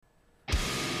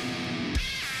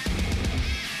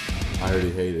I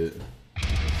already hate it.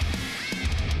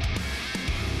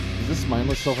 Is this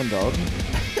mindless self-indulgence?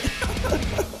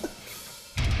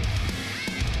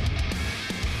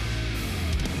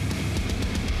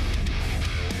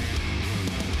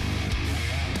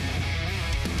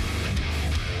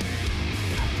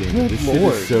 Damn, this shit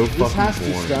Lord, is so this fucking has to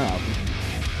boring. stop.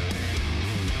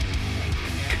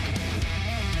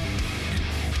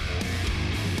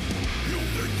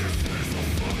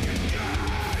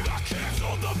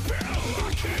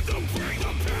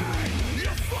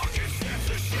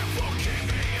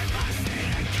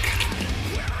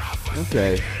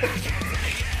 Okay.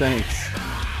 Thanks.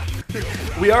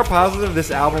 We are positive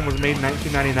this album was made in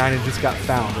 1999 and just got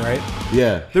found, right?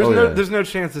 Yeah. There's no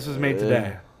chance this was made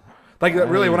today. Like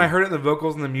really, when I heard it in the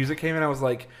vocals and the music came in, I was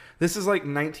like, "This is like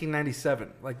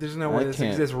 1997. Like, there's no way this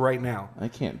exists right now." I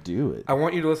can't do it. I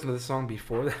want you to listen to the song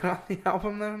before that on the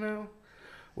album, though, now,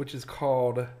 which is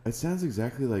called It sounds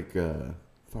exactly like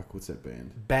fuck. What's that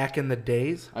band? "Back in the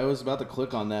Days." I was about to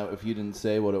click on that if you didn't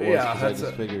say what it was. Yeah, 'Cause I that's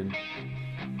just it. figured.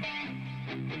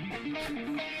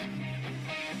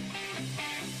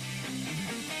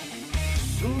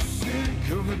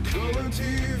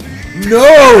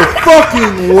 No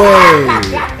fucking way!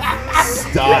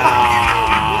 Stop!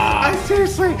 I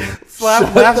seriously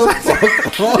slapped Shut the left side.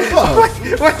 fuck up!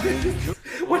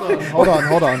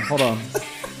 Hold on.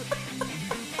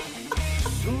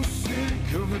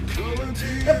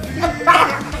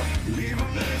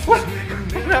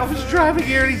 When I was driving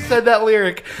here and he said that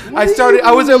lyric, What do you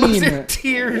I was almost mean? in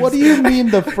tears. What do you mean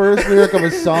the first lyric of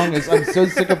a song is "I'm so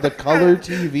sick of the color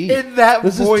TV"? In that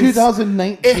this voice. is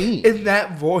 2019. In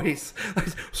that voice, like,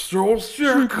 so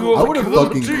circle. I would have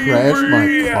fucking crashed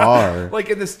my car. Like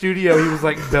in the studio, he was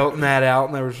like belting that out,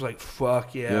 and I was like,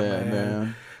 "Fuck yeah,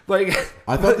 man!" Like,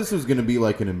 I thought this was gonna be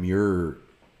like an Amir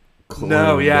clone,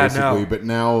 No, yeah, basically, no. but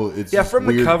now it's yeah, just from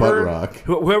the weird cover, butt rock.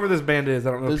 whoever this band is,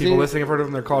 I don't know if Does people he- listening have heard of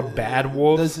them. They're called Bad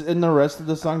Wolves. In the rest of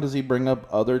the song, does he bring up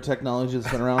other technology that's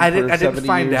been around I for didn't 70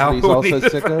 find years out that he's what also he-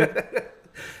 sick of?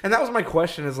 And that was my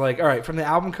question: is like, all right, from the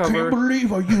album Can't cover,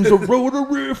 believe I use a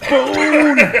rotary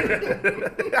phone.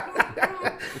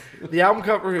 the album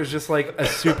cover is just like a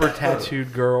super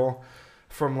tattooed girl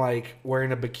from like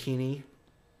wearing a bikini,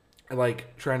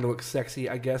 like trying to look sexy.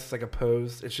 I guess like a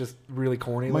pose. It's just really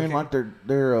corny. Man, looking. like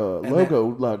their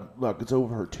logo, like it's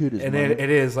over her titties. And man. it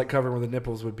is like covering where the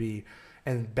nipples would be.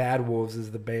 And Bad Wolves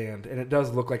is the band, and it does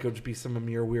look like it would be some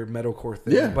Amir weird metalcore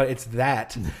thing, Yeah. but it's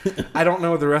that. I don't know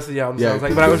what the rest of the album Yeah, sounds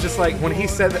like, but I was just like, when he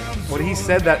said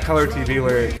that Color TV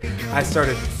lyric, I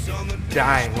started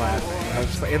dying laughing. I was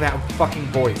just like, in that fucking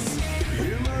voice.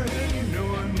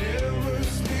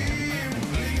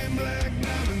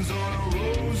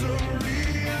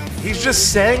 He's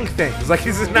just saying things like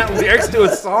this is not lyrics to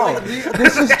a song.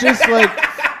 This is just like,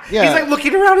 yeah. He's like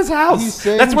looking around his house. He's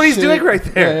saying That's what he's shit. doing right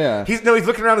there. Yeah. He's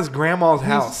looking around his grandma's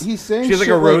house. he's saying she has like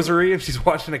shit a like- rosary and she's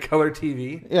watching a color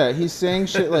TV. Yeah, he's saying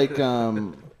shit like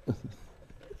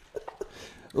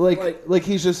like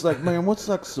he's just like, man, what's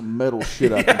like some metal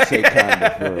shit I can say kind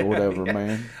of or whatever,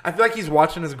 man. I feel like he's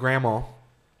watching his grandma.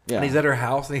 Yeah. And he's at her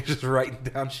house and he's just writing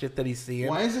down shit that he's seeing.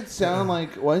 Why does it sound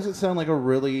like a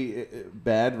really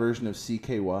bad version of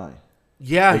CKY?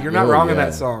 Yeah, you're not Oh, wrong in yeah.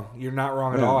 that song. You're not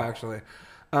wrong at Yeah. all, actually.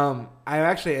 I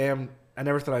actually am. I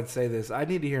never thought I'd say this. I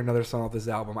need to hear another song off this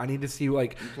album. I need to see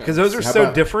because those are How so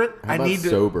about- different. How I about need to.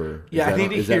 Sober? Yeah, I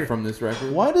need to is hear- that from this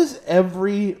record? Why does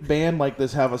every band like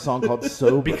this have a song called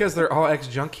Sober? Because they're all ex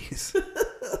junkies.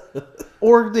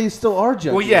 or they still are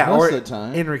junkies Well, yeah, most or of the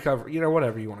time. in recovery. You know,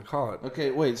 whatever you want to call it.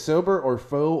 Okay, wait, sober or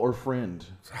foe or friend?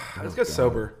 Let's go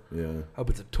sober. Yeah. Hope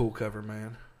it's a Tool cover,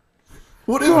 man.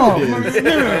 What if it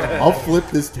is? I'll flip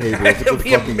this table. If it's It'll a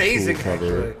be fucking amazing, cool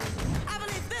cover. actually.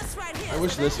 I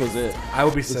wish this was it. I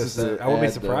would be This so is sick. the I would be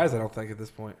ad, surprised. I don't think at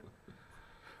this point.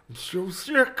 I'm so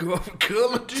sick of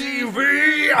color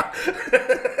TV.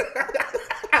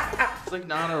 It's like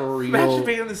not a real. Imagine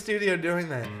being in the studio doing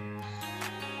that.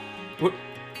 What?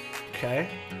 Okay.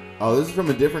 Oh, this is from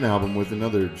a different album with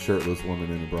another shirtless woman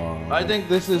in a bra. I think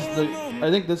this is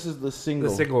the single.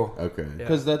 The single. Okay. Yeah.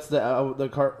 Because that's the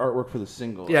artwork for the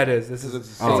single. Yeah, it is. This is It's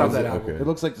it's the off same- that it? album. Okay. It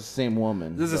looks like the same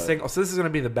woman. This is a but- single. So this is going to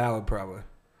be the ballad, probably.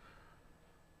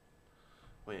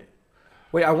 Wait.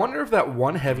 Wait, I wonder if that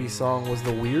one heavy song was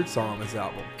the weird song on this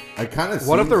album. I kind of.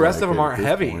 What if the rest of them aren't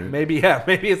heavy? Maybe, yeah.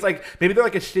 Maybe it's like maybe they're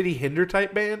like a shitty Hinder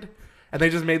type band, and they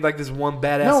just made like this one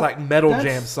badass like metal that's-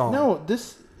 jam song. No,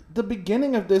 the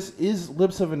beginning of this is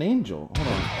 "Lips of an Angel." Hold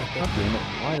on. God damn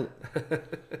it. Why?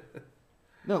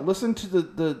 No, listen to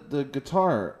the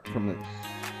guitar from it.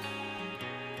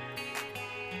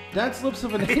 That's "Lips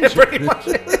of an Yeah, Angel." pretty much.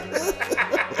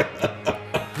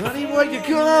 Honey, what you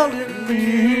calling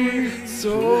me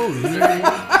slowly.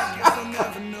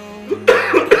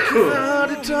 Try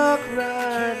to talk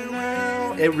right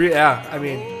now. Yeah, I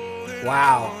mean,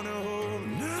 wow.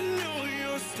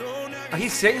 He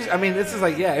sings. I mean, this is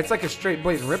like, yeah, it's like a straight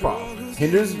blatant ripoff.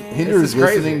 Hinder This is is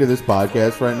crazy. listening to this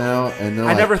podcast right now, and they're I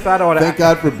like, never thought I would. Thank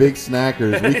God for Big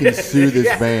Snackers. We can sue this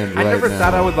Yeah, band right now. I never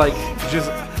thought I would like just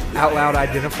out loud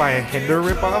identify a Hinder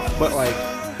ripoff, but like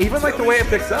even like the way it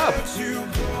picks up.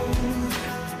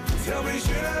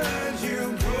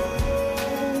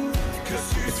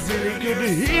 It's really good to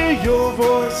hear your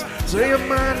voice saying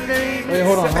my name. Wait,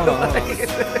 hold on.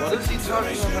 What is he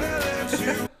talking about?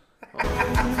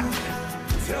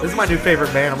 This is my new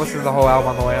favorite band. I'm listening to the whole album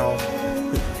on the way home.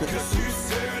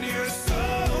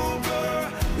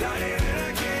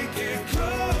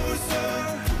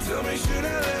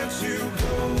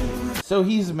 So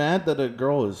he's mad that a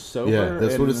girl is sober? Yeah,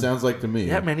 that's what it and- sounds like to me.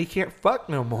 Yeah, man, he can't fuck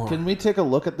no more. Can we take a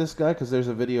look at this guy? Because there's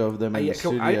a video of them in Yeah, the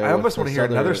cool. studio. I almost with want to this hear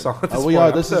other- another song at this Oh, we point. are.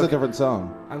 I'm This so- is a different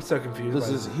song. I'm so confused. This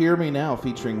by is "Hear Me Now"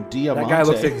 featuring Diamante. that guy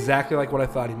looks exactly like what I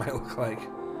thought he might look like.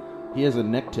 He has a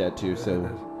neck tattoo, so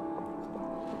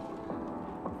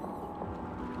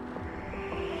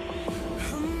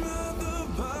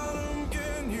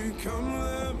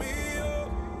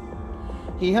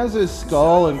he has his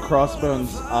skull and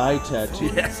crossbones eye tattoo.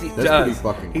 Yes, he That's does. pretty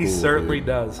fucking He cool, certainly dude.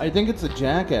 does. I think it's a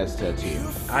Jackass tattoo.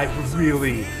 I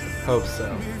really hope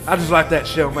so. I just like that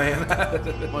show, man.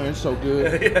 Oh, it's so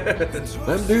good.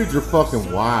 Them dudes are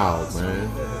fucking wild, man.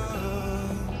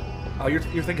 Oh, you're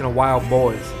thinking of Wild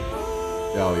Boys.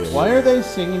 Oh yeah. Why yeah. are they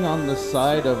singing on the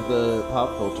side of the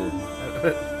pop filter?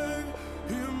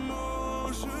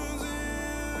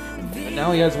 And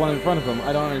now he has one in front of him.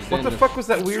 I don't understand. What the this. fuck was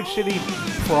that weird shitty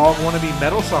frog wannabe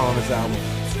metal song on this album?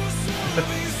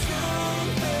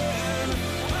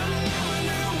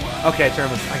 Okay, turn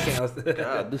this. I can't listen.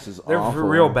 God, this is They're awful.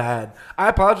 real bad. I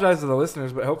apologize to the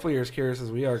listeners, but hopefully you're as curious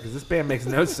as we are because this band makes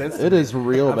no sense. To It me. is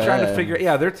real I'm bad. trying to figure.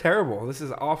 Yeah, they're terrible. This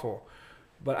is awful,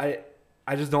 but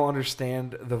I just don't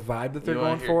understand the vibe that they're You wanna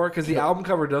going hear- for because the album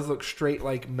cover does look straight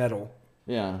like metal,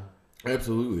 Yeah.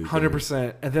 Absolutely.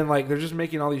 100%. And then like they're just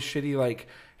making all these shitty like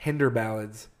Hinder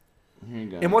ballads. Here you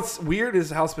go. And what's weird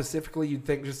is how specifically you'd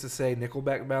think just to say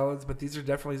Nickelback ballads, but these are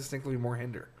definitely distinctly more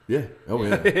Hinder. Yeah. Oh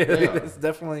yeah. It's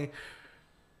definitely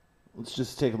Let's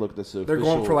just take a look at this. they're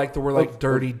going for like we're like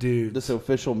dirty dudes. This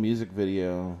official music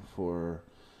video for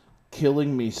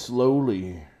 "Killing Me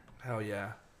Slowly." Hell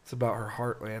yeah, it's about her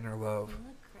heart and her love.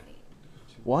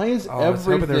 Why is Oh, I was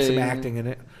hoping there was some everything? acting in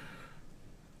it.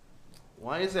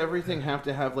 Why does everything have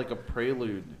to have like a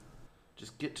prelude?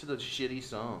 Just get to the shitty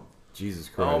song. Jesus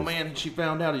Christ. Oh man, she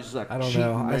found out. He's just like, I don't cheating,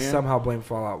 know. I Man. somehow blame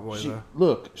Fallout Boy She, though.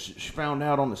 look, she found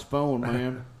out on his phone,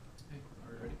 man.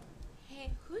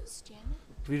 Hey, who's Janet?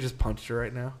 If you just punched her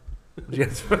right now.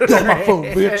 Yes. On my phone,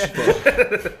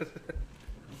 bitch.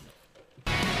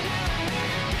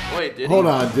 Wait, did Hold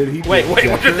he? on, did he? Wait, just what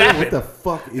deck just her? happened? What the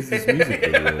fuck is this music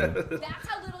video? That's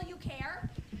how little you care?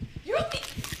 You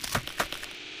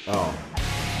Oh.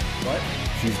 What?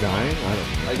 She's dying? I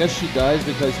don't know. I guess she dies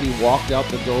because he walked out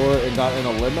the door and got in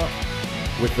a limo.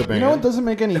 With the band? You know what doesn't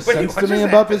make any sense what to me just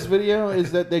about this video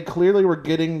is that they clearly were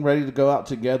getting ready to go out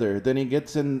together. Then he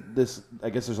gets in this, I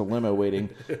guess there's a limo waiting,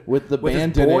 with the With his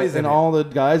band in boys it, in and it. all the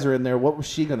guys are in there. What was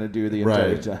she going to do the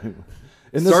entire Right. time?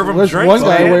 And Serve 'em there's drinks, one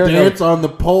guy man. wearing a, Dance on the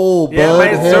pole, bud. Yeah,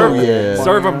 man, Hell yeah.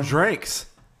 serve them drinks.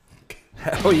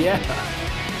 Hell yeah.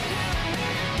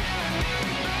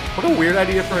 What a weird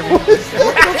idea for him. What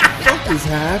is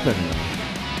happening?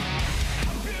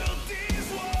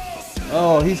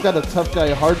 oh, he's got a tough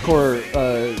guy hardcore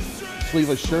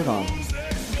sleeveless shirt on.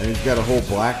 And he's got a whole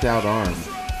blacked out arm.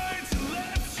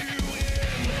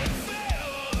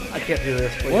 I can't do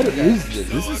this. Please. What is this?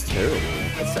 This is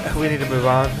terrible. We need to move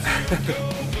on.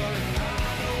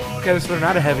 Okay, so they're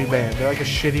not a heavy band. They're like a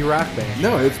shitty rock band.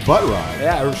 No, it's butt rock.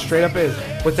 Yeah, or straight up is.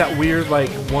 With that weird, like,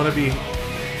 wannabe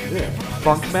Yeah.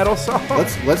 funk metal song.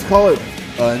 Let's call it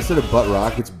instead of butt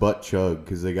rock, it's butt chug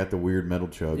because they got the weird metal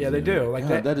chugs. Yeah, they in do. it. Like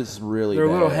God, that. that is really They're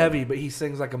a little bad. heavy, but he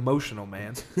sings like emotional,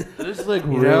 man. That is like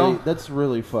You really, know? that's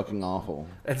really fucking awful.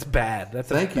 That's bad. That's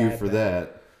a Thank you bad for band.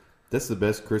 that. That's the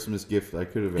best Christmas gift I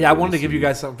could have. Yeah, I ever wanted to give you received.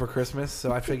 guys something for Christmas,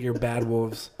 so I figure Bad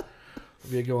Wolves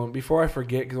would be a good one. Before I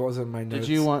forget, because it wasn't in my notes.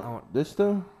 Did you I want this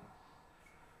though?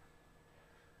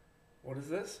 What is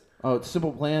this? Oh, it's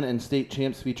Simple Plan and State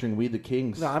Champs featuring We the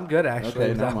Kings. No, I'm good actually.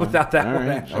 Okay, never mind. without that All one,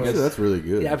 right. actually. I'm sure that's really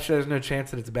good. Yeah, I'm sure there's no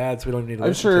chance that it's bad, so we don't need to I'm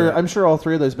listen sure. to it. I'm sure all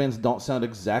three of those bands don't sound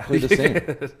exactly the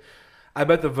same. I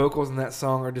bet the vocals in that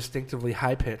song are distinctively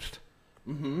high pitched.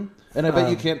 And I bet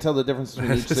you can't tell the difference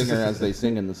between each singer as they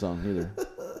sing in the song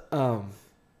either.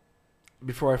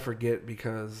 before I forget,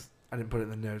 because I didn't put it in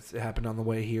the notes, it happened on the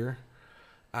way here.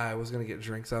 I was going to get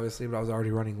drinks, obviously, but I was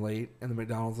already running late, and the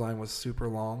McDonald's line was super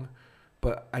long.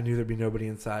 But I knew there'd be nobody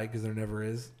inside because there never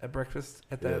is at breakfast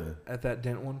at that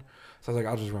Dent one. So I was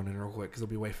like, I'll just run in real quick because it'll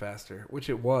be way faster, which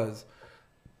it was.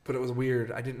 But it was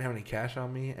weird. I didn't have any cash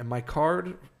on me, and my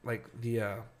card, like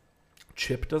the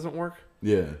chip doesn't work.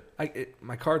 Yeah.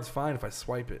 My card's fine if I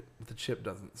swipe it, but the chip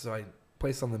doesn't. So I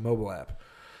placed on the mobile app.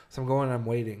 So I'm going and I'm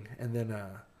waiting, and then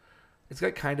it's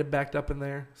got kind of backed up in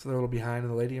there, so they're a little behind.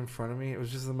 And the lady in front of me, it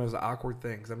was just the most awkward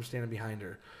thing because I'm standing behind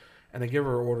her, and they give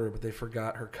her an order, but they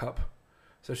forgot her cup.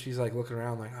 So she's like looking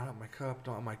around like, I don't have my cup,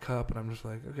 don't have my cup. And I'm just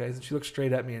like, okay. And she looks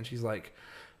straight at me and she's like,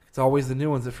 it's always the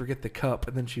new ones that forget the cup.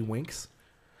 And then she winks.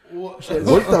 What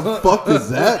the fuck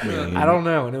does that mean? I don't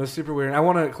know. And it was super weird. And I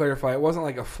want to clarify, it wasn't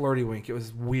like a flirty wink. It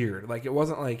was weird. Like, it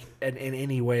wasn't like in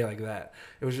any way like that.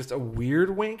 It was just a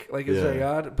weird wink. Like, it's very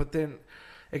odd. But then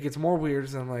it gets more weird.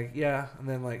 So I'm like, yeah. And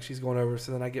then like she's going over.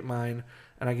 So then I get mine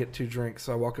and I get 2 drinks.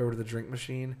 So I walk over to the drink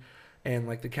machine. And,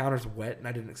 like, the counter's wet, and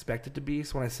I didn't expect it to be.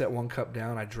 So when I set 1 cup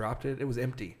down, I dropped it. It was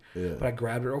empty. Yeah. But I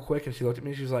grabbed it real quick, and she looked at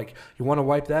me. And she was like, you want to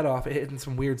wipe that off? It hit in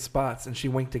some weird spots. And she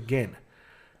winked again.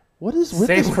 What is with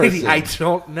Same this lady, person? I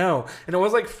don't know. And it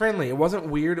was, like, friendly. It wasn't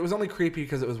weird. It was only creepy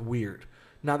because it was weird.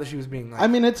 Not that she was being, like... I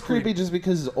mean, it's creepy just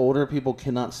because older people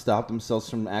cannot stop themselves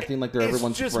from acting like they're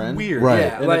everyone's just friend. Weird. Right.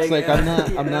 Yeah, And it's like, I'm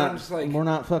not, just like, we're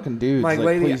not fucking dudes. like, Like,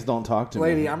 lady, please don't talk to me.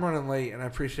 Lady, I'm running late, and I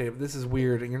appreciate it, but this is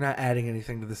weird, and you're not adding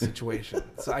anything to the situation.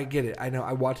 So I get it. I know.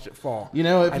 I watched it fall. You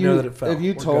know, I know that it fell. if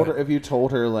you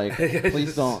told her like, please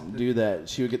Just- don't do that,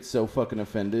 she would get so fucking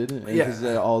offended. Because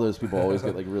all those people always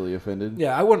get like really offended.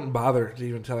 Yeah, I wouldn't bother to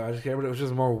even tell her I just care, but it was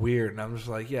just more weird. And I'm just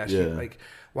like, like,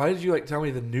 why did you like tell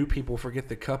me the new people forget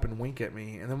the cup and wink at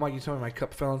me? And then why you tell me my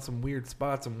cup fell in some weird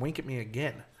spots and wink at me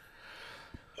again?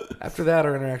 After that,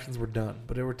 our interactions were done,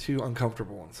 but there were 2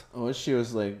 uncomfortable ones. Oh, she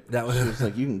was like, That was- she was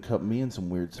like, you can cut me in some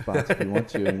weird spots if you want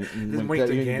to. And Just wink winked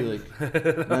at you again. and be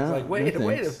like, I was "No, like, wait no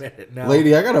a thanks." minute. No.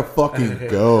 Lady, I gotta fucking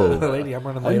go. Lady, I'm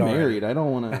running late I'm already. married. I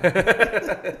don't want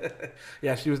to.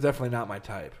 Yeah, she was definitely not my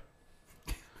type.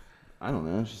 I don't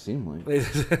know. She seemed like.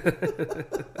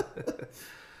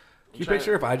 Can you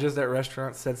picture if I just at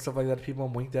restaurants said stuff like that to people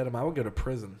and winked at them? I would go to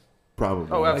prison.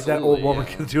 Probably. Oh, Like that old Absolutely, woman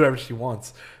yeah. can do whatever she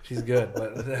wants. She's good,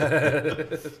 but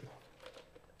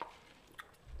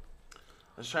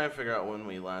I was trying to figure out when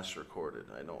we last recorded.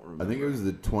 I don't remember. I think it was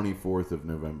the 24th of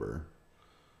November.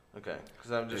 Okay,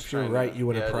 because I'm just. if you're trying right, to, you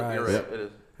win a prize. You're right. Yep. It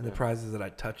is. And the prize is that I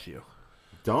touch you.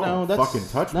 Don't No, that's- fucking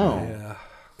touch no. me. Yeah.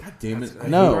 God damn it.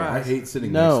 No. I hate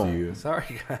sitting No. next to you.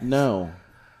 Sorry, guys. No.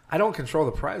 I don't control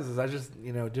the prizes. I just,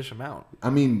 dish them out. I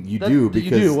mean, you do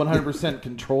because you do 100%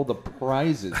 control the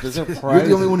prizes. There's no you're prizes.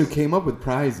 the only one who came up with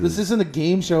prizes. This isn't a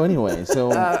game show anyway,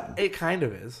 so It kind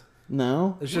of is.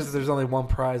 no. It's just there's only one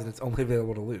prize and it's only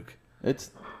available to Luke.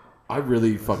 It's I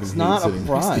really fucking hate not a sitting next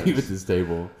prize. to you at this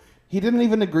table. he didn't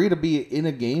even agree to be in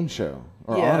a game show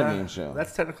or on a game show.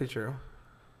 That's technically true.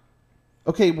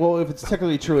 Okay, well, if it's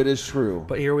technically true, it is true.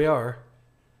 But here we are.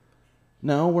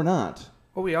 No, we're not.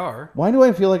 Well, we are. Why do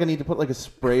I feel like I need to put like a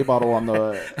spray bottle on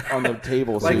the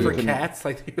table? so Like you for can, cats?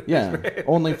 Like Yeah,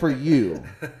 only for you.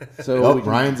 So Oh, we can,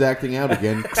 Ryan's acting out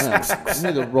again. yeah, you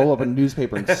need to roll up a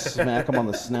newspaper and smack him on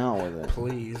the snout with it.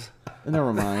 Please.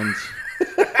 Never mind.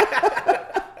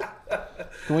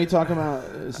 Can we talk about,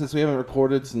 since we haven't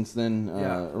recorded since then,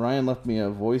 Yeah. Ryan left me a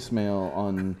voicemail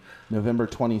on November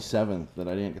 27th that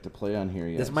I didn't get to play on here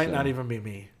yet. This might so- not even be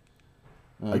me.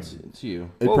 It's you.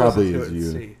 It We'll probably listen to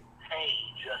is it and you. see. Hey,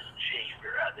 Justin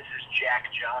Schaefer. This is Jack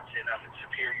Johnson. I'm in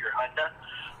Superior Honda.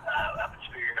 I'm in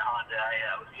Superior Honda.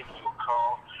 I was giving you a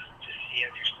call to see if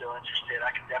you're still interested.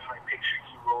 I can definitely picture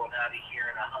you rolling out of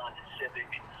here in a Honda Civic.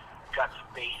 Got some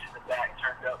bass in the back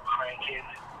turned up, cranking.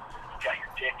 Got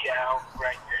your dick out,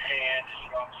 right in your hand. You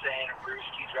know what I'm saying? A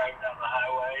brewski driving down the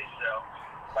highway. So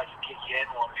I'd like to kick you in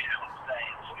one, if you know what I'm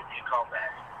saying. So give me a call back.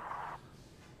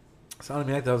 Sounded to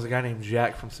me like that was a guy named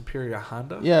Jack from Superior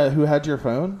Honda. Yeah, who had your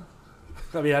phone?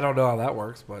 I mean, I don't know how that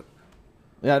works, but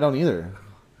Yeah, I don't either.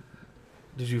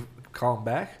 did you call him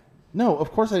back? No,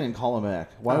 of course I didn't call him back.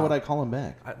 Why Oh. would I call him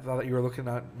back? I thought that you were looking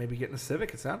at maybe getting a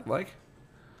Civic. It sounded like.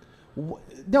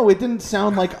 No, it didn't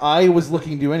sound like I was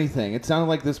looking to do anything. It sounded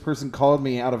like this person called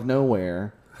me out of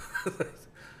nowhere.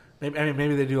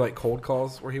 Maybe they do like cold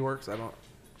calls where he works. I don't.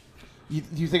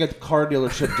 You think a car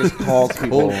dealership just calls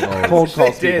people? Cold calls. Cold They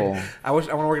calls did. people. I want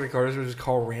to work at a car dealership and just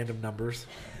call random numbers.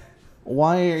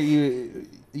 Why are you?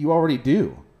 You already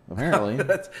do, apparently.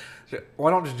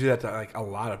 Why don't you do that to like a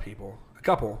lot of people? A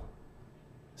couple.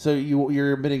 So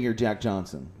you're admitting you're Jack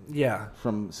Johnson Yeah.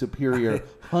 from Superior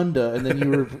Honda, and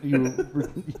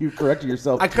then you corrected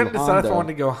yourself. I to couldn't decide if I Honda. wanted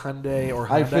to go Hyundai or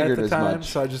I Honda figured at as the time, much.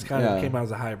 so I just kind of Yeah. came out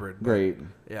as a hybrid. But Great.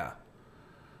 Yeah.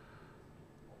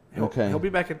 Okay. He'll be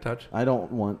back in touch. I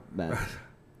don't want that.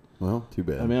 Well, too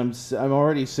bad. I mean, I'm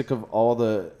already sick of all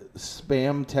the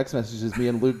spam text messages me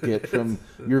and Luke get from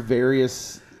your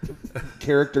various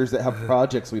characters that have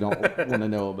projects we don't want to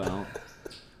know about.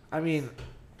 I mean,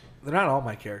 they're not all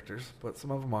my characters, but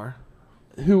some of them are.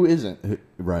 Who isn't?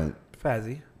 Right.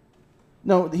 Fazzy.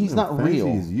 No, he's not real.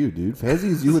 Fazzy is you, dude. Fazzy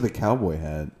is you with a cowboy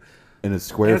hat and a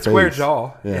square And a face. square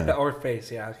jaw. Yeah. Or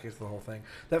face, yeah, I guess the whole thing.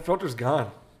 That filter's gone,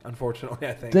 unfortunately,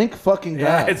 I think. Thank fucking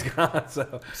Yeah, God. it's gone.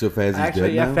 So Fazzy's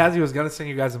actually, dead now? Fazzy was going to send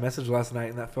you guys a message last night,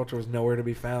 and that filter was nowhere to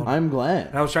be found. I'm glad.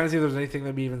 And I was trying to see if there's anything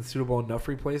that'd be even suitable enough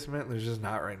replacement. There's just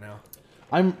not right now.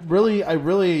 I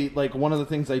really like one of the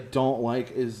things I don't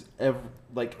like is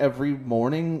every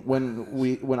morning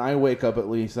when I wake up, at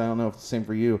least, I don't know if it's the same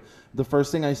for you, the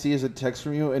first thing I see is a text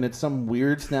from you and it's some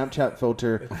weird Snapchat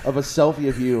filter of a selfie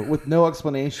of you with no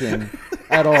explanation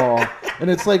at all. And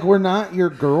it's like, we're not your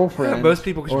girlfriend. Most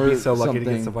people should be so lucky to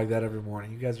something. get stuff like that every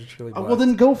morning. You guys are truly blessed. Well,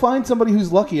 then go find somebody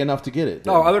who's lucky enough to get it.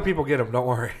 Oh, other people get them. Don't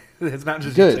worry. It's not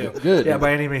just Good, you two. good. Yeah,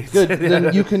 by any means. Good.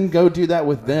 Then you can go do that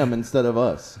with them instead of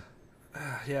us.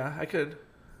 Yeah, I could.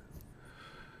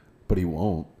 But he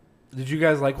won't. Did you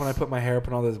guys like when I put my hair up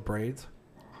in all those braids?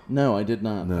 No, I did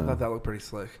not. No. I thought that looked pretty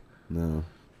slick. No.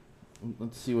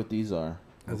 Let's see what these are.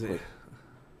 Is Real it? quick.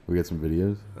 We got some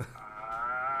videos.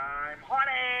 I'm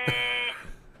horny.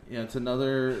 Yeah, it's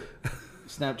another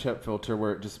Snapchat filter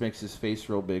where it just makes his face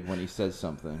real big when he says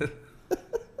something.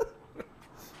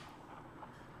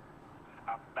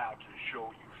 I'm about to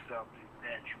show you something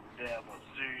that you never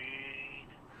seen.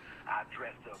 I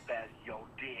dressed up as your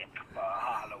dick for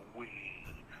Halloween.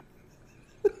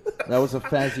 That was a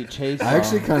Fazzy Chase. I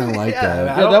actually song. kind of like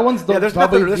that. Yeah, that one's the, Yeah, there's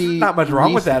probably nothing- there's the not much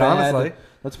wrong with least that, bad- honestly.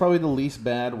 That's probably the least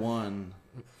bad one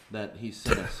that he's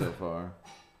sent us so far.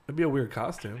 It'd be a weird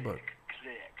costume, but Click,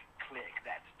 click,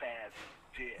 that's Fazzy's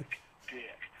dick,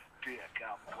 dick.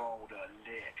 I'm gonna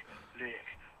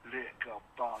lick up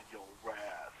on your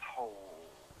asshole.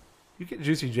 you get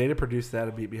Juicy J to produce that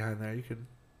a beat behind there. You could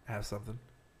have something.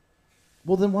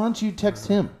 Well, then why don't you text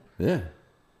him? Yeah.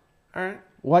 All right.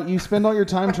 Why you spend all your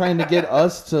time trying to get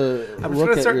us to I'm just look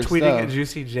gonna at start your tweeting stuff? at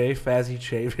Juicy J, Fazzy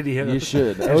Che videos. You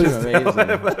should. That was amazing.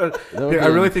 That would Dude, be I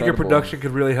really think your incredible. production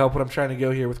could really help what I'm trying to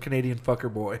go here with Canadian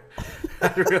Fucker Boy.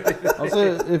 I really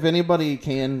Also, if anybody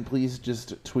can, please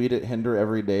just tweet at Hinder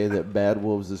every day that Bad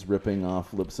Wolves is ripping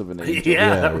off Lips of an Angel.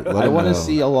 Yeah. let I him want to know.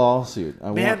 see a lawsuit.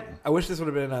 Man, I wish this would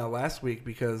have been last week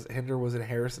because Hinder was in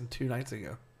Harrison 2 nights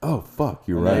ago. Oh, fuck.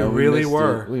 You're No, right. we really missed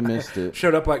were. it. We missed it.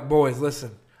 Showed up like, boys, listen,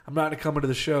 I'm not coming to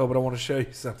the show, but I want to show you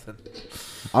something.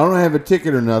 I don't have a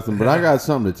ticket or nothing, but I got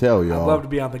something to tell I'd y'all. love to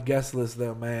be on the guest list,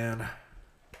 though, man.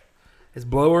 Is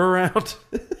Blower around?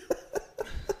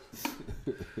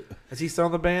 Is he still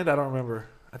in the band? I don't remember.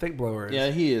 I think Blower is. Yeah,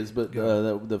 he is, but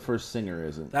the first singer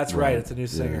isn't. That's right. It's a new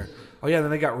singer. Oh, yeah,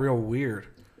 then they got real weird.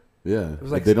 Yeah.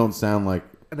 was like- they don't sound like...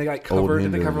 And they like Old covered,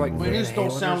 and they Hinder cover like anymore. Man, Van these don't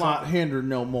Halen or sound like something. Hinder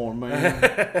no more,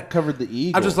 man. Covered the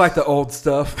Eagles. I just like the old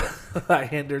stuff, like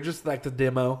Hinder, just like the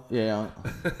demo. Yeah.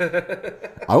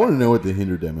 I want to know what the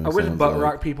Hinder demo I wish sounds butt like.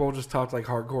 rock people just talked like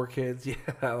hardcore kids. Yeah,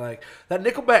 like that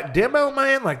Nickelback demo,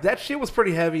 man. Like that shit was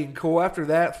pretty heavy and cool. After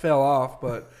that, fell off,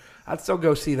 but I'd still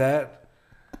go see that.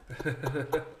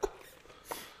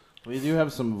 We do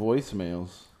have some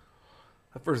voicemails.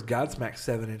 That first Godsmack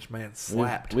 7-inch man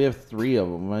slapped. We have 3 of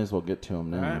them. Might as well get to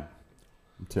them now. All right.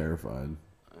 I'm terrified.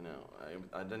 I know.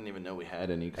 I didn't even know we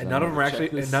had any. 'cause And I none of them never are actually.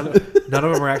 checked And this. none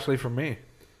of them are actually from me.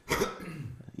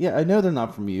 Yeah, I know they're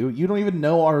not from you. You don't even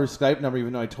know our Skype number,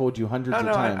 even though I told you hundreds Oh no,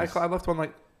 of times. I left one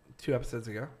like 2 episodes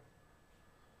ago.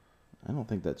 I don't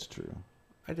think that's true.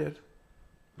 I did.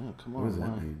 No, come What on. does that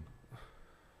why? mean?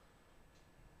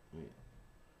 Wait.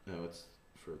 No, it's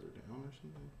further down or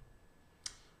something.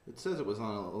 It says it was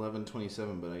on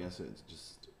 11/27, but I guess it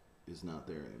just is not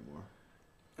there anymore.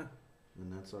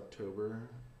 And that's October.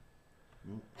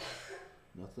 Nope.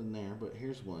 Nothing there, but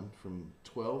here's one from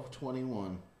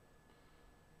 12/21.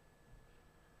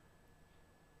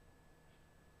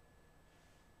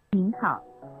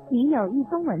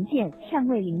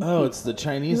 Oh, it's the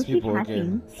Chinese people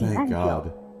again. Thank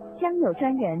God.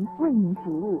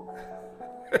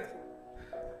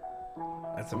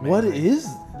 That's amazing. What is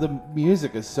the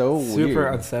music? Is so super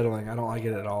weird. unsettling? I don't like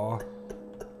it at all.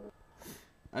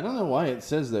 I don't know why it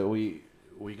says that we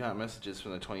got messages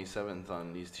from the 27th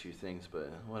on these 2 things,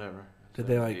 but whatever. It's Did no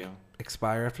they big like deal.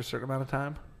 expire after a certain amount of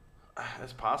time?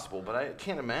 It's possible, but I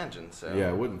can't imagine. So Yeah,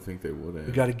 I wouldn't think they would have.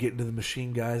 We got to get into the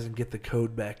machine, guys, and get the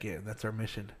code back in. That's our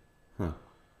mission. Huh.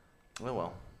 Oh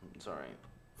well, it's all right.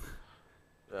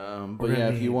 But yeah,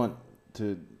 if you want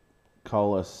to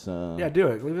call us, Yeah, do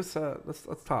it. Leave us.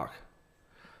 Let's talk.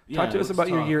 Talk to us about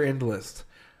your year-end list.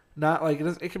 Not like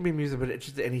it can be music, but it's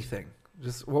just anything.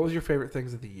 Just what was your favorite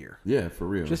things of the year? Yeah, for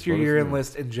real. Just your Let us year-end know.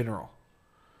 list in general.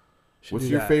 Should What's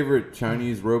do your that. favorite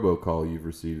Chinese robocall you've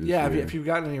received this Yeah, year? if you've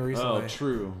gotten any recently. Oh,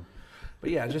 true. But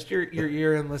yeah, just your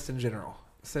year-end list in general.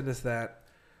 Send us that.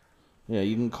 Yeah,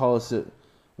 you can call us at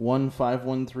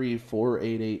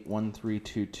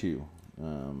 1-513-488-1322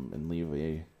 and leave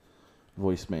a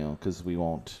voicemail because we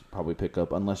won't probably pick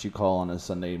up unless you call on a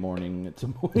Sunday morning at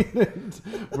some point.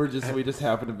 we just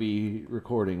happen to be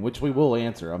recording, which we will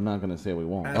answer. I'm not going to say we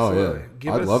won't. Oh, Absolutely.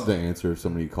 yeah. I'd love to answer if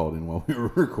somebody called in while we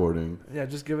were recording. Yeah,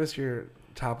 just give us your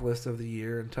top list of the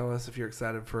year and tell us if you're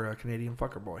excited for a Canadian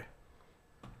Fucker Boy.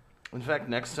 In fact,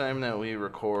 next time that we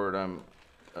record, I'm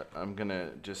gonna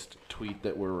just tweet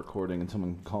that we're recording and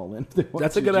someone can call in. If they want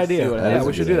That's a to, good just see idea. what Yeah, happens.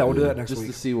 we should do that. We'll do that next Just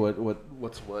week. to see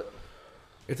what's what.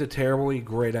 It's a terribly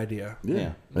great idea.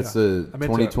 Yeah. That's Yeah. a I'm into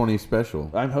 2020 special.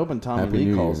 I'm hoping Tommy Happy Lee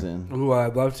New calls Year. in. Ooh,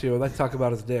 I'd love to. I'd like to talk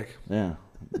about his dick. Yeah,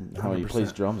 how he 100%.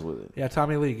 plays drums with it. Yeah,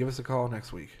 Tommy Lee, give us a call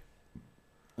next week.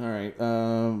 All right.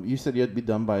 You said you had to be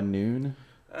done by noon.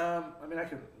 I mean, I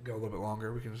can go a little bit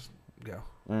longer. We can just go.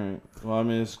 All right. Well, I'm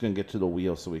just gonna get to the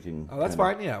wheel so we can. Oh, that's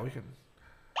kinda- fine. Yeah, we can.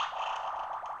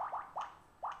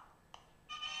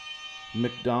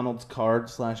 McDonald's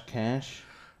card/cash.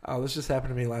 Oh, this just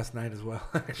happened to me last night as well.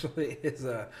 Actually,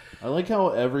 I like how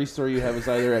every story you have is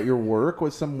either at your work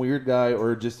with some weird guy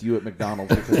or just you at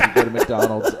McDonald's because you go to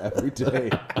McDonald's every day.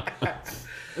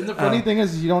 And the funny thing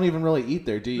is, you don't even really eat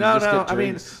there, do you? no, you just no. get I mean,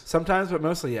 drinks. sometimes, but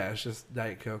mostly, yeah, it's just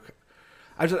Diet Coke.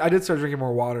 I did start drinking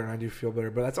more water, and I do feel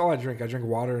better. But that's all I drink. I drink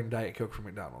water and Diet Coke from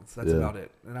McDonald's. That's Yeah. about it,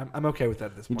 and I'm okay with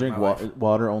that at this You point. drink in my life.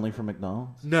 water only from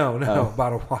McDonald's? No, Oh.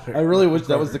 bottled water. I really wish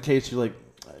that was the case. You're like,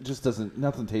 it just doesn't.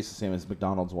 Nothing tastes the same as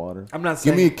McDonald's water. I'm not Give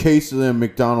saying. me a case of them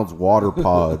McDonald's water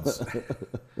pods.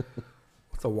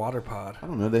 What's a water pod? I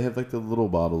don't know. They have like the little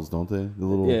bottles, don't they? The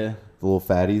little, Yeah. the little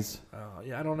fatties. Oh,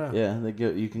 yeah, I don't know. Yeah,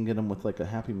 you can get them with like a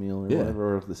Happy Meal or Yeah.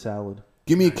 whatever, or the salad.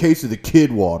 Give me a case of the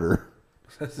kid water.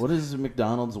 What is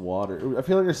McDonald's water? I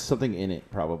feel like there's something in it,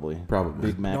 probably. Probably.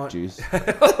 Big Mac No, juice.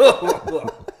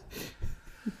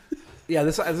 Yeah,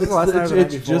 this is the last time I was the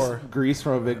night It's before. just grease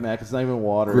from a Big Mac. It's not even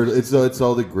water. It's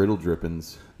all the griddle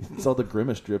drippings. It's all the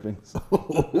Grimace drippings.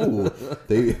 Ooh,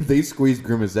 they squeezed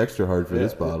Grimace extra hard for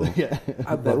this bottle. Yeah,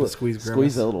 I'd love to squeeze Grimace.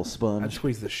 Squeeze that little I'd sponge.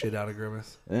 squeeze the shit out of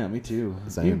Grimace. Yeah, me too.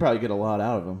 Same. You can probably get a lot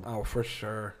out of them. Oh, for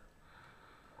sure.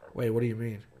 Wait, what do you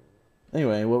mean?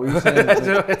 Anyway, what were you saying?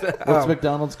 What's Um,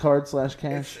 McDonald's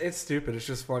card/cash? It's stupid. It's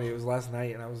just funny. It was last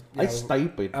night, and I was. I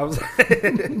stupid. I was.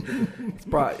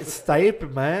 It's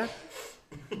stupid, man.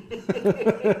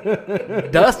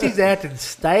 Dusty's acting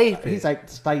stupid. He's like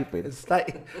stupid. It's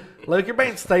Look, you're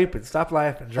being stupid. Stop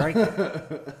laughing. Drink it.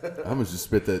 I'm gonna just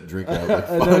spit that drink out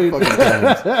like know five you- fucking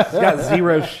times. It's got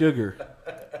zero sugar.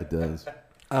 It does.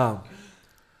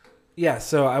 Yeah,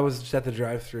 so I was just at the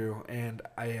drive-thru and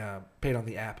I paid on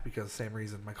the app because the same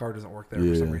reason my car doesn't work there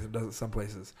for some Yeah. reason. It doesn't some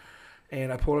places.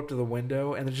 And I pulled up to the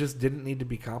window and it just didn't need to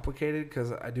be complicated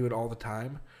because I do it all the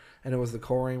time. And it was the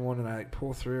Coleraine one, and I like,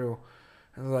 pull through.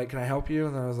 And they're like, "Can I help you?"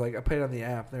 And I was like, "I paid on the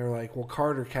app." And they were like, "Well,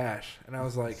 card or cash?" And I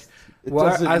was like, "Well,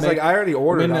 I was like, I already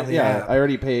ordered on the app." I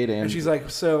already paid, and And she's like,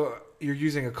 "So you're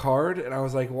using a card?" And I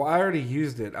was like, "Well, I already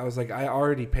used it." I was like, "I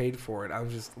already paid for it. I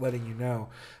was just letting you know."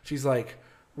 She's like,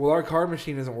 "Well, our card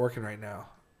machine isn't working right now."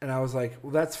 And I was like,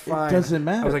 "Well, that's fine." doesn't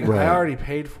matter. I was like, Right. "I already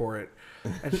paid for it."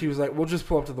 And she was like, "We'll just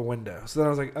pull up to the window." So then I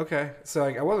was like, "Okay." So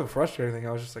like, I wasn't frustrated or anything.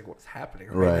 I was just like, "What's happening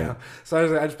right Right. now?" So I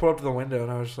was like, I just pulled up to the window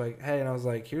and I was just like, "Hey," and I was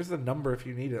like, "Here's the number if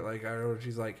you need it." Like, I don't know.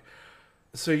 She's like,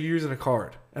 "So you're using a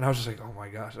card?" And I was just like, "Oh my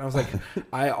gosh!" And I was like,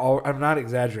 I'm not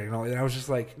exaggerating. And I was just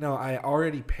like, "No, I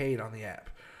already paid on the app."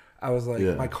 I was like,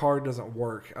 Yeah. "My card doesn't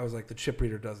work." I was like, "The chip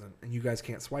reader doesn't, and you guys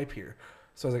can't swipe here."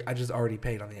 So I was like, "I just already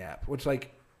paid on the app," which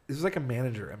like. This was like a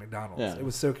manager at McDonald's. Yeah. It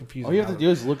was so confusing. all you have to do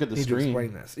is look at the need to screen.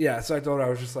 explain this. Yeah, so I told her, I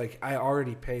was just like, I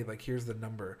already paid. Like, here's the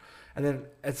number. And then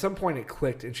at some point it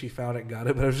clicked and she found it and got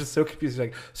it. But I was just so confused.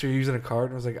 Like, so you're using a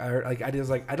card? And I was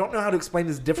like, I don't know how to explain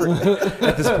this differently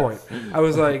at this point. I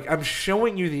was like, I'm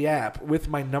showing you the app with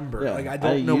my number. Yeah. Like, I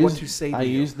don't know what to say to I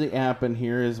you. used the app, and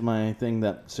here is my thing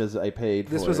that says I paid.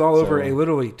 This for was it, all over so- a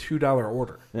literally $2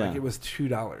 order. Yeah. Like, it was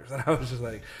 $2. And I was just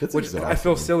like, That's which I feel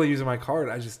exhausting. silly using my card.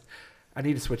 I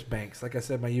need to switch banks. Like I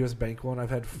said, my U.S. bank one, I've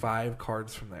had 5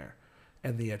 cards from there,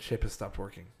 and the chip has stopped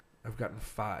working. I've gotten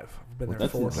 5. I've been Well, there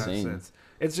that's 4 times insane. since.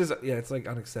 It's just it's like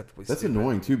unacceptably. That's stupid.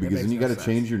 annoying too, It because makes then you no got to sense.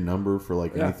 change your number for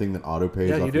like Yeah. anything that auto pays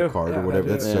Yeah, off you your do. card Yeah, or whatever. I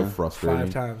do. That's so Yeah. frustrating. 5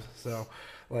 times. So,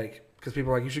 because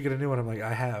people are like, you should get a new one. I'm like,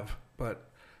 I have, but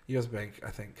U.S. Bank I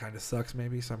think kind of sucks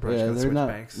maybe. So I'm probably Yeah, just gonna they're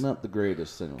switch not banks. the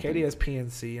greatest. I don't Katie think. has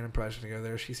PNC, and I'm probably just gonna go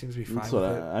there. She seems to be fine That's with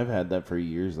what it. I've had that for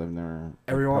years. I've never.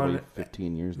 Everyone- probably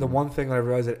 15 years. The now. one thing that I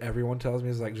realized that everyone tells me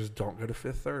is like, just don't go to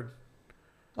Fifth Third.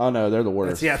 Oh no, they're the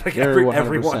worst. Like they're everyone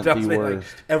 100% tells the me. Like,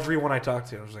 worst. everyone I talk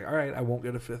to, I was like, all right, I won't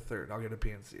go to Fifth Third. I'll go to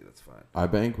PNC. That's fine. I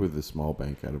bank with a small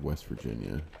bank out of West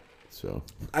Virginia, so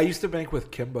I used to bank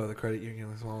with Kimbo, the credit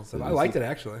union, as well and stuff. Is I liked it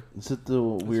actually. Is it the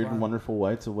Weird fine. and Wonderful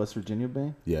Whites of West Virginia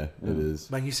Bank? yeah, it is.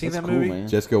 Man, you seen That's that cool, movie? man.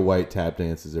 Jessica White tap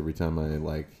dances every time I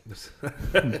like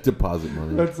deposit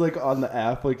money. It's like on the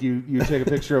app, like you take a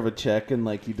picture of a check and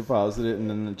like you deposit it, and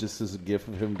then it just is a gif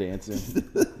of him dancing.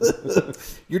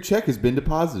 Your check has been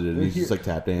deposited, and he's Your- just like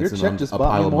tap Your dancing check on just a bought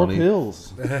pile me of more money.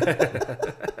 pills.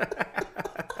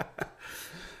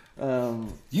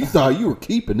 You thought you were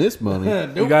keeping this money?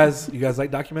 You guys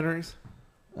like documentaries?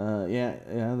 Yeah,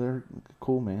 they're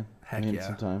cool, man. Heck yeah.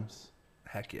 Sometimes.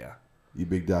 Heck yeah. You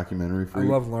big documentary I freak?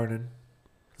 love learning.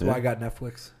 That's Yeah? why I got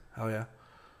Netflix. Oh yeah.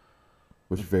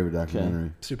 What's your favorite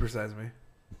documentary? Super Size Me.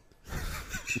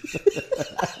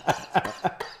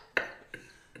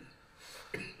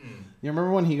 You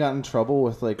remember when he got in trouble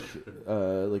with like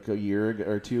a year ago,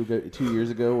 or 2 years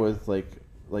ago with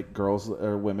like girls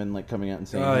or women like coming out and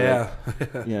saying Oh he,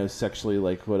 yeah. like, sexually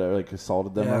like whatever, like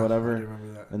assaulted them Yeah, or whatever. I do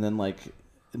remember that. And then like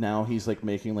now he's like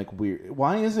making like weird.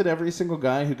 Why is it every single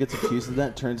guy who gets accused of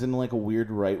that turns into like a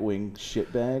weird right wing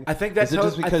shitbag? I think that's is it how-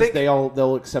 just I because think-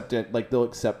 they'll accept it, like they'll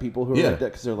accept people who are Yeah. like that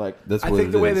because they're like That's I what think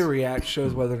it the way is. they react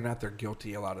shows whether or not they're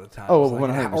guilty a lot of the time. Oh, Like,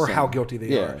 100%. or how guilty they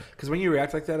Yeah. are. Because when you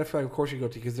react like that, I feel like of course you're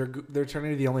guilty because they're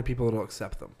turning to the only people that'll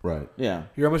accept them. Right. yeah.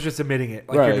 You're almost just admitting it,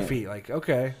 like Right. your defeat. Like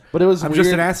okay, But it was I'm weird.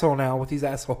 just an asshole now with these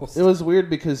assholes. It was weird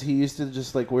because he used to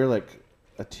just like wear like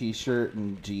a t-shirt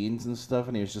and jeans and stuff,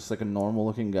 and he was just like a normal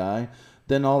looking guy.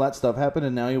 Then all that stuff happened,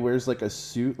 and now he wears like a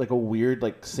suit, like a weird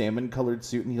like salmon colored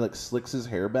suit, and he like slicks his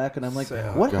hair back, and I'm like, So-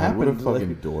 what God, happened? what a fucking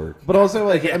Like, dork. but also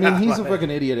like I mean, he's a like- fucking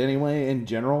idiot anyway. In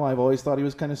general, I've always thought he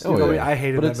was kind of stupid. Oh, yeah. I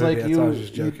hated But that it's movie. like That's why I was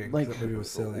just joking. 'cause like that movie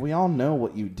was silly. we all know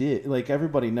what you did. Like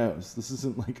everybody knows this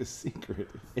isn't like a secret,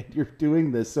 and you're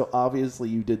doing this, so obviously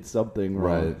you did something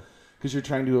wrong. Right. Because you're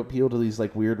trying to appeal to these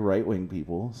like weird right wing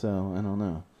people. So I don't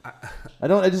know. I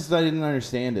didn't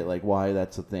understand it. Like why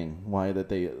that's a thing. Why that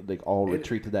they like all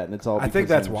retreat to that, and it's all. I think because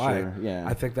that's I'm why. sure- yeah.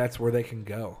 I think that's where they can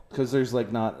go. Because there's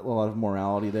like not a lot of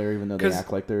morality there, even though they 'Cause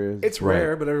act like there is. It's Right.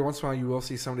 rare, but every once in a while you will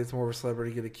see somebody that's more of a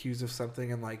celebrity get accused of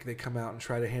something, and like they come out and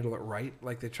try to handle it right.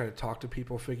 Like they try to talk to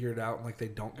people, figure it out, and like they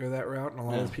don't go that route. And a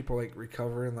lot of those people like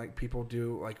recover, and like people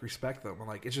do like respect them. And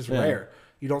like it's just Yeah. rare.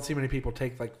 You don't see many people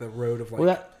take like the road of like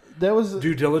well, that was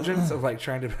due diligence of like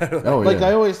trying to. Like, Oh, like yeah.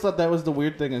 I always thought that was the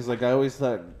weird thing is like I always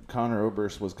thought Conor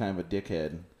Oberst was kind of a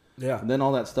dickhead. yeah. And then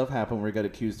all that stuff happened where he got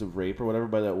accused of rape or whatever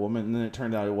by that woman, and then it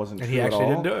turned out it wasn't And true he actually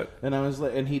at all. didn't do it. And I was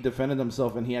like, and he defended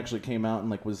himself, and he actually came out and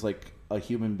like was like a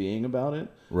human being about it.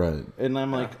 Right. And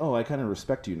I'm like, oh, I kind of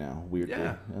respect you now. Weirdly,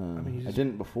 Yeah. I mean, you I just-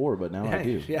 didn't before, but now I Yeah,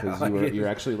 do yeah, because like, you're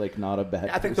actually like not a bad.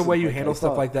 I think the person way you like I handle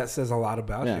stuff thought. like that says a lot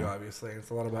about Yeah. you. Obviously, it's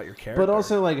a lot about your character. But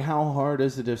also, like, how hard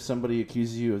is it if somebody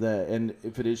accuses you of that, and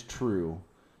if it is true,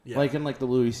 Yeah. like in like the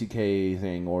Louis C.K.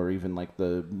 thing, or even like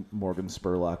the Morgan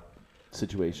Spurlock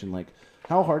situation, like,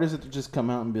 how hard is it to just come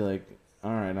out and be like,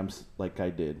 all right, like I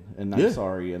did, and I'm Yeah.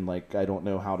 sorry, and like I don't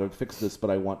know how to fix this, but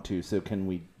I want to. So can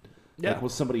we? Yeah. Like, will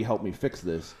somebody help me fix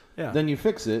this? Yeah. Then you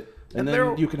fix it, and there-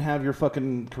 then you can have your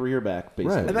fucking career back,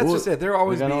 basically. Right. and that's Well, just it. There will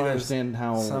always Like, I be don't those understand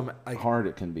how some, like, hard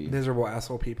it can be. miserable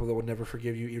asshole people that would never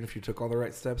forgive you even if you took all the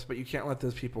right steps, but you can't let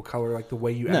those people color like the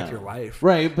way you act your life.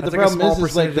 Right, but That's the like a problem small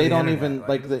is like percentage they of the don't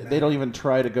internet. even like they don't even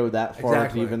try to go that far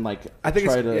Exactly. to even like I think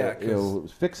try it's- to yeah,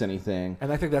 'cause- fix anything.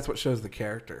 And I think that's what shows the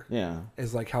character. Yeah,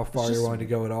 Is like how far just- you're willing to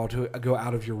go at all to go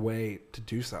out of your way to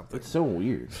do something. it's so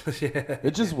weird. yeah.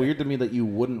 It's just weird to me that you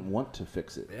wouldn't want to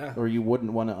fix it, Yeah. or you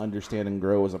wouldn't want to understand and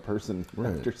grow as a person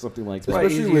Right. after something like It's that. probably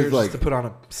Especially easier with, just like- to put on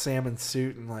a salmon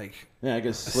suit and like Yeah, I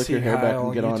guess slick See your hair back Kyle and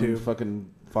on get on YouTube. fucking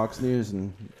Fox News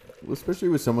and Well, especially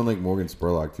with someone like Morgan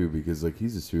Spurlock too, because like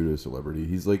he's a pseudo celebrity.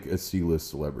 He's like a C-list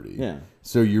celebrity. yeah,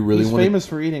 So you really he's want famous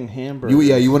for eating hamburgers.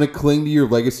 you want to cling to your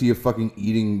legacy of fucking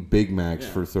eating Big Macs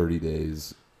for 30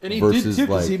 days. and he versus did too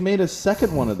because like, he made a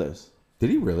second one of those. did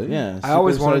he really? Yeah, I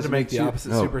always Super wanted Size to make Me the too.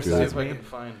 opposite Oh, super good. size I me can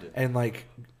find it. and like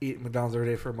eat McDonald's every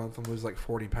day for a month and lose like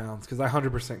 40 pounds because I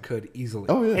 100% could easily.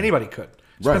 Oh, yeah. Anybody could.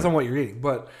 Depends Right. on what you're eating.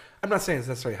 But I'm not saying it's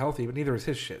necessarily healthy, but neither is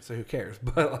his shit, so who cares?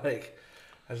 But like,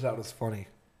 I just thought it was funny.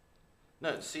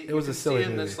 No, see, It was you a can silly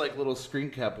see in this movie. like little screen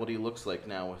cap what he looks like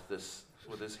now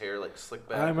with his hair like slicked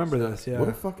back. I remember and this. stuff. Yeah, What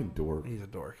a fucking dork. he's a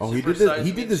dork. Oh, he Super did this. Size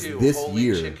He Me did this 2, this Holy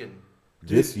year. Chicken.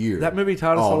 This year. That movie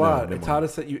taught us Oh, a no, lot. never It taught mind.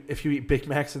 us that if you eat Big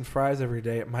Macs and fries every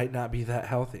day, it might not be that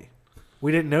healthy.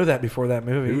 We didn't know that before that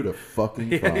movie. Who'd have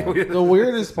fucking Yeah, thought? we- The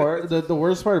weirdest part, the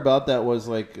worst part about that was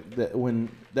like that when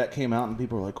that came out and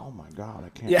people were like, "Oh my god, I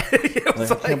can't, yeah, it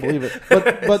was like, I can't like- believe it."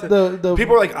 But the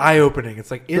people are like eye opening. It's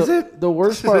like, is the, it? The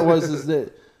worst part is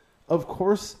that, of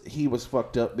course, he was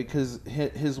fucked up because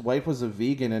his wife was a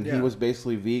vegan and he Yeah. was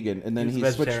basically vegan, and then He he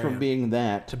was switched vegetarian. from being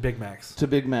that To Big Macs. to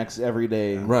Big Macs every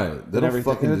day. Right. and That'll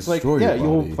everything. fucking And it's destroy like, your yeah,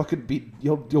 you'll body. fucking be,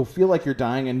 you'll feel like you're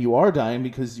dying, and you are dying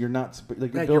because you're not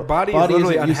like Yeah, your body is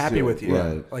literally isn't used unhappy to it. with you.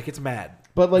 Right. Like it's mad.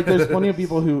 But like, there's plenty of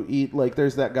people who eat. Like,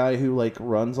 there's that guy who like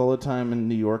runs all the time in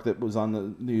New York that was on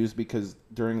the news because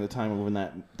during the time when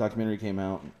that documentary came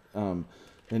out,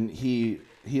 and he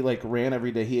like ran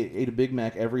every day. He ate a Big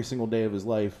Mac every single day of his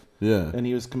life, Yeah. and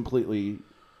he was completely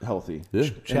healthy. Yeah.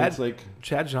 And Chad, it's like,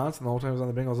 Chad Johnson, the whole time he was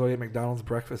on the Bengals, ate McDonald's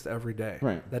breakfast every day.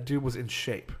 Right. That dude was in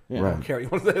shape. yeah. Right. I don't care what you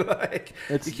want to say. Like,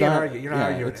 It's you can't not- argue. You're not yeah,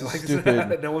 arguing. it's a Like,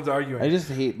 stupid- no one's arguing. I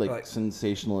just hate like, Like,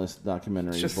 sensationalist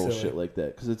documentary it's just bullshit silly. like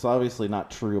that because it's obviously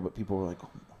not true, but people are like, "Oh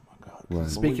my god!" I can't Right.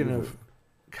 Speaking believe of it.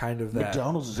 kind of that.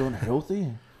 McDonald's is unhealthy.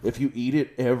 If you eat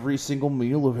it every single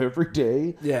meal of every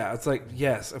day, Yeah, it's like,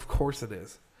 yes, of course it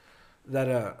is.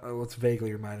 That it's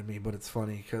vaguely reminded me, but it's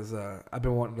funny because I've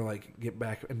been wanting to like get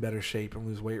back in better shape and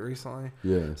lose weight recently.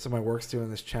 Yeah. So my work's doing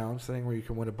this challenge thing where you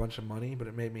can win a bunch of money, but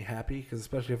it made me happy because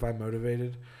especially if I'm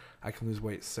motivated, I can lose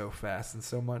weight so fast and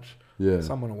so much. Yeah.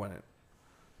 So I'm gonna win it.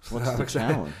 So what's I'm the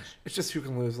excited. challenge? It's just who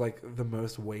can lose like the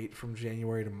most weight from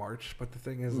January to March. But the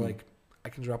thing is, like, I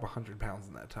can drop 100 pounds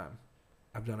in that time.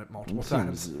 I've done it multiple It seems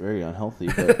times. very unhealthy,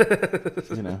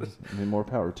 but I mean, more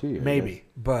power to you. I Maybe,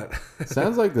 but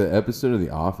Sounds like the episode of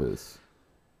The Office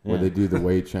where Yeah. they do the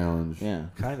weight challenge. guess. Yeah,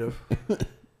 kind of.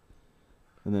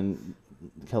 and then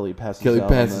Kelly passes. Kelly out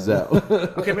passes on the-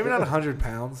 out. Okay, maybe not 100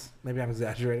 pounds. Maybe I'm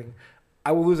exaggerating.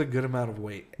 I will lose a good amount of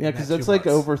weight. Yeah, in because that that's 2 like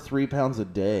months. over 3 pounds a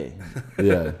day.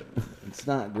 Yeah. It's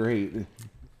not great.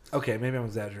 Okay, maybe I'm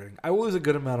exaggerating. I will lose a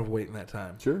good amount of weight in that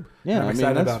time. Sure. Yeah, I'm I mean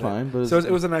excited that's about fine. it. But So it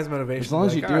was a nice motivation. as long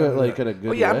as you all do right, it I'll like do at a that. good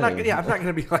Oh yeah, I'm not. way. Yeah, I'm not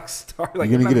gonna be like star. Like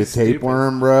You're I'm gonna not get a stupid.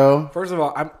 tapeworm, bro. First of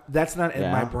all, that's not in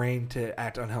Yeah. my brain to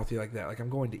act unhealthy like that. Like I'm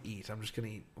going to eat. I'm just gonna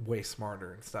eat way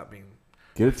smarter and stop being.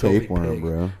 Get a Filthy tapeworm, pig.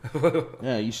 bro.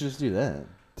 Yeah, you should just do that.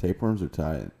 Tapeworms are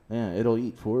tight. Yeah, it'll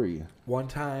eat for you. One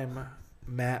time,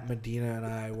 Matt Medina and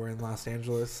I were in Los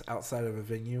Angeles outside of a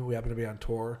venue. We happened to be on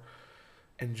tour,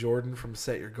 and Jordan from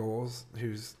Set Your Goals,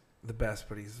 who's the best,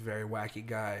 but he's a very wacky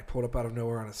guy, pulled up out of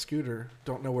nowhere on a scooter.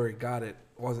 Don't know where he got it.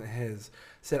 Wasn't his.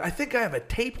 Said, "I think I have a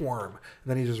tapeworm."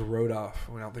 And then he just rode off.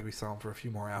 I don't think we saw him for a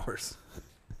few more hours.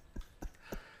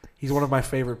 He's one of my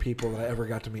favorite people that I ever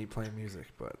got to meet playing music,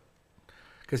 but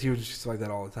because he was just like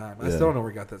that all the time. I Yeah. still don't know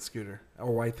where he got that scooter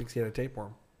or why he thinks he had a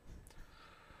tapeworm.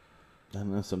 I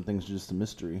don't know. Some things are just a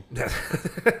mystery.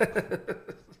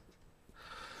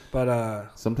 But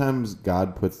Sometimes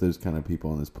God puts those kind of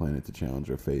people on this planet to challenge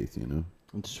our faith, you know?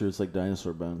 It's true. It's like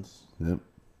dinosaur bones. Yep.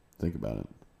 Think about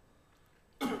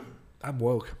it. I'm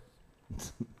woke.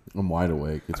 I'm wide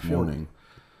awake. It's I feel- morning.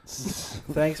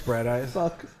 Thanks, Brad Eyes.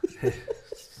 Fuck.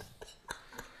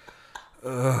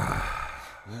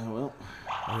 Yeah, well,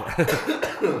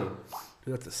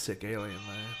 Dude, that's a sick alien,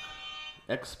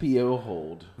 man. XPO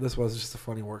hold. This was just a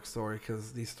funny work story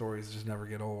because these stories just never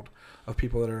get old of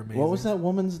people that are amazing. What was that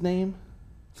woman's name?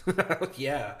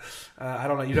 Yeah. I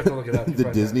don't know. You'd have to look it up. You The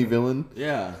probably Disney don't know. villain?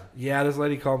 Yeah. Yeah, this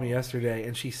lady called me yesterday,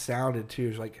 and she sounded too.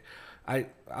 She's like,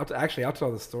 I'll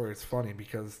tell the story. It's funny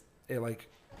because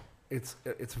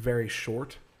it's very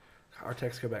short. Our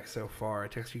texts go back so far. I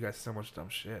text you guys so much dumb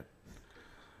shit.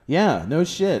 Yeah. No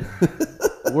shit.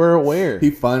 We're aware.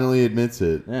 He finally admits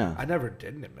it. Yeah. I never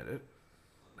didn't admit it.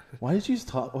 Why did you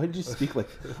talk? Why did you speak like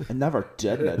I never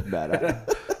did that bad?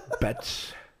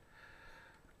 Bet.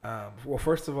 Well,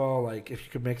 first of all, like if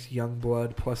you could mix Young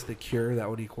Blood plus The Cure, that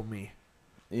would equal me.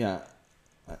 Yeah.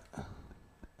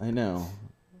 I know.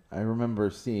 I remember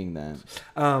seeing that.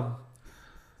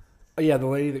 Yeah, the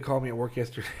lady that called me at work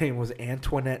yesterday was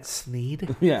Antoinette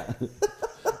Sneed. Yeah.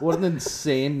 What an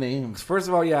insane name. First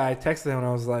of all, yeah, I texted him and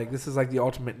I was like, "This is like the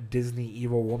ultimate Disney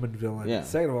evil woman villain." Yeah.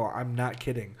 Second of all, I'm not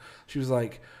kidding. She was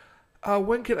like,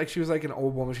 when could she was like an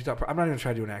old woman. She thought I'm not even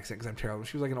trying to do an accent because I'm terrible.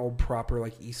 She was like an old proper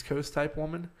like East Coast type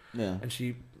woman, Yeah. and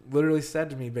she literally said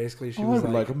to me basically, she I was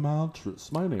would like like a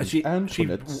mattress. My name is she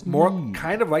Antoinette more Sneed.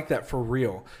 kind of like that for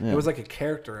real. Yeah. It was like a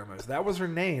character almost. That was her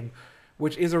name,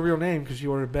 which is a real name because she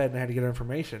ordered a bed and I had to get her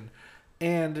information.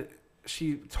 And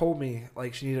she told me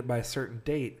like she needed it by a certain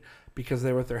date. because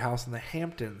they were at their house in the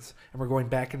Hamptons and were going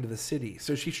back into the city.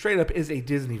 So she straight up is a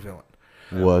Disney villain.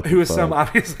 What? Who the is some fuck?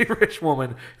 obviously rich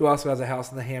woman who also has a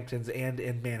house in the Hamptons and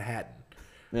in Manhattan,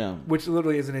 Yeah. which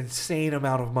literally is an insane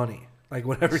amount of money. Like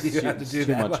whatever you Too- have to do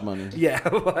too that. much Like, money. Yeah.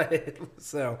 Like,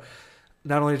 so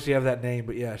not only did she have that name,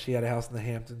 but yeah, she had a house in the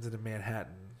Hamptons and in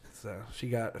Manhattan. So she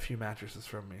got a few mattresses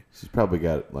from me. She's probably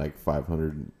got like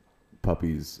 500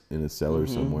 puppies in a cellar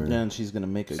somewhere. Yeah, and she's gonna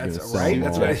make a That's good right, small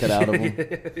that's right. jacket out of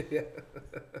them. Yeah.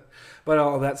 But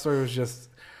all that story was just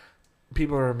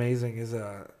people are amazing. Is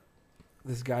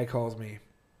this guy calls me,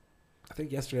 I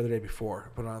think yesterday or the day before,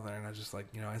 I put it on there and I just like,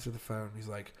 answer the phone. He's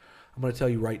like, I'm going to tell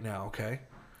you right now, okay?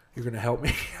 You're going to help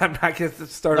me. I'm not going to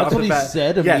start That's off what the he bat.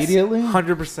 said Yes, immediately?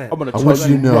 100%. I'm gonna I want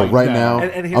you to know right now,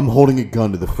 And here- I'm holding a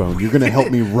gun to the phone. You're going to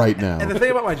help me right now. And the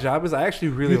thing about my job is I actually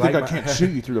really You think like I can't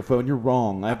shoot you through the phone? You're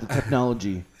wrong. I have the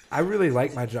technology. I really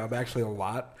like my job actually a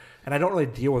lot. And I don't really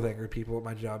deal with angry people at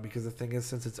my job because the thing is,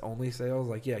 since it's only sales,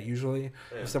 like, usually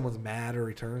if someone's mad or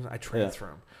returns, I transfer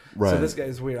them. Right. So this guy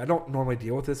is weird. I don't normally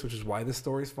deal with this, which is why this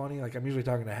story's funny. Like, I'm usually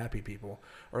talking to happy people,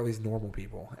 or at least normal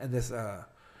people. And this,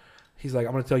 he's like,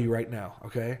 I'm going to tell you right now,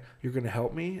 okay? You're going to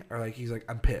help me? Or, like, he's like,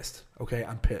 I'm pissed, okay?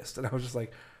 I'm pissed. And I was just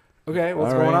like, okay,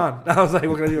 what's All going right. on? I was like,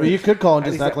 what can I do? Well, you could call and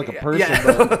And just he's act like a yeah, person,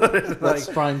 yeah. but that's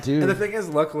Like, fine too. And the thing is,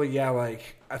 luckily,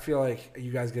 like, I feel like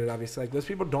you guys get it, obviously. Like, those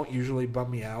people don't usually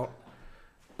bum me out,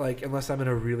 like, unless I'm in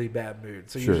a really bad mood.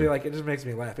 So Sure. usually, like, it just makes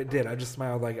me laugh. It did. I just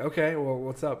smiled, like, okay, well,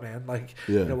 what's up, man? Like,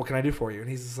 Yeah. what can I do for you? And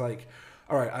he's just like,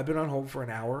 all right, I've been on hold for an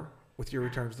hour with your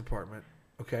returns department.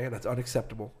 Okay, that's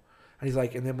unacceptable. And he's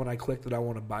like, and then when I click that I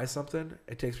want to buy something,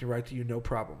 it takes me right to you, no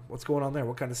problem. What's going on there?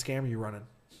 What kind of scam are you running?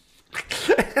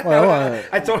 Well,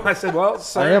 I told him, I said, well,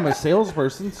 sir, I am a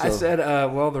salesperson. So. I said,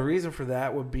 well, the reason for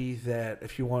that would be that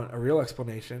if you want a real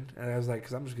explanation, and I was like,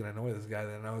 because I'm just going to annoy this guy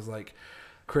then. And I was like,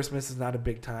 Christmas is not a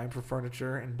big time for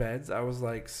furniture and beds. I was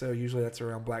like, so usually that's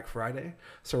around Black Friday.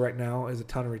 So right now is a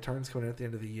ton of returns coming in at the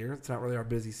end of the year. It's not really our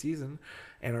busy season,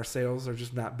 and our sales are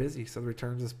just not busy. So the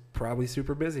returns is probably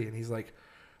super busy. And he's like,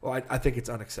 well, I think it's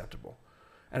unacceptable.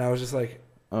 And I was just like,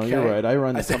 Oh, you're okay. right. I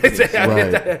run I the said,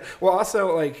 company. Right. well,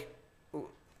 also, like,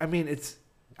 I mean, it's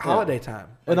holiday time.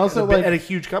 And Like, also, at a, like- at a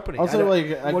huge company. Also,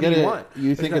 like, I what get do you it. want?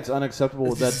 You think There's it's unacceptable.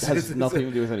 That it's- has it's- nothing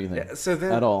to do with anything Yeah, so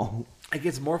then at all. it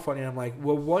gets more funny. I'm like,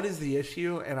 well, what is the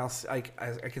issue? And I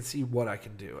can see what I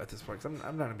can do at this point. 'Cause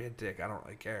I'm not gonna be a dick. I don't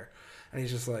really care. And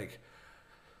he's just like,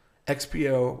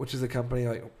 XPO, which is a company,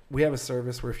 like, we have a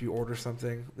service where if you order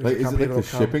something, there's Like, a is it company like the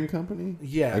that'll come. shipping company?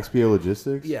 Yeah. XPO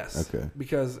Logistics? Yes. Okay.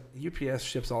 Because UPS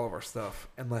ships all of our stuff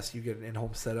unless you get an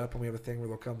in-home setup, and we have a thing where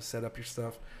they'll come set up your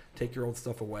stuff, take your old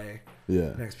stuff away. Yeah.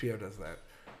 And XPO does that.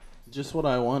 Just what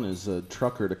I want is a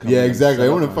trucker to come. Yeah, in and exactly. I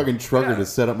set want a up my- fucking trucker Yeah. to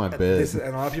set up my And bed. and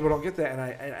a lot of people don't get that,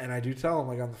 and I do tell them,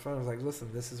 like, on the phone, I was like, listen,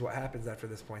 this is what happens after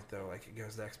this point, though. Like, it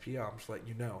goes to XPO. I'm just letting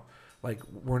you know, like,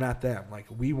 we're not them. Like,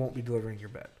 we won't be delivering your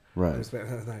bed. Right. I was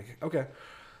like, okay.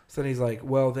 So then he's like,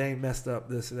 well, they messed up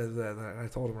this and that. And I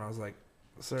told him, and I was like,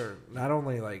 sir, not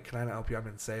only, like, can I not help you? I'm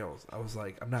in sales. I was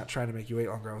like, I'm not trying to make you wait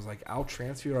longer. I was like, I'll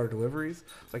transfer you our deliveries.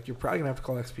 It's like, you're probably gonna have to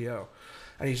call XPO.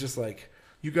 And he's just like,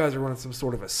 you guys are running some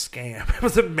sort of a scam. It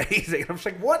was amazing. I'm just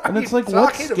like, what? And are it's you like,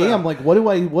 what talking scam? about? Like, what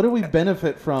do we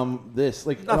benefit from this?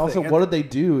 Like, and Nothing. also, And- what did they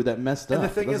do that messed up? And the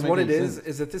thing It is, doesn't what make it any is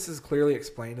sense. that this is clearly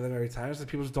explained to them every time, is that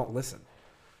people just don't listen.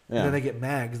 Yeah. And then they get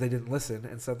mad because they didn't listen,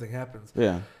 and something happens.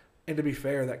 Yeah. And to be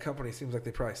fair, that company seems like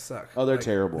they probably suck. Oh, they're Like,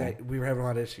 terrible. we were having a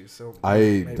lot of issues. So I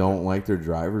maybe- don't like their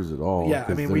drivers at all. Yeah, I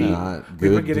 'cause mean, they're not we've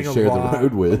good been getting to share a lot, the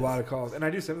road with. a lot of calls, and I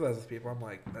do sympathize with people. I'm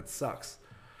like, that sucks.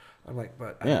 I'm like,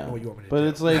 but I Yeah. don't know what you want me to But do.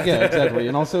 it's like, yeah, exactly.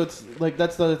 And also, it's like,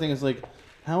 that's the other thing is like,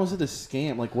 how is it a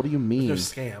scam? Like, what do you mean? They're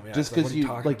scam. Yeah, Just it's like, what because are you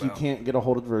talking like you about? can't get a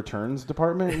hold of the returns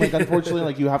department. Like, unfortunately,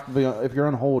 like you have to be. If you're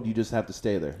on hold, you just have to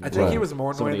stay there. I think he Right. was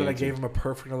more annoyed Somebody that I answers. gave him a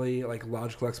perfectly like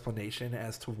logical explanation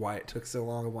as to why it took so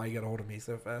long and why you got a hold of me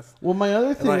so fast. Well, my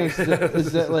other thing Like-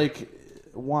 is that like,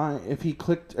 why if he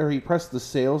clicked or he pressed the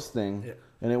sales thing Yeah.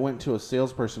 and it went to a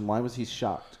salesperson, why was he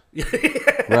shocked?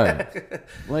 Right.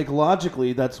 Like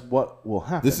logically, that's what will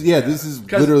happen. This is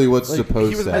 'Cause, literally what's like,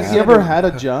 supposed was- to has Has happen. he ever had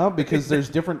a job? Because there's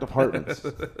different departments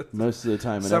most of the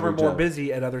time. In Some are every more job.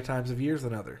 busy at other times of years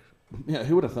than other. Yeah,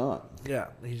 who would have thought? Yeah,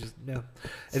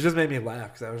 it just made me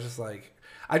laugh because I was just like,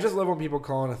 I just love when people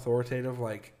call it authoritative.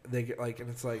 Like they get like, and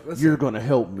it's like, listen, You're going to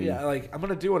help me. yeah, like I'm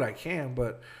gonna do what I can,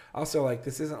 but also like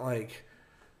this isn't like,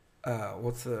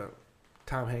 what's the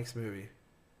Tom Hanks movie?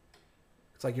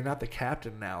 It's like you're not the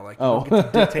captain now. Like, Oh. you don't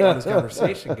get to dictate how this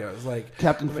conversation goes. Like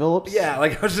Captain Phillips. Yeah,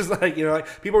 like I was just like,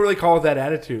 like people really call it that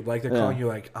attitude. Like they're Yeah. calling you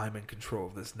like, I'm in control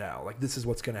of this now. Like this is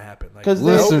what's gonna happen. Like 'Cause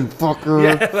Listen,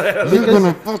 fucker, you're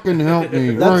gonna fucking help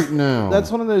me That's- right now. That's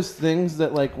one of those things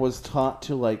that like was taught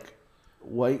to like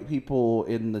white people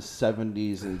in the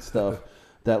 70s and stuff.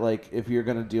 That like if you're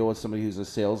gonna deal with somebody who's a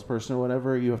salesperson or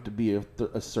whatever, you have to be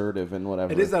assertive and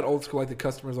whatever. it is that old school, like the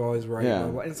customer's always right. Yeah.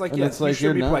 And it's like, And yes, it's like you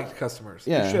you're should be not- polite to customers.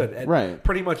 Yeah, You should. And right.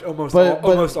 Pretty much almost But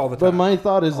almost all the time. But my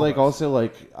thought is like Almost. also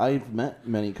like I've met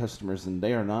many customers and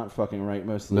they are not fucking right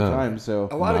most of the No. time. So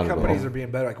a lot Not of at companies all. are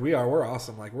being better. Like we're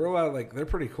awesome. Like we're allowed. Like they're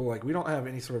pretty cool. Like we don't have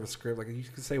any sort of a script. Like you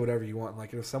can say whatever you want.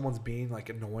 Like if someone's being like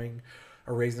annoying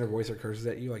or raising their voice or curses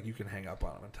at you, like you can hang up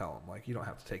on them and tell them. Like you don't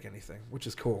have to take anything, which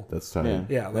is cool. That's tight. yeah,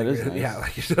 Yeah, that like, is nice. yeah,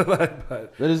 like you should. But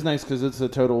That is nice because it's a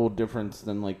total difference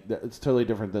than like it's totally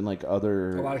different than like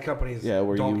other. a lot of companies,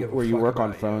 where don't you give a where you fuck work on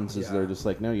about you. phones is Yeah. they're just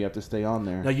like no, you have to stay on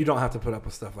there. No, you don't have to put up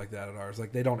with stuff like that at ours.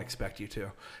 Like they don't expect you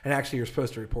to. And actually, you're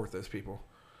supposed to report those people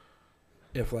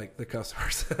if like the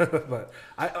customers. but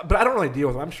I don't really deal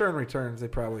with them. I'm sure in returns they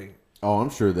probably. Oh,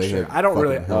 I'm sure they Sure. have. I don't fucking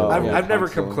really. hell. yeah, I've never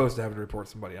come constantly. close to having to report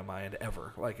somebody on my end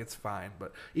ever. Like it's fine,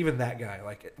 but even that guy,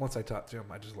 like once I talked to him,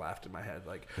 I just laughed in my head.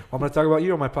 Like, well, I'm going to talk about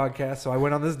you on my podcast, so I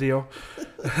went on this deal.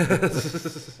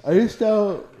 I just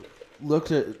now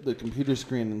looked at the computer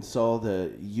screen and saw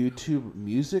that YouTube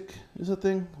Music is a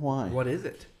thing. Why? What is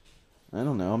it? I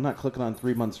don't know. I'm not clicking on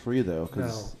 3 months free though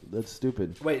because that's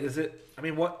stupid. Wait, is it? I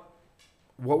mean, what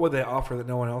would they offer that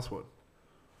no one else would?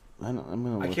 I'm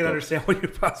gonna. I look can't up. understand what you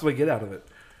possibly get out of it.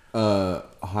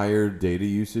 Higher data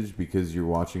usage because you're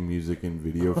watching music in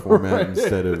video format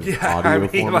instead of Yeah, audio I mean,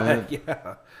 format. like,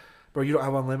 yeah, bro, you don't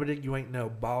have unlimited. You ain't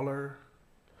no baller.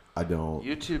 I don't.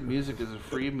 YouTube Music is a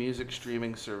free music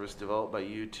streaming service developed by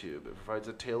YouTube. It provides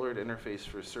a tailored interface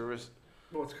for service,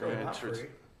 Well, it's currently not it's- free.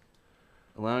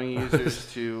 allowing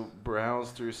users to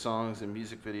browse through songs and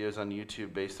music videos on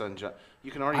YouTube based on. You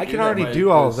can already. I do can that already by do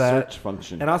all the of that. search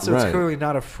function. And also, it's Right. clearly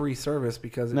not a free service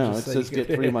because No, just it says says you get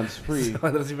can- 3 months free. So that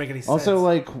doesn't even make any sense. Also,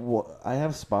 like I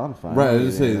have Spotify. Right, I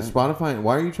was Yeah. just say Spotify.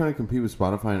 Why are you trying to compete with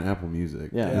Spotify and Apple Music?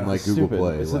 Yeah, and like Google stupid.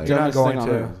 Play. It's like, the You're not dumbest thing going on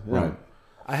to. earth. Yeah. right.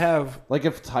 I have Like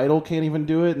if Tidal can't even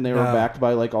do it, and they were No. backed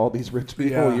by like all these rich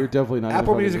people, Yeah. you're definitely not.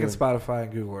 Apple gonna Music fucking and do Spotify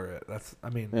and Google are it. I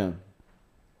mean, it. Yeah.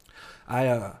 I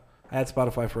had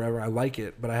Spotify forever. I like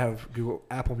it, but I have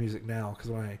Apple Music now because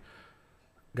when I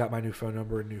got my new phone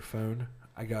number and new phone,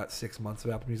 I got 6 months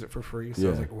of Apple Music for free. So I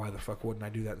was Yeah. like, why the fuck wouldn't I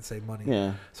do that and save money?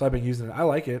 Yeah. So I've been using it. I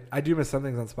like it. I do miss some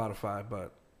things on Spotify,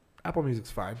 but Apple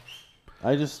Music's fine.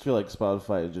 I just feel like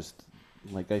Spotify just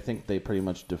like I think they pretty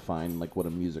much define like what a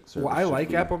music service. Well, I should like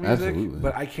be. Apple Music, Absolutely.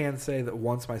 but I can say that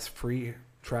once my free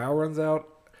trial runs out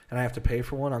and I have to pay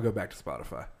for one, I'll go back to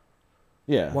Spotify.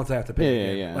 Yeah. Once I have to pay Yeah,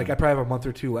 again. yeah, yeah. Like I probably have a month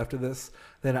or two left of this,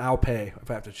 then I'll pay if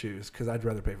I have to choose because I'd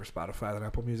rather pay for Spotify than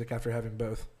Apple Music after having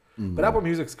both. Mm-hmm. But Apple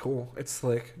Music's cool. It's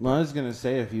slick. Well, I was gonna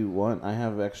say if you want, I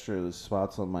have extra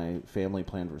spots on my family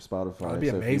plan for Spotify. That'd be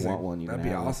so amazing. if you want one, you That'd can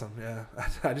be have awesome. Yeah.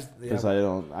 I just Because I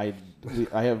don't,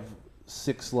 I have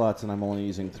 6 slots and I'm only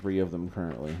using 3 of them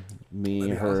currently. Me,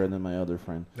 That'd be her, awesome. and then my other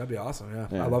friend. that'd be awesome. Yeah.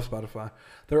 Yeah. I love Spotify.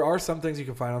 There are some things you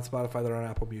can find on Spotify that are on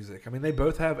Apple Music. I mean, they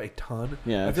both have a ton.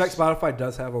 Yeah, I feel like it's- Spotify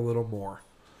does have a little more.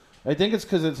 I think it's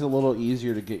because it's a little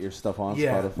easier to get your stuff on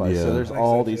Yeah. Spotify. Yeah. So there's I think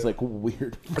all so, these too. like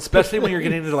weird, Especially when you're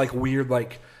getting into like weird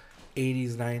like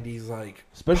 80s, 90s like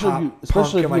Especially if pop, you-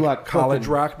 especially punk if you and, like like college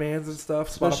fucking- rock bands and stuff.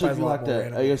 especially Spotify's if you a lot like more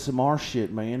that random. ASMR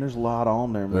shit, man. There's a lot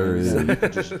on there, man. There is. You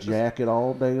can just jack it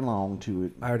all day long to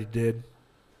it. I already did.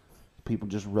 People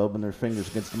just rubbing their fingers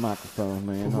against the microphone,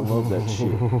 man. I love that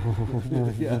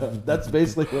shit. Yeah, that's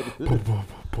basically what it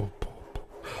is.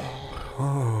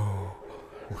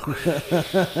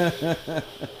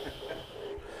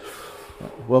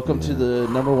 Welcome to the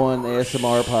number 1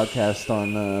 ASMR podcast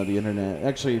on the internet.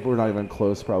 Actually, we're not even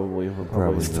close, probably. We're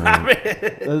Probably probably not.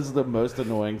 That is the most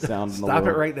annoying sound in the Stop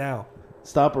world. it right now.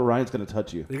 Stop or Ryan's going to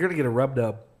touch you. You're gonna get a rub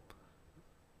dub.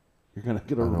 You're going to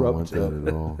get a I don't rub want tub. that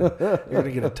at all. You're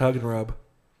gonna get a tug and rub.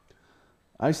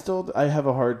 I have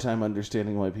a hard time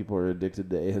understanding why people are addicted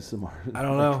to ASMR. I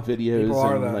don't like, know. videos People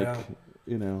are, and though, like yeah.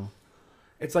 you know.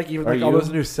 It's like even Are like all you? those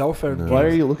new cell phone No. games. Why are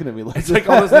you looking at me like It's that? like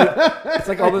all those new. It's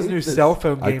like all those new cell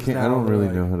phone I games can't. now. I don't They're really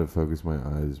like- know how to focus my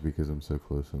eyes because I'm so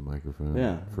close to the microphone.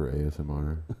 Yeah. For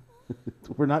ASMR.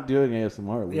 We're not doing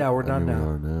ASMR. Lee. Yeah, we're I done mean, now. we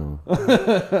are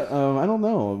now. I don't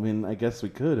know. I mean, I guess we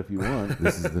could if you want.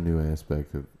 This is the new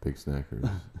aspect of Big Snackers.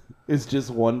 It's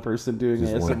just one person doing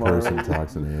Just ASMR. one person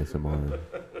talks in ASMR.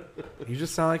 You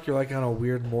just sound like you're like on a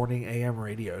weird morning AM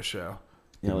radio show.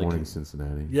 Yeah, Good like- morning,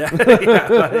 Cincinnati. Yeah. Yeah.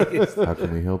 Like, How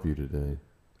can we help you today?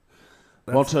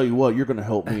 Well, I'll tell you what, you're gonna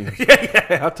help me.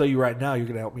 yeah, I'll tell you right now, you're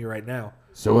gonna help me right now.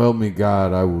 So help me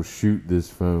God, I will shoot this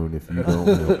phone if you don't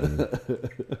help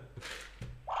me.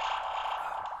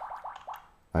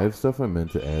 I have stuff I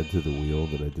meant to add to the wheel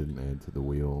that I didn't add to the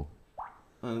wheel.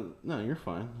 No, you're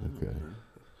fine. Okay.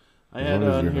 I As had long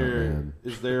as on you're not here. mad.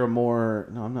 Is there a more?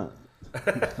 No, I'm not.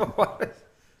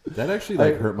 That actually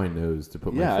like hurt my nose to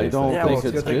put Yeah, my I face don't like Yeah, that. well, think it's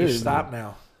a it's good thing you good. stop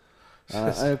now.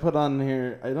 I put on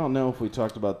here. I don't know if we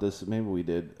talked about this. Maybe we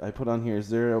did. I put on here. Is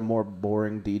there a more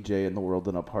boring DJ in the world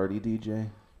than a party DJ?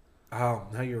 Oh,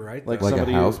 no, you're right. Like though. Like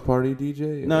somebody- a house party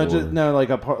DJ? No, Or- just no, like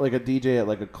like a DJ at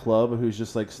like a club who's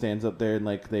just like stands up there and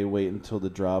like they wait until the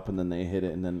drop and then they hit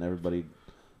it and then everybody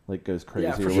like goes crazy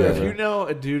yeah, or for sure. whatever. If you know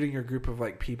a dude in your group of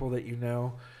like people that you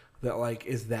know that like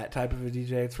is that type of a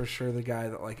DJ, it's for sure the guy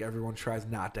that like everyone tries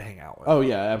not to hang out with. Oh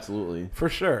yeah, absolutely. For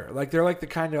sure. Like they're like the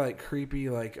kind of like creepy,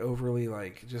 like overly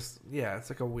like just it's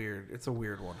like it's a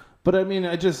weird one. But I mean,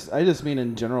 I just mean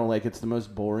in general, like it's the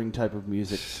most boring type of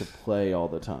music to play all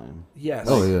the time. Yes.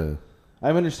 Oh yeah. I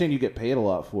understand you get paid a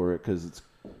lot for it because it's.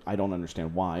 I don't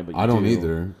understand why, but you I don't do.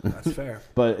 either. That's fair.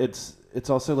 But it's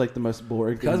also like the most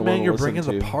boring thing. Because in the man, world you're to listen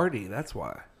bringing the to. party. That's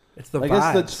why. It's the I vibes.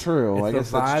 guess that's true. It's I the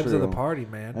guess that's vibes of the true. party,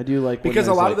 man. I do like when because a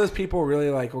there's, lot like- of those people really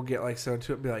like will get like so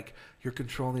into it and be like, "You're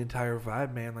controlling the entire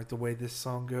vibe, man. Like the way this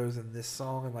song goes and this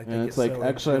song and like they And get it's like so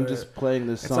actually I'm into just it. playing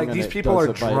this It's song. like and these it people does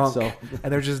are it by drunk itself.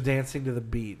 and they're just dancing to the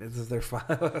beat. It's just their fun.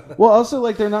 Well, also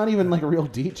like they're not even like real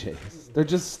DJs. They're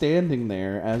just standing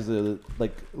there as a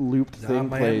like looped Nah, thing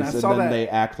man, plays, I and saw then that. they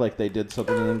act like they did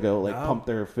something and then go like No. pump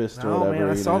their fist or No, whatever. man,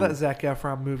 I you saw know? that Zac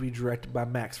Efron movie directed by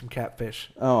Max from Catfish.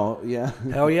 Oh yeah.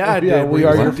 Hell yeah, I did. Yeah, We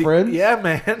Are Your What? Friends? Yeah,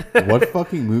 man. What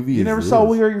fucking movie You is never this? saw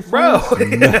We Are Your Bro.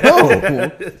 Friends?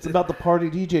 No. It's about the party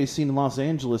DJ scene in Los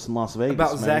Angeles and Las Vegas.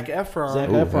 About man. Zac Efron. Zac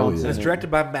Oh, hell Efron's yeah. in It's it. directed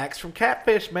by Max from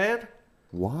Catfish, man.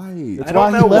 Why? It's I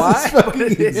don't why know he left why, this but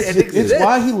it exists. It's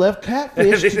why he left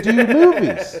Catfish to do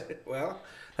movies. Well,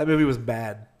 that movie was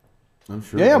bad. I'm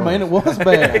sure. Yeah, man, it was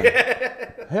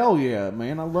bad. Hell yeah,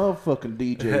 man. I love fucking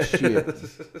DJ shit.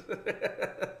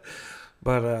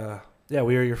 But yeah,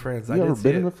 We Are Your Friends. I You did ever see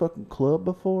been it. in a fucking club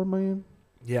before, man?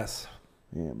 Yes.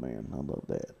 Yeah, man. I love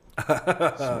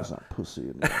that. Smells like pussy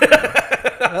in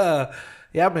there.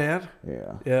 Yeah, man.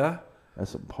 Yeah. Yeah.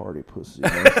 That's some party pussy.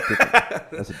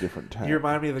 That's a different type. You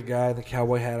remind me of the guy in the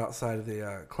cowboy hat outside of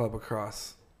the club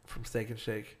across from Steak and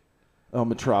Shake. Oh,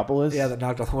 Metropolis? Yeah, that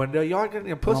knocked on the window. Y'all getting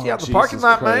your pussy Oh, out in the parking Jesus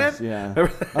lot, Christ, man. Yeah.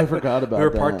 I forgot about We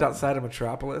were that. parked outside of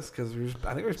Metropolis because I think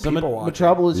there was So people watching.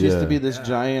 Metropolis used to Yeah. be this Yeah.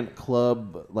 giant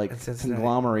club, like In Cincinnati.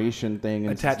 conglomeration thing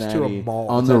in Attached to a Cincinnati. mall.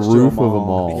 On the Attached to roof of a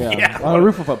mall. Yeah. Yeah. On the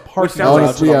roof of a parking sounds like- garage.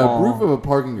 Honestly, of a yeah, mall. roof of a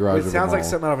parking garage. It of a sounds like mall.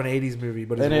 something out of an 80s movie,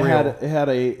 but it's And it real. had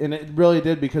and it really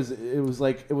did because it was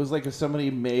like if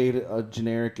somebody made a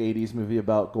generic 80s movie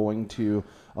about going to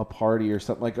a party or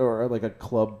something or like a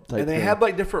club type and they thing. had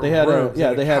like different They had rooms. they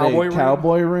like had cowboy a room,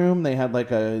 cowboy room. They had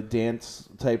like a dance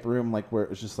type room, like where it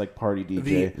was just like party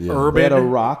DJ. the Yeah. urban They had a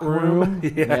rock room. yeah.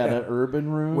 They had an urban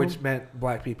room. which meant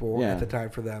black people Yeah. at the time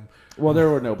for them. well, there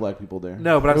were no black people there.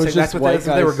 No, but I'm It was saying that's just what white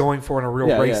they were guys- going for in a real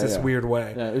Yeah, yeah, racist, yeah. weird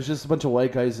way. Yeah, it was just a bunch of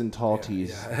white guys in tall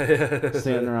tees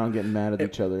standing around getting mad at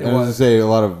each other. I was gonna say a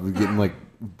lot of getting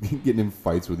in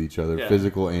fights with each other, Yeah.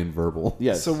 physical and verbal.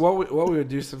 Yes. So what we would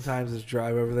do sometimes is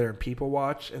drive over there and people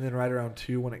watch, and then right around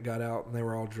 2 when it got out and they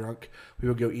were all drunk, we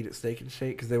would go eat at Steak and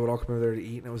Shake because they would all come over there to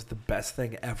eat, and it was the best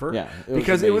thing ever. Yeah, it was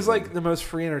because it was amazing. like the most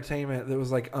free entertainment that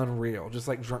was like unreal, just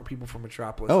like drunk people from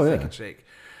Metropolis. Oh, at yeah. Steak and Shake,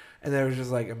 and it was just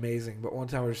like amazing. But one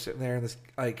time we were sitting there and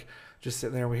just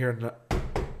sitting there and we hear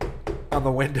on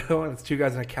the window, and it's two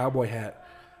guys in a cowboy hat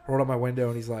rolled on my window,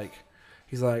 and he's like,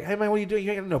 "Hey man, what are you doing?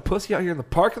 You ain't got no pussy out here in the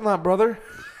parking lot, brother."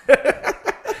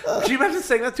 Could you imagine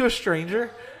saying that to a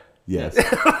stranger? Yes.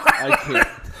 I can't.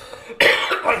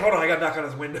 Hold on, I got to knock on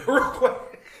his window real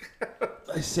quick.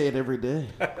 I say it every day.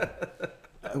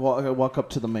 I walk up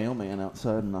to the mailman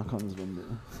outside and knock on his window.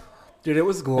 Dude, it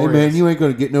was Hey glorious. man, you ain't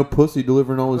gonna get no pussy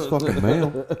delivering all this fucking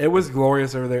mail. It was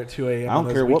glorious over there at 2 a.m. I on don't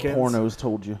those care what weekends. pornos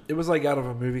told you. It was like out of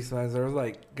a movie sometimes. There was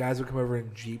like guys would come over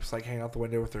in Jeeps, like hanging out the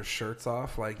window with their shirts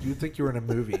off. Like you'd think you were in a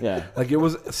movie. Yeah. Like it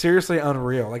was seriously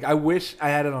unreal. Like I wish I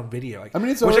had it on video. Like I mean,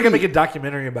 it's wish I already- could make a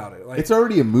documentary about it. Like It's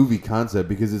already a movie concept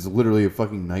because it's literally a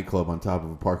fucking nightclub on top of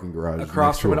a parking garage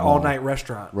across next from to an a mall. all-night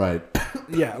restaurant. Right.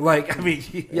 Yeah, like I mean,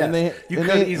 yes, you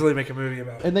could easily make a movie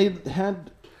about it. And they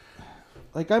had,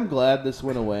 like, I'm glad this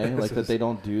went away. Like that is- they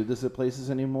don't do this at places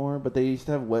anymore. But they used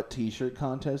to have wet T-shirt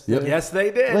contests. Yep. there. Yes,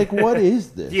 they did. Like, what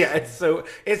is this? Yeah, it's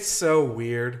so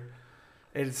weird.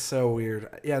 It's so weird.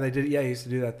 Yeah, they did. Yeah, I used to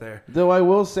do that there. Though I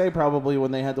will say, probably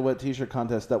when they had the wet T-shirt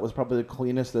contest, that was probably the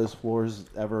cleanest those floors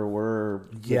ever were.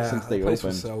 Yeah, since they the place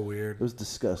opened. was so weird. It was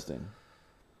disgusting.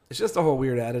 It's just a whole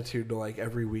weird attitude to like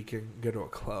every weekend go to a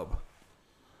club.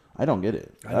 I don't get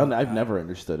it. I've never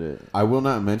understood it. I will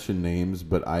not mention names,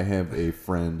 but I have a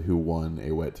friend who won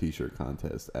a wet T-shirt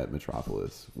contest at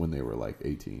Metropolis when they were like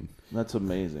 18. That's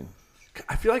amazing.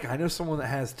 I feel like I know someone that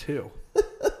has too.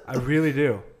 I really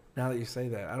do. Now that you say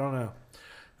that, I don't know.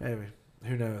 Maybe.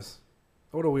 Who knows?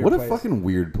 What a weird What a place. fucking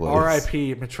weird place.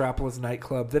 R.I.P. Metropolis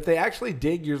nightclub that they actually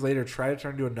did years later try to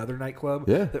turn into another nightclub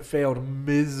that failed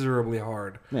miserably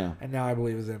hard. Yeah. And now I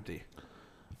believe is empty.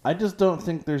 I just don't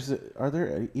think are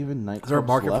there even nightclubs Is there a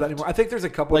market left? for that anymore? I think there's a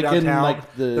couple Like in, downtown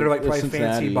like, the- that are like probably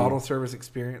Cincinnati. fancy bottle service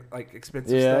experience, like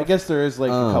expensive Yeah, stuff. I guess there is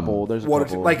like a couple. There's a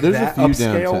couple. Like There's that a few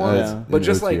upscale downtown, ones, yeah. but in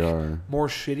just like OTR. more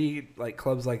shitty like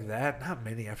clubs like that. Not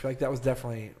many. I feel like that was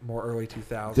definitely more early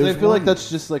 2000s. I feel like that's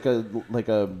just like a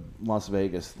Las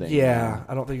Vegas thing. Yeah,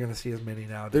 I don't think you're gonna see as many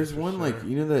nowadays. There's for one sure. like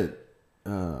you know that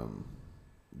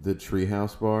the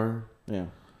Treehouse Bar. Yeah.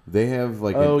 They have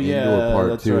like Oh, an yeah, indoor part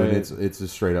that's too, right. and it's a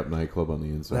straight up nightclub on the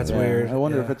inside. That's Yeah. weird. I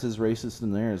wonder Yeah. if it's as racist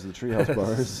in there as the Treehouse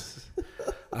bars.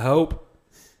 I hope.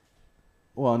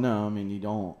 Well, no, I mean you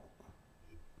don't.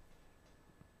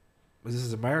 This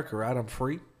is America, right? I'm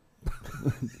free.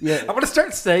 Yeah. I'm gonna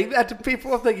start saying that to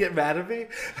people if they get mad at me.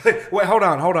 Wait, hold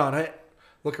on. Hey,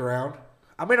 look around.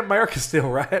 I'm in America still,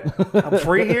 right? I'm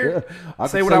free here. I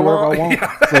Say can what I want.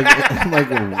 whatever It's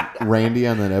like Randy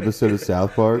on that episode of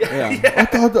South Park. Yeah. I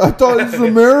thought this was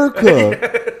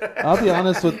America. I'll be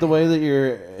honest with the way that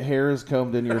your hair is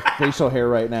combed and your facial hair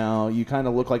right now. You kind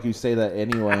of look like you say that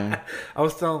anyway. I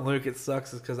was telling Luke it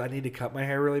sucks because I need to cut my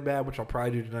hair really bad, which I'll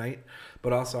probably do tonight.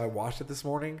 But also I washed it this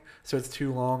morning, so it's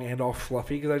too long and all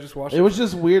fluffy because I just washed it. It was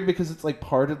just weird because it's like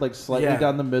parted like slightly Yeah.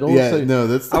 down the middle. Yeah, so no,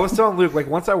 that's I was telling Luke, like,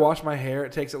 once I wash my hair,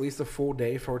 it takes at least a full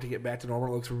day for it to get back to normal.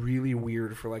 It looks really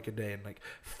weird for like a day and like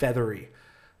feathery.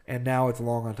 And now it's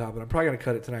long on top of it. I'm probably going to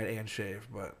cut it tonight and shave,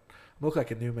 but I look like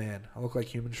a new man. I look like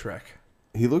Human Shrek.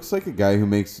 he looks like a guy who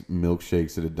makes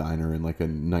milkshakes at a diner in like a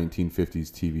 1950s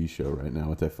TV show right now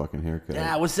with that fucking haircut.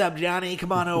 Yeah, what's up, Johnny?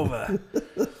 Come on over.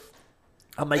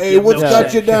 I'll make Hey, you a what's got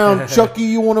milkshake. you down, Chucky?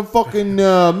 You want a fucking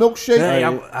milkshake? Hey,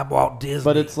 I'm Walt Disney.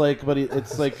 But it's like,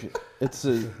 it's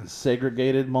a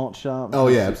segregated malt shop. Oh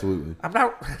yeah, absolutely. I'm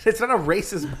not. It's not a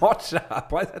racist malt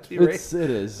shop. Why does that have to be It racist?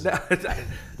 is. No,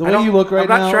 The way you look right I'm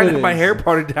not now, trying to it have my is. hair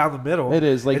parted down the middle. It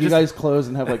is. Like It you just- guys close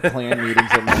and have like clan meetings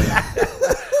at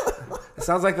night. It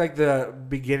sounds like the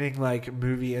beginning like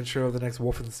movie intro of the next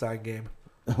Wolfenstein game.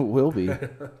 Will be.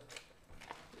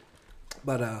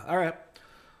 But all right.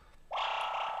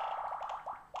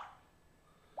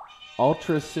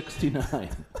 Ultra 69.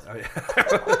 Oh, yeah.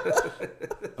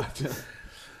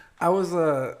 I was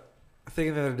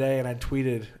thinking the other day, and I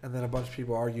tweeted, and then a bunch of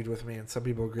people argued with me, and some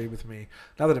people agreed with me.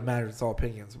 Not that it matters; it's all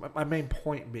opinions. My main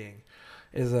point being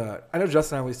is, I know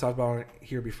Justin and I at least talked about it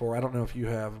here before. I don't know if you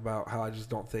have, about how I just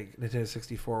don't think Nintendo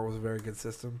 64 was a very good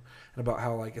system, and about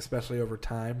how, like, especially over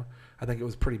time, I think it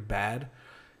was pretty bad.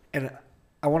 And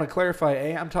I want to clarify,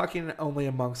 I'm talking only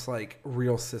amongst like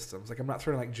real systems. Like I'm not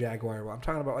throwing like Jaguar. I'm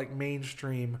talking about like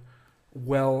mainstream,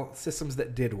 systems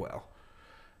that did well.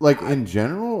 Like in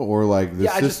general, or like the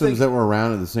Yeah, I just systems think- that were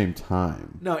around at the same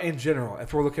time. No, in general,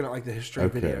 if we're looking at like the history of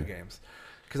Okay. video games,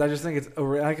 because I just think it's.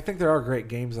 I think there are great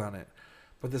games on it,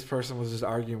 but this person was just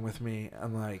arguing with me.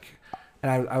 I'm like,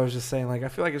 and I was just saying like I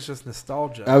feel like it's just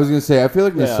nostalgia. I was gonna say I feel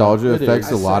like Yeah, nostalgia it affects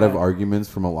is. a lot of I said- arguments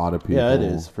from a lot of people. Yeah, it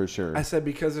is for sure. I said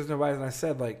because there's nobody, and I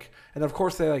said like, and of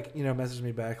course they like messaged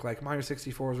me back like Mario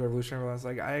 64 was revolutionary. I was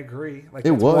like, I agree. Like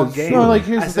It it's was, one game. sure. No, like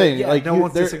here's I the said, thing. yeah, like no you-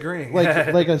 one's there- disagreeing.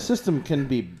 Like a system can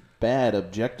be bad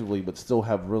objectively, but still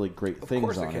have really great things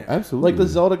course it on can. it. Absolutely. Like the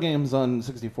Zelda games on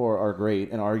 64 are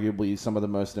great and arguably some of the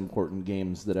most important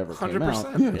games that ever came out.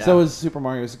 100%. Yeah. So is Super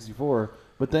Mario 64.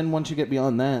 But then once you get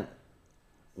beyond that,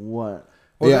 what?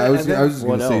 Well, yeah, then- I was and then- just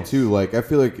what gonna say else? too. Like, I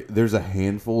feel like there's a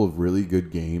handful of really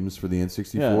good games for the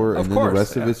N64, Yeah. and Of then course, the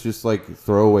rest yeah. of it's just like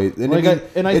throwaway. And Like I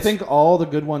it's- think all the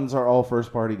good ones are all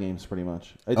first party games, pretty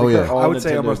much. I think Oh, yeah. they're all I would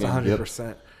say Nintendo almost games.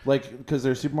 100%. Like because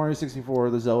there's Super Mario 64,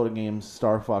 the Zelda games,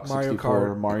 Star Fox Mario 64,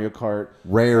 Kart. Mario Kart,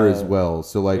 rare as well.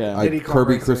 So like yeah. Diddy Kong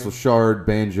Kirby Racing. Crystal Shard,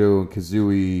 Banjo and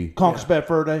Kazooie, Conker's Bad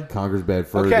Fur Day. Conker's Bad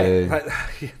Fur Okay,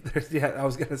 Day. yeah, I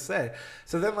was gonna say.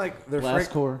 So then, like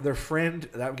Last Core. their friend,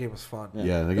 that game was fun.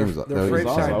 Yeah, that game was Their that was friend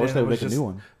awesome. chimed I wish in they and would was make a just new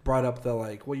one. brought up the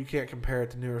like, well, you can't compare it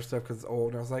to newer stuff because it's old.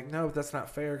 And I was like, no, that's not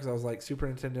fair because I was like, Super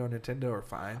Nintendo and Nintendo are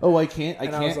fine. Oh, I can't.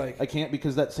 And I was like- I can't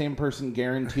because that same person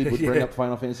guaranteed would bring Yeah. up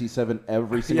Final Fantasy VII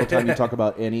every single time you talk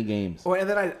about any games. Well, and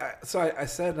then I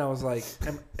said, and I was like,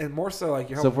 and more so like,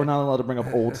 you're So if we're not allowed to bring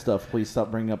up old stuff, please stop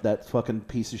bringing up that fucking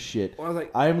piece of shit. Well, I was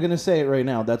like- I am gonna say it right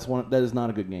now. That is not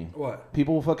a good game. What?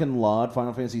 People fucking laud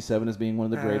Final Fantasy VII as being one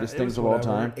of the greatest it things was of all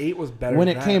whatever. time. 8 was better When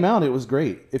than it that. came out, it was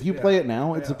great. If you Yeah. play it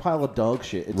now, it's a Yeah. pile of dog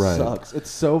shit. It Right. sucks. It's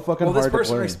so fucking Well, this hard to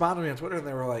person play. responded to me on Twitter, and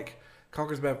they were like,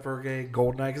 Conker's Bad Fur Game,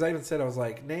 GoldenEye, because I even said, I was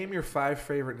like, name your 5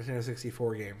 favorite Nintendo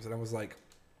 64 games. And I was like,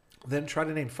 then try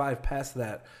to name 5 past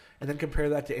that, and then compare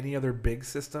that to any other big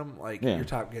system, like Yeah. your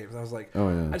top games. And I was like, Oh,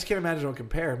 yeah. I just can't imagine it would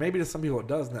compare. Maybe to some people it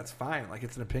does, and that's fine. Like,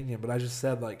 it's an opinion. But I just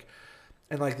said, like,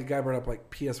 and like the guy brought up like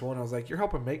PS1. I was like, you're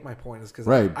helping make my point, is because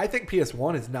Right. I think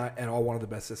PS1 is not at all one of the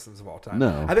best systems of all time.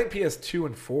 No. I think PS2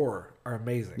 and 4 are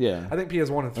amazing. Yeah. I think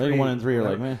PS1 and 3. I think 1 and 3 are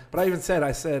like, whatever. meh. But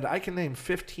I said I can name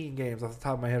 15 games off the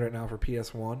top of my head right now for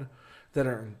PS1 that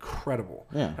are incredible.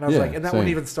 Yeah. And I was Yeah, like, and that same.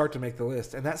 wouldn't even start to make the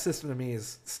list. And that system to me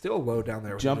is still low down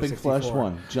there. With Jumping Nintendo Flesh 64.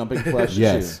 1, Jumping Flesh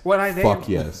Yes. 2. When I named Fuck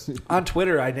yes. on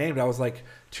Twitter, I was like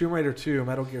Tomb Raider 2,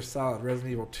 Metal Gear Solid,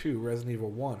 Resident Evil 2, Resident Evil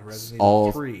 1, Resident Evil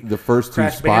All 3, the first two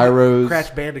Crash Spyros, Crash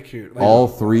Bandicoot, like, all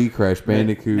 3 Crash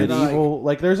Bandicoot. And, like- Evil,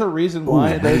 like there's a reason Ooh,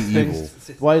 why I those hate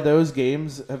things, why those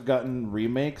games have gotten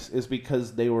remakes is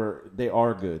because they are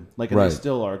good, like and Right. they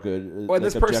still are good. Well, like,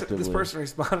 this objectively. person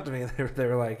responded to me. And they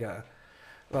were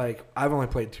like, I've only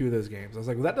played 2 of those games. I was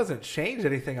like, well, that doesn't change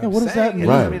anything. I'm what does saying. that mean? It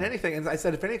doesn't Right. mean anything. And I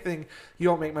said, if anything, you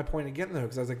don't make my point again though,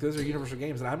 because I was like, those are universal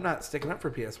games, and I'm not sticking up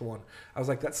for PS1. I was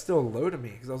like, that's still low to me,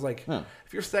 because I was like, Huh.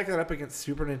 if you're stacking that up against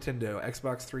Super Nintendo,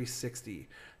 Xbox 360,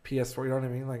 PS4, you know what I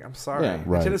mean? Like, I'm sorry, Yeah.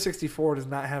 Right. Nintendo 64 does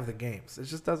not have the games. It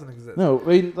just doesn't exist. No, I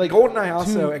mean, like GoldenEye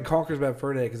also two- and Conker's Bad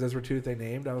Fur Day, because those were 2 that they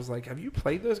named. I was like, have you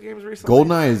played those games recently?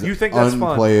 GoldenEye is you think that's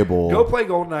unplayable. Fun? Go play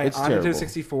GoldenEye It's on terrible. Nintendo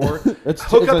 64. It's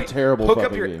Hook a up- terrible Hook up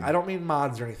fucking your. game. I don't mean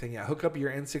mods or anything. Yeah, hook up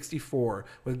your N64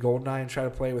 with GoldenEye and try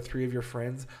to play with 3 of your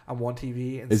friends on one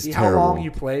TV and It's see terrible. how long you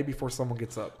play before someone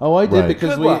gets up. Oh, I did Right.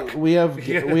 because Good luck. we have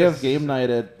Yes. game night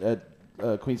at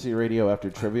Queen City Radio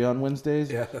after trivia on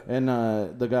Wednesdays. Yeah. And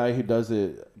the guy who does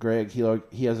it, Greg, he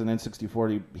has an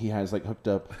N64 he has like hooked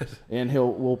up, and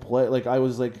we'll play. Like I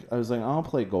was like I'll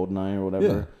play GoldenEye or whatever.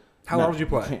 Yeah. How long did you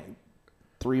play? can't-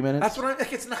 3 minutes. That's what I'm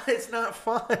like. It's not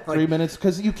fun. Like, 3 minutes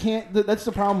because you can't. That's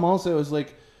the problem. Also, is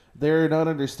like they're not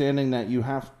understanding that you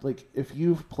have like if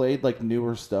you've played like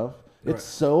newer stuff. Right. It's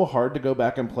so hard to go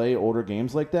back and play older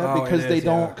games like that Oh, because it they is,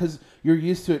 don't yeah. because you're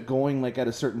used to it going like at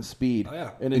a certain speed. Oh,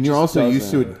 yeah. it And you're just also used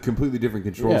to doesn't. a completely different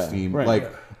control Yeah, scheme. right.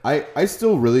 Like I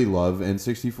still really love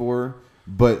N64,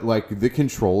 but like the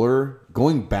controller,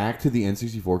 going back to the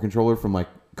N64 controller from like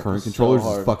current It's so controllers is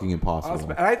hard. fucking I,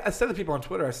 impossible. I said to people on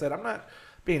Twitter, I said, I'm not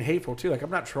being hateful too. Like, I'm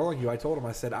not trolling you. I told him,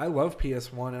 I said, I love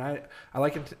PS1 and I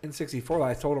like N64.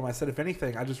 I told him, I said, if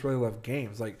anything, I just really love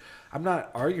games. Like, I'm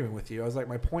not arguing with you. I was like,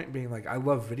 my point being, like, I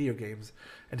love video games.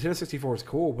 And Nintendo 64 is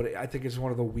cool, but I think it's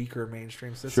one of the weaker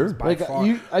mainstream systems Sure. by Like far.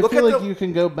 I Look feel at like the- you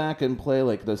can go back and play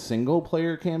like the single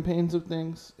player campaigns of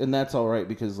things, and that's all right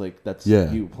because like that's Yeah.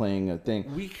 you playing a thing.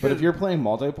 We But if could- you're playing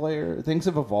multiplayer, things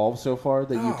have evolved so far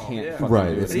that you Oh, can't. yeah. Fucking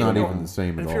Right, do it's it not anymore. even the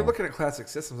same And at if you're all. looking at classic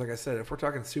systems, like I said, if we're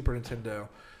talking Super Nintendo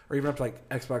or even up to like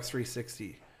Xbox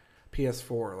 360,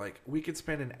 PS4, like we could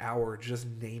spend an hour just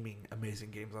naming amazing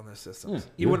games on those systems.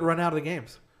 You wouldn't run out of the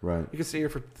games. Right. You could sit here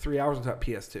for 3 hours and talk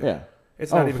PS2. Yeah.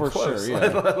 It's not Oh, even for close. sure, yeah.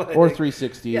 Like- Or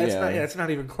 360. Yeah, Yeah, it's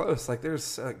not even close. Like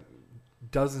there's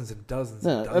dozens and dozens.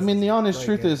 No, and I mean the dozens honest of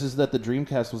truth games. is that the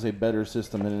Dreamcast was a better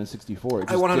system than an N64. It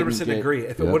I just 100% didn't get- agree.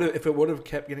 If Yeah. it would have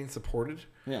kept getting supported,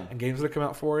 Yeah. and games would have come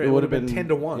out for it, It it would would've have been been-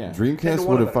 10-1. yeah. 10 to Dreamcast 1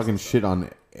 would have of that fucking system. shit on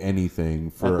anything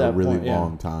At for a that really point, yeah.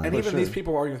 long time. And For even sure. these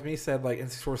people arguing with me said like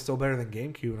N64 is still better than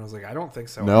GameCube, and I was like, I don't think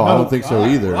so. No, I don't think so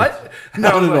either. What?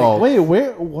 Not I was at like, all. Wait,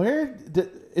 where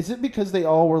is it because they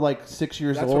all were like 6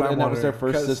 years That's old what I'm and that was their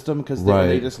wondering, first 'cause- system because Right.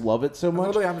 they just love it so much?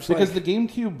 literally, I'm just because like, the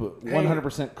GameCube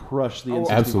 100% crushed the Oh,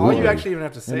 N64. Absolutely. All you actually even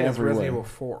have to say In is every Resident way. Evil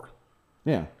 4,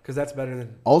 Yeah. because that's better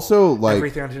than Also, like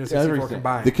everything on Nintendo 64 everything.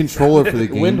 combined. the controller for the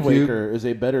Wind GameCube, Waker is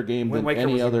a better game Wind than Waker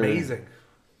any was other. amazing.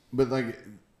 but like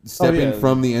stepping yeah.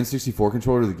 from the N64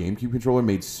 controller to the GameCube controller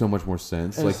made so much more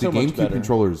sense. And Like it's the so much GameCube better.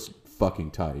 controller is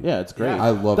fucking tight. Yeah, it's great. Yeah. I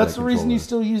love That's that the reason you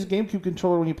controller. still use GameCube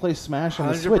controller when you play Smash on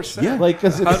the 100%. Switch. Yeah. Like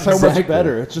because it's so much 100%.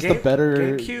 better. It's just a better.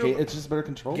 GameCube- It's just a better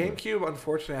controller. GameCube,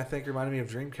 unfortunately, I think reminded me of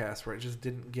Dreamcast, where it just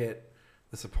didn't get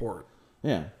the support.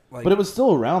 Yeah, Like- but it was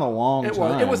still around a long It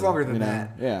time. was longer than you know?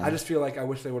 that. Yeah, I just feel like I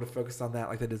wish they would have focused on that,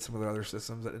 like they did some of their other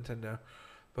systems at Nintendo.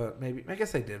 But maybe I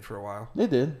guess they did for a while. they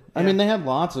did. I Yeah. mean, they had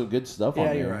lots of good stuff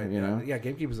Yeah, on you're there. right. You know, Yeah,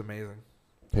 GameCube was amazing.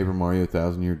 Paper Mario: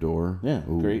 Thousand Year Door. Yeah,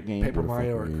 great game. Paper What a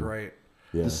Mario are fucking game. great.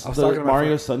 Yeah. I was The talking to my Mario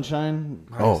friend- Sunshine,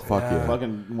 Oh, fuck yeah.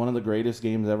 fucking one of the greatest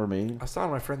games ever made. I was talking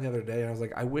to my friend the other day, and I was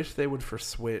like, I wish they would for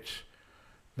Switch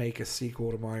make a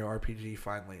sequel to Mario RPG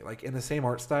finally, like in the same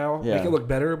art style, Yeah. make it look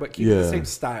better, but keep it Yeah. the same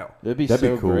style. That'd be That'd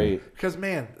be so cool. great. Because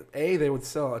man, A, they would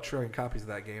sell 1 trillion copies of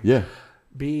that game. Yeah.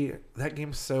 B, that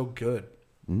game's so good.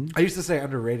 Mm-hmm. I used to say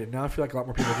underrated. Now I feel like a lot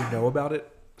more people do know about it.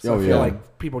 So Oh, I feel yeah.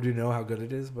 like people do know how good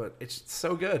it is, but it's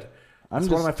so good. I'm It's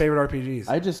one of my just- favorite RPGs.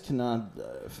 I just cannot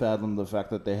fathom the fact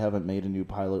that they haven't made a new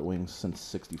Pilot Wings since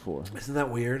 64. Isn't that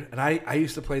weird? And I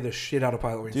used to play the shit out of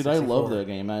Pilot Wings. Dude, 64. I love that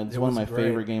game. It's It one of was my great.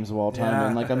 favorite games of all time. Yeah.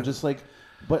 And like, I'm just like,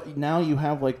 but now you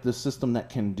have like the system that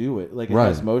can do it. Like it Right.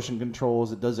 has motion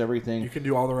controls. It does everything. You can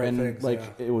do all the right and things. like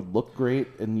yeah. it would look great,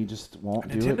 and you just won't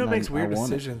do it. Nintendo and makes I weird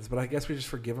want it. decisions, but I guess we just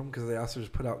forgive them because they also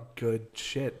just put out good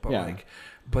shit. But Yeah.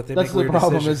 but they That's make the weird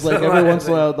problem. decisions. Is like every once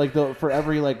in a while, like for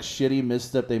every like shitty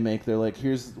misstep they make, they're like,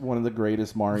 "Here's one of the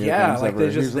greatest Mario yeah, games like ever.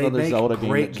 they Here's just they another make Zelda game."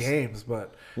 great that just- games,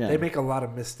 but Yeah. they make a lot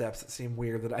of missteps that seem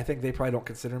weird. That I think they probably don't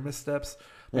consider missteps.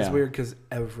 But It's Yeah. weird because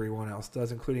everyone else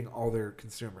does, including all their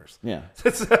consumers. Yeah.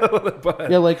 So,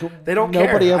 but Yeah, like they don't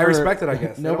nobody care. ever. I respect it. I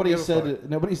guess They don't nobody give a fuck. said.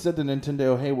 Nobody said to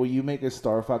Nintendo, "Hey, will you make a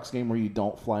Star Fox game where you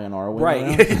don't fly an Arwing?" Right.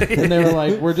 around?" And they were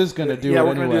like, "We're just gonna do yeah, it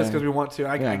we're anyway." gonna do this because we want to.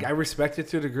 Yeah. I respect it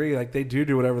to a degree. Like they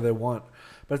do whatever they want,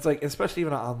 but it's like, especially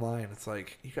even online, it's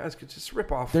like you guys could just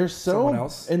rip off They're someone so,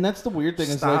 else. and that's the weird thing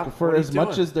is Stop. like for What are you as much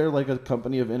doing? as they're like a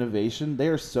company of innovation, they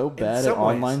are so bad some at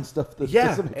ways. online stuff that Yeah,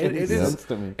 doesn't make it any is. sense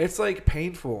to me. It's like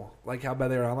painful, like how bad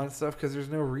they are at online stuff because there's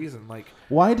no reason. Like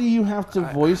Why do you have to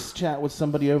voice chat with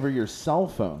somebody over your cell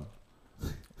phone?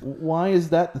 Why is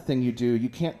that the thing you do? You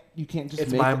can't just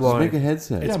It's make mind-blowing. Make a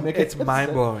headset. Yeah, make a it's headset.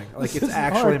 mind blowing. Like This it's is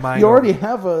actually hard. mind. You already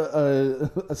have a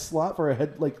slot for a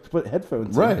head, like to put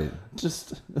headphones in. Right.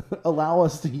 Just allow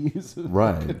us to use it.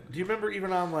 Right. Do you remember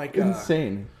even on like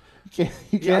Insane. You can't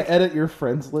Yeah, edit your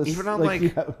friends list. even on, you, like, you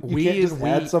Wii can't just and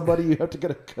add Wii- somebody. You have to get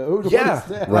a code. What yeah, is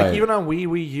that? Right. like even on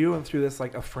Wii U and through this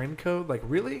like a friend code. Like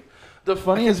really, The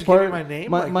funniest just give you part, my name?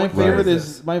 my, Like, my what favorite is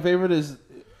is this? my favorite is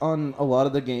on a lot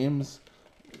of the games.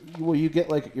 Well, you get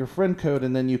like your friend code,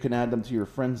 and then you can add them to your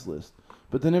friends list.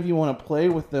 But then if you want to play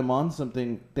with them on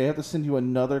something, they have to send you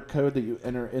another code that you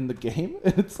enter in the game,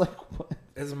 and it's like, what?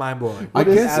 it's mind blowing. I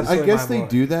guess they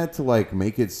do that to like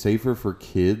make it safer for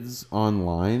kids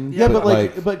online. Yeah,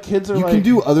 but but kids are you like, can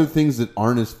do other things that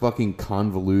aren't as fucking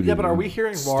convoluted. Yeah, but are and we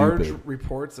hearing large stupid.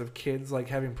 reports of kids like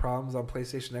having problems on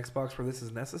PlayStation, Xbox where this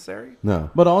is necessary? No.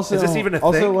 But also, Is this even a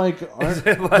also thing? like, Is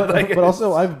it but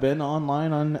also, I've been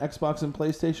online on Xbox and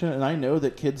PlayStation, and I know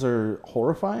that kids are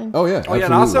horrifying. Oh yeah. Oh yeah,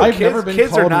 and absolutely. also I've kids, never been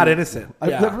kids are called- not innocent. I've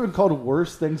Yeah. never been called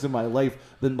worse things in my life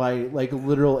than by like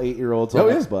literal 8-year-olds on Oh,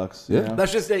 yeah. Xbox. you Yeah. know?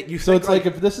 That's just it. You So think, it's like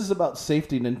if this is about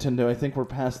safety, Nintendo, I think we're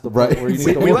past the Right. point where you need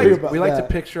we, to we worry like about we like that.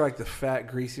 to picture like the fat,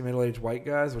 greasy, middle-aged white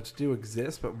guys, which do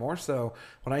exist, but more so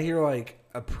when I hear like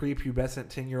a prepubescent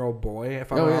 10-year-old boy,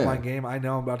 if I'm Oh, in an yeah. online game, I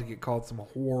know I'm about to get called some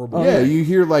horrible. Yeah, you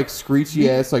hear like screechy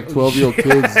ass like 12-year-old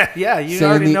kids Yeah, you saying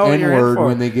already the know what you're in N-word for.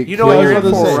 when they get You know what killed. you're in I was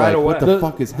for gonna say, right like, away. what the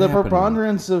fuck is the happening?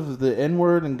 preponderance of the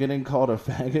N-word and getting called a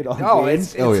faggot on Oh,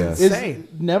 games it's Oh, yeah. is insane.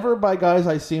 never by guys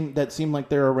that seem like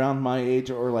they're around my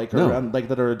age or like No. around like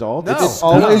that are adults. No. It's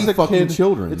always Goofy a fucking kid.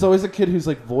 children. It's always a kid who's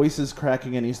like voice is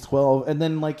cracking and he's 12, and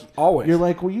then like Always. you're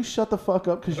like, will you shut the fuck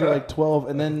up because you're like 12,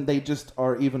 and then they just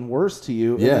are even worse to you.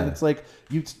 And Yeah. then it's like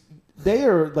they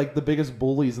are like the biggest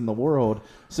bullies in the world.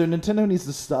 So Nintendo needs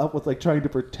to stop with like trying to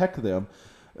protect them.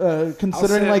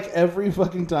 Considering say- like every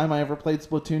fucking time I ever played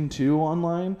Splatoon 2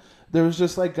 online, there was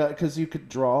just like because you could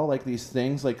draw like these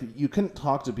things, like you couldn't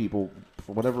talk to people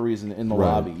for whatever reason in the Right.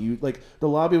 lobby. You like the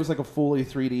lobby was like a fully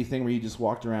 3D thing where you just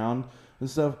walked around and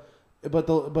stuff.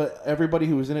 But everybody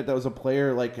who was in it that was a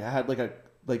player like had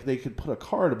like they could put a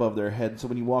card above their head, so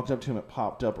when you walked up to them, it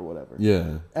popped up or whatever.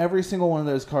 Yeah. Every single one of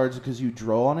those cards, because you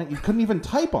draw on it, you couldn't even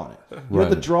type on it. You had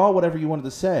to Right. draw whatever you wanted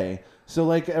to say. So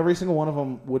like every single one of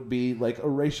them would be like a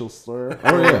racial slur,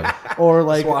 Oh yeah. or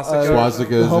like Swastika.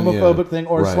 Swastikas and, homophobic yeah. thing,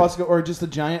 or Right. swastika, or just a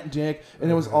giant dick, and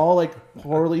it was all like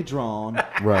poorly drawn,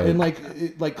 Right. and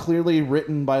like clearly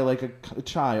written by like a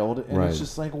child, and Right. it's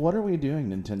just like, what are we doing,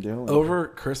 Nintendo? Over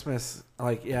Christmas,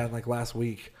 like last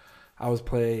week, I was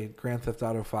playing Grand Theft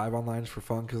Auto 5 online just for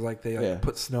fun because like they Yeah.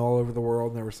 put snow all over the world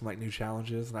and there were some like new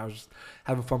challenges and I was just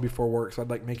having fun before work. So I'd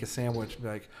like make a sandwich and be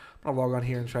like, I'm gonna log on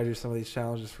here and try to do some of these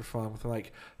challenges for fun. Within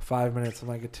like 5 minutes, I'm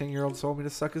like, a 10-year-old told me to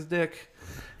suck his dick,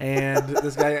 and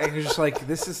this guy, and you're just like,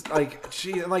 this is like,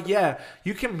 I'm like, yeah,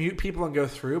 you can mute people and go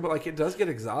through, but like it does get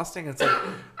exhausting. It's like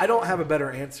I don't have a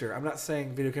better answer. I'm not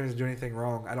saying video games do anything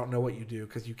wrong. I don't know what you do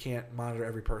because you can't monitor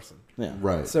every person. Yeah.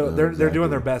 Right. So No, they're doing exactly.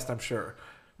 their best, I'm sure.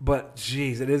 But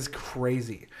geez, it is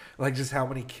crazy. Like just how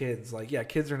many kids. Like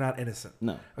kids are not innocent.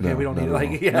 No. Okay, No, we don't not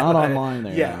need at all. Not online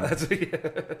there, Yeah, no. that's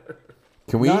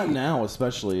Can we? Not now,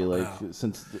 especially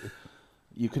since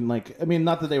you can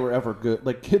not that they were ever good.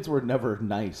 Like kids were never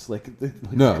nice.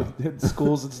 No.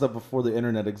 Schools and stuff before the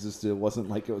internet existed. It wasn't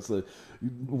like it was a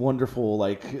wonderful Oh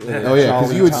yeah,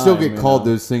 because you would still get called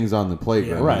those. those things on the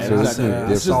playground. Right, So exactly.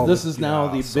 it's no This different. is now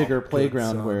the assault bigger good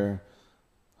playground son. where.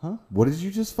 What did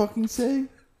you just fucking say?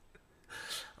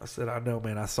 I said, I know,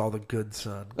 man. I saw the good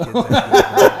son. Kids ain't good, man.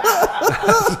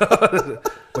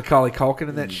 Macaulay Culkin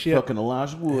in that shit. Fucking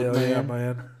Elijah Wood, Hell man. yeah,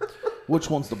 man. Which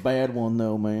one's the bad one,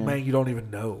 though, man? Man, you don't even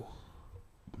know.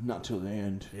 Not till the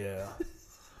end. Yeah.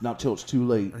 Not till it's too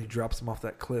late. And he drops him off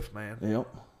that cliff, man. Yep.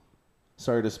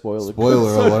 Sorry to spoil it.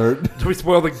 Spoiler alert. Do we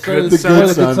spoil the good The son?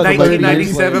 Good Son.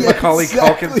 1997 Yeah, Macaulay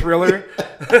exactly. Culkin thriller.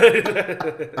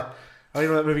 I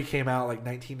know that movie came out like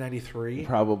 1993.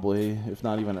 Probably, if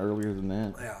not even earlier than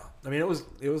that. Yeah. I mean, it was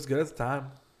good at the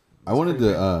time. I wanted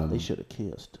to. They should have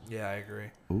kissed. Yeah, I agree.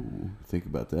 Ooh, think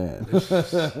about that.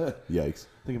 Yikes.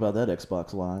 Think about that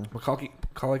Xbox Live.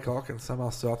 Macaulay Culkin somehow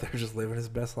still out there just living his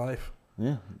best life.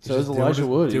 Yeah. He's So is just Elijah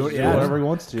doing Wood. his- He's doing- just yeah, doing whatever he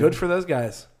wants to. Good for those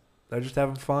guys. They're just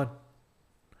having fun.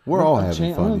 We're all I'm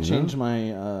having I'm fun. gonna you know? change my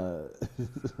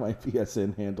my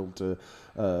PSN handle to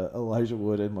Elijah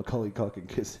Wood and Macaulay Culkin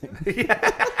kissing.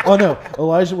 Oh no,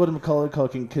 Elijah Wood and Macaulay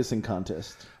Culkin kissing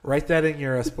contest. Write that in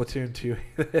your Splatoon 2.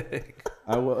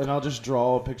 I will, and I'll just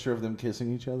draw a picture of them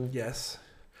kissing each other. Yes.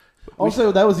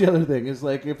 Also, that was the other thing. Is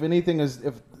like if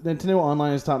Nintendo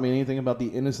Online has taught me anything about the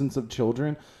innocence of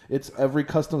children, it's every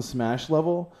custom Smash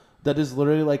level that is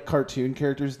literally like cartoon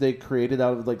characters they created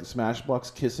out of like Smash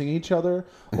blocks kissing each other,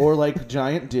 or like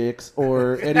giant dicks,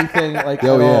 or anything like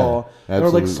Oh, at yeah. all, or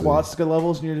like Absolutely. swastika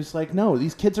levels, and you're just like, no,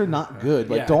 these kids are not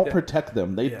good. Like, Yeah. don't protect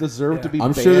them. They Yeah. deserve Yeah. to be.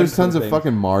 I'm sure banned there's from tons of things.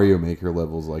 fucking Mario Maker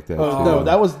levels like that. Oh, too. no,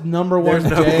 that was number one.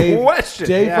 There's no Day question,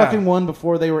 Day yeah. fucking one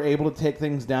before they were able to take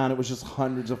things down. It was just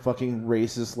hundreds of fucking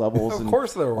racist levels. Of and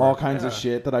course there were, all kinds of yeah.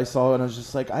 shit that I saw, and I was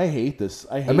just like, I hate this.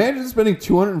 I hate. Imagine spending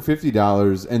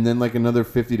 $250 and then like another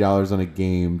 $50 on a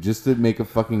game just to make a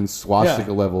fucking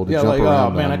swastika level to Yeah, jump like, oh,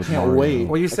 around. man, on I with can't Mario. wait.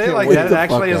 Well, you I say it can't like wait that, it the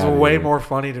actually fuck is outta way here. more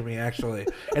funny to me, actually.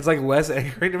 It's like less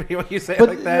angry to me when you say it But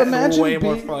like that. It's imagine way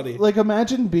more being, funny. like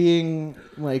imagine being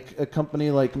like a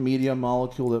company like Media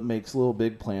Molecule that makes Little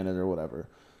Big Planet or whatever.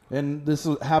 And this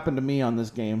happened to me on this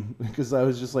game because I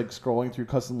was just like scrolling through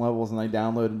custom levels and I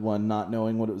downloaded one not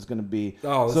knowing what it was going to be.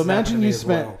 Oh, this so happened to imagine me you as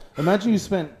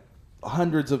spent well.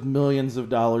 hundreds of millions of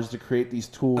dollars to create these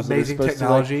tools Amazing that are supposed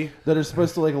technology. that are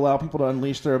supposed to like allow people to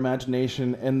unleash their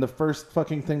imagination, and the first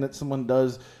fucking thing that someone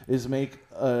does is make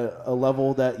a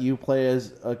level that you play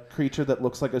as a creature that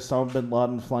looks like Osama bin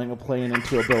Laden flying a plane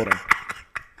into a building.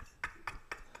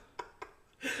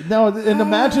 No, and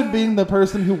imagine being the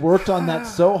person who worked on that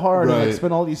so hard and like Right.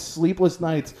 spent all these sleepless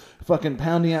nights fucking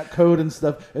pounding out code and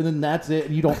stuff, and then that's it,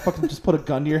 and you don't fucking just put a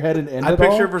gun to your head and end I it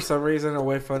picture all. for some reason a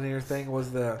way funnier thing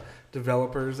was the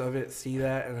developers of it see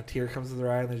that and a tear comes to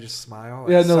their eye and they just smile.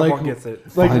 Yeah, and they're someone like, gets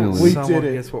it. Like Finally. we Someone did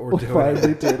it. gets what we're We doing.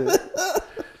 finally did it.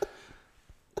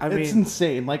 I mean, It's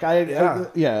insane. Like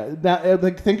Yeah. that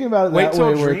like thinking about it wait that till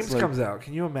way, where Dreams it's like, comes out.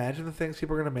 Can you imagine the things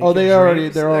people are going to make? Oh, in they're already-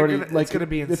 Dreams? they're already, Gonna, like, it's going to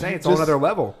be if insane. you It's on just- another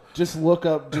level. just look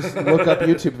up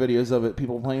YouTube videos of it.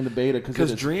 People playing the beta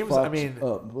Because Dreams, I mean,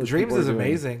 Dreams Dreams is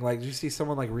amazing. Like, did you see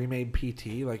someone like remade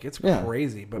PT? Like, it's Yeah.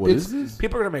 crazy. But What it's, is this?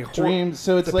 people are going to make Dreams.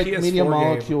 So it's the like PS4 Media game.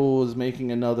 Molecule is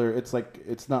making another. It's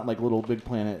not like Little Big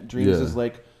Planet. Dreams Yeah. is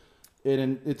like.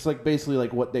 It's like basically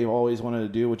like what they've always wanted to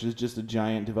do, which is just a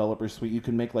giant developer suite. You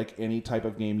can make like any type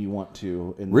of game you want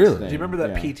to. In Really? This thing. Do you remember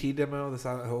that Yeah. PT demo, the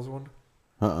Silent Hills one?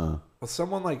 Uh-uh. Well,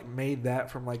 someone like made that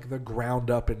from like the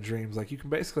ground up in Dreams. Like you can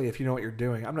basically, if you know what you're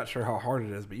doing, I'm not sure how hard it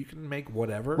is, but you can make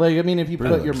whatever. Like I mean, if you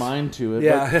Really? put your mind to it,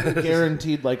 Yeah. like,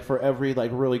 guaranteed. Like for every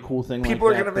like really cool thing, People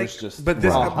like are that, gonna make, there's just but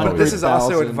this, Wow. but this is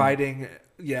also 100,000 inviting,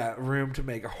 room to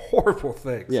make horrible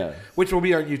things. Yeah. which will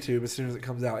be on YouTube as soon as it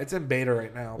comes out. It's in beta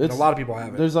right now, but It's- a lot of people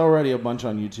have it. There's already a bunch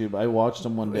on YouTube. I watched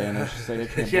them one day, and I was just like, I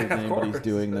can't Yeah, believe of anybody's course.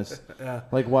 doing this. Yeah.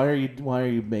 Like, why are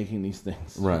you making these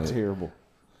things? Right. Terrible.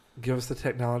 Give us the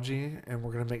technology, and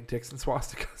we're gonna make dicks and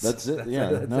swastikas. That's it.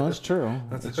 Yeah. No, it's true.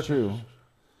 That's true.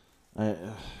 I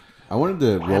wanted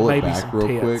to roll maybe it back some real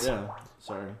tits. quick. Yeah.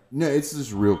 Sorry. No, it's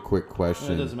just a real quick It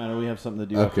question. doesn't matter. We have something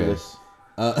to do after Okay. this.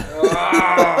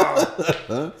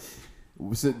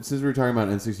 Since we were talking about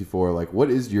N64, like, what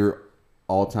is your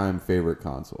all-time favorite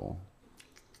console?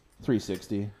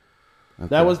 360. Okay.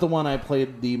 That was the one I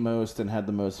played the most and had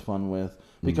the most fun with.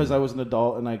 because I was an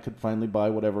adult and I could finally buy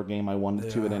whatever game I wanted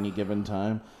to at any given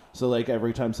time. So like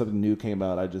every time something new came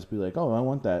out, I'd just be like, "Oh, I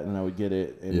want that," and I would get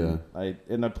it.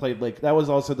 And I played like that was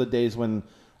also the days when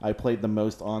I played the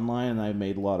most online, and I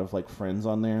made a lot of like friends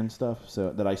on there and stuff.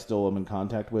 So that I still am in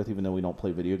contact with, even though we don't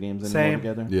play video games anymore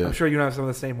together. Yeah. I'm sure you have some of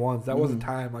the same ones. That was a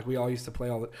time like we all used to play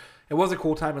all the. It was a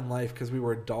cool time in life because we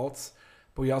were adults.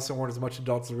 But we also weren't as much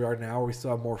adults as we are now, where we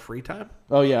still have more free time.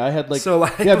 Oh yeah, I had like, So,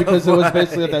 like, because it was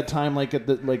basically at that time, like at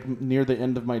the near the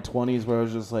end of my 20s, where I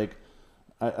was just like,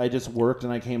 I just worked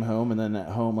and I came home, and then at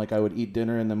home like I would eat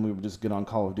dinner, and then we would just get on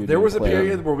Call of Duty. There was a and play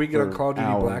period where we get on for Call of Duty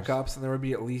hours. Black Ops, and there would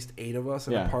be at least 8 of us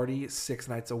in a party 6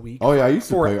 nights a week. Oh yeah, I used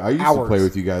to for play. I used hours. to play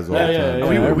with you guys all the time. And I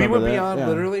we remember would be that, on yeah.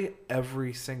 literally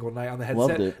every single night on the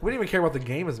Loved headset. it. We didn't even care about the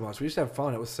game as much. We just had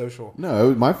fun. It was social. No, it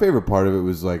was, my favorite part of it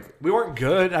was like We weren't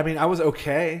good. I mean, I was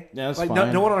okay. Yeah, that's like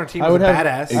fine. no one on our team I was would a have,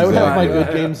 badass. I would have my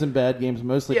Exactly. good games and bad games,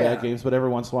 mostly Yeah. bad games, but every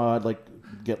once in a while I'd like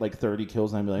get like 30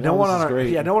 kills, and I'd be like, No "Oh, one this on is our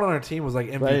great." no one on our team was like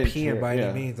I didn't MVP care, by yeah.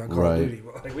 any means on Call Right. of Duty.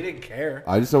 But, like we didn't care.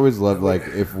 I just always loved like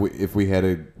if we had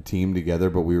a team together,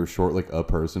 but we were short like a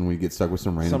person, we'd get stuck with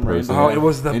some random person. Oh, it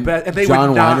was the And best. And they John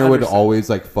would not Weiner would understand. always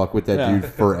like fuck with that Yeah. dude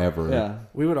forever. Yeah,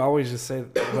 We would always just say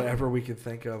whatever we could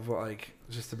think of, like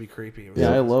just to be creepy. It was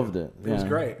yeah, I loved it. It was Yeah.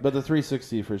 great. But the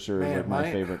 360 for sure is Man, like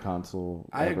my favorite console.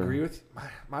 I ever. agree with you.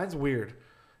 Mine's weird.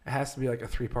 It has to be like a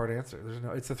 3-part answer. There's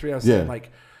no. It's the 3 I was Yeah. saying. Like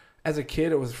as a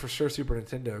kid, it was for sure Super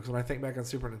Nintendo. Because when I think back on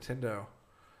Super Nintendo,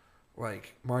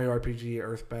 like Mario RPG,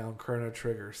 Earthbound, Chrono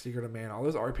Trigger, Secret of Mana, all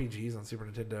those RPGs on Super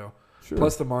Nintendo, Sure.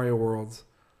 plus the Mario Worlds,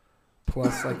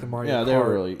 plus like the Mario Yeah, Kart, they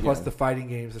were really- plus yeah. the fighting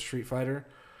games, the Street Fighter,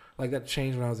 like that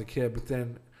changed when I was a kid. But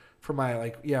then for my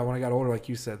when I got older, like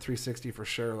you said, 360 for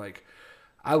sure. Like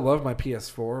I love my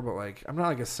PS4, but like I'm not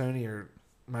like a Sony or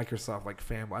Microsoft like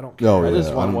fanboy. I don't care. Oh, I yeah,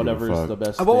 just I want don't give a whatever's fuck. the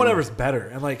best. I want thing. whatever's better,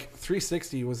 and like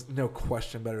 360 was no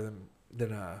question better than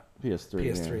PS3.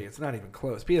 PS3. It's not even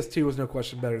close. PS2 was no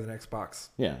question better than Xbox.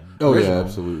 Yeah. Oh yeah, Original.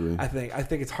 absolutely. I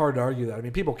think it's hard to argue that. I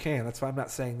mean, people can. That's why I'm not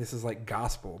saying this is like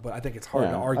gospel, but I think it's hard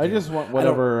Yeah. to argue. I just want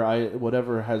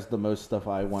whatever has the most stuff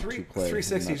I want to play.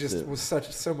 360 and that's just it. was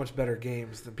so much better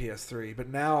games than PS3. But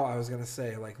now I was gonna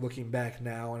say, like looking back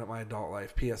now and at my adult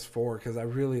life, PS4, because I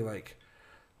really like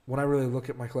when I really look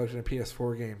at my collection of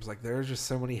PS4 games, like there's just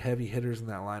so many heavy hitters in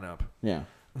that lineup Yeah.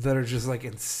 that are just like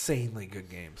insanely good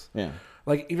games. Yeah.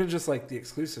 Like even just like the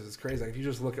exclusives, it's crazy. Like if you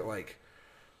just look at like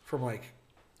from like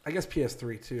I guess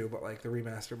PS3 too, but like the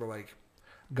remaster, but like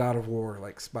God of War,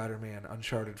 like Spider-Man,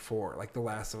 Uncharted 4, like The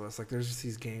Last of Us. Like there's just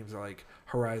these games that like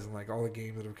Horizon, like all the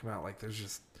games that have come out. Like there's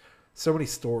just so many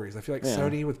stories. I feel like Yeah.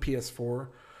 Sony with PS4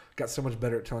 got so much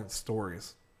better at telling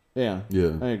stories. Yeah.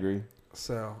 Yeah. I agree.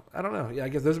 So I don't know. Yeah, I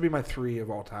guess those would be my 3 of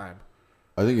all time.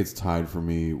 I think it's tied for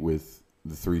me with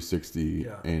the 360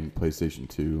 Yeah. and PlayStation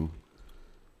 2.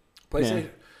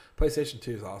 PlayStation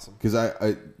 2 is awesome. Because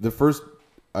the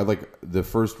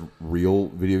first real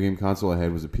video game console I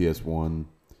had was a PS1, and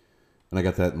I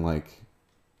got that in like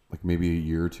maybe a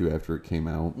year or two after it came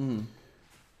out.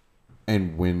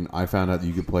 And when I found out that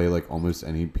you could play like almost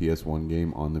any PS1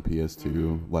 game on the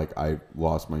PS2, like I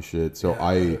lost my shit. So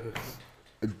I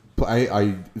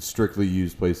strictly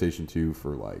used PlayStation 2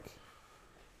 for like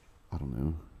I don't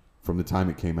know, from the time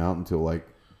it came out until like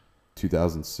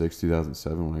 2006,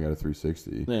 2007 when I got a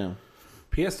 360. Yeah.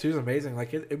 PS2 is amazing.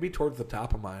 Like it'd be towards the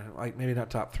top of mine. Like maybe not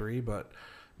top 3, but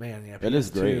man, yeah, PS2. It is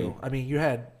great. I mean, you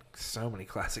had so many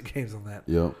classic games on that.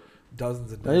 Yep.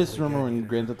 Dozens and I dozens. just of remember when games.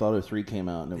 Grand Theft Auto 3 came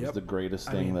out, and it Yep. was the greatest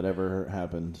I thing mean, that ever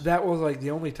happened. That was like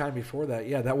the only time before that.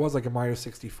 Yeah, that was like a Mario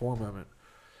 64 moment.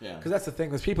 Yeah. Because that's the thing.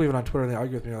 There's people even on Twitter, they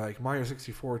argue with me like Mario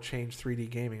 64 changed 3D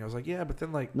gaming. I was like, yeah, but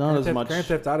then like Not as much. Grand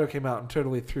Theft Auto came out and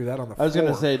totally threw that on the I was floor.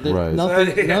 gonna say that Right.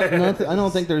 nothing, nothing. I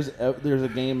don't think there's a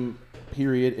game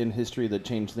period in history that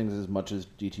changed things as much as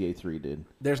GTA 3 did.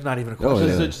 There's not even a Oh, question.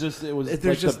 yeah. It was There's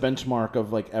like just- the benchmark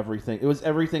of like everything. It was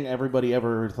everything everybody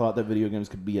ever thought that video games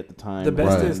could be at the time. The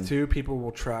best Right. is too, people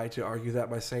will try to argue that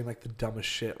by saying like the dumbest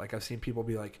shit. Like I've seen people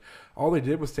be like, all they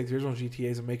did was take the original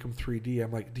GTAs and make them 3D.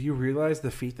 I'm like, do you realize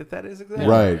the feat that is exactly?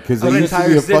 Right, because An they used to be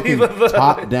entire a city fucking with-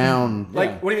 top-down.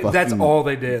 Like, what do you mean? That's fucking- all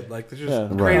they did. Like, they just Yeah.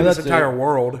 created Right. this That's entire it.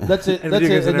 world. That's it. And That's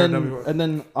video it. games And never-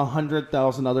 then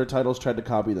 100,000 other titles tried to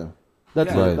copy them. That's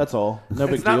Yeah. it. Right. That's all. No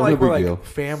It's big not deal. like No we're big like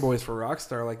deal. fanboys for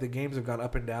Rockstar. Like the games have gone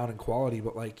up and down in quality,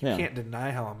 but like you Yeah. can't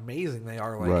deny how amazing they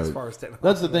are. Like Right. as far as technology.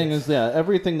 That's the thing is, yeah,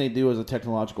 everything they do is a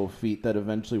technological feat that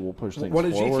eventually will push things when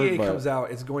a forward. GTA but comes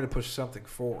out, it's going to push something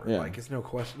forward. Yeah. Like it's no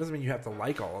question. It doesn't mean you have to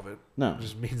like all of it. No. It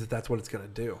just means that that's what it's going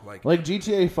to do. Like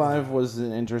GTA 5 was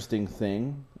an interesting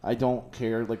thing. I don't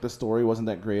care. Like the story wasn't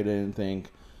that great. I didn't think,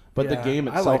 but the Yeah, game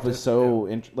I itself liked is it, so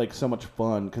so much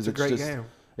fun because It's a it's great just game.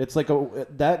 It's like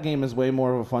that game is way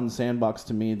more of a fun sandbox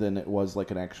to me than it was like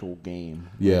an actual game.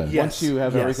 Yeah. Yes. Once you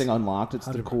have Yes. everything unlocked, it's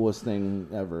the 100%. coolest thing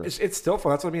ever. It's still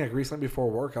fun. That's what I mean. Like recently before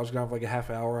work, I was going to have like a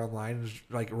half hour online and just,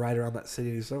 like ride around that city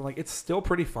and do stuff. Like it's still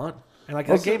pretty fun. And like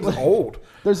that Also, game's like, old.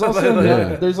 There's also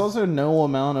Yeah. there's also no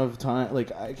amount of time.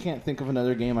 Like I can't think of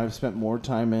another game I've spent more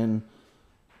time in,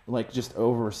 like just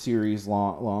over a series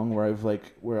long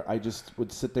where I just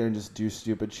would sit there and just do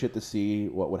stupid shit to see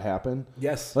what would happen.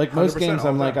 Yes. Like most 100% games, all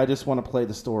I'm the like time. I just want to play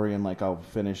the story and like I'll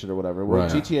finish it or whatever. Where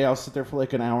Right. GTA, I'll sit there for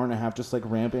like an hour and a half just like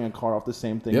ramping a car off the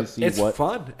same thing Yep. to see it's what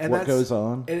fun and what that's, goes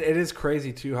on. It is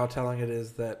crazy too how telling it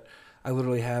is that I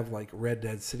literally have like Red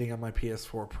Dead sitting on my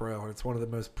PS4 Pro. It's one of the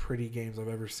most pretty games I've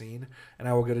ever seen, and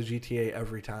I will go to GTA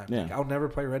every time. Yeah. Like, I'll never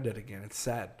play Red Dead again. It's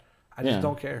sad. I just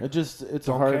don't care. It's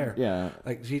Don't a hard care. yeah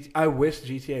Like I wish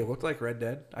GTA looked like Red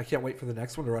Dead. I can't wait for the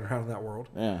next one to run around in that world.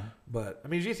 yeah. But I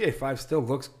mean, GTA 5 still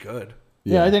looks good.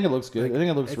 Yeah, I think it looks good. Like, I think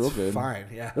it looks it's real good. fine.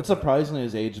 Yeah, It surprisingly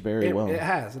has aged very well. It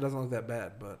has. It doesn't look that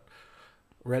bad, but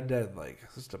Red Dead, like,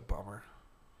 it's just a bummer.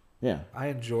 Yeah. I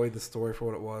enjoyed the story for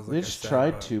what it was. Like They I just said,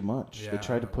 tried but- too much. They Yeah.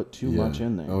 tried to put too Yeah. much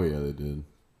in there. Oh yeah, they did.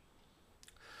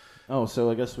 Oh,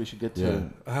 so I guess we should get to. Yeah.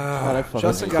 God, I fucking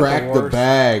Justin hate- got Crack the the worst.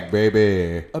 bag,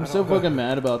 baby. I'm so fucking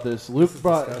mad about this. Luke is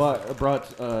brought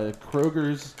disgusting.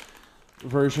 Kroger's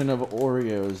version of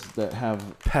Oreos that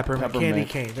have Peppermint candy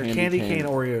cane. They're candy cane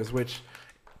Oreos. Oreos, which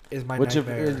is my Which,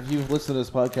 nightmare. if you've listened to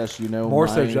this podcast, you know More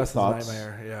my so Justin's thoughts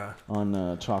nightmare. Yeah.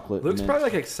 on chocolate. Luke's mint. probably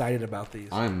like excited about these.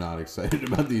 I'm not excited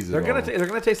about these They're at gonna all. they're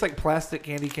gonna taste like plastic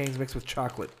candy canes mixed with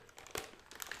chocolate.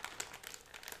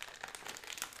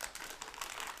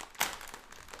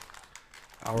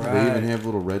 All right. They even have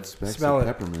little red specks Smell of it.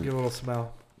 peppermint. Give a little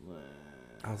smell.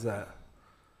 How's that?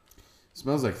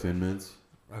 Smells like Thin Mints.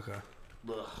 Okay.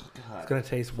 Ugh, God, It's gonna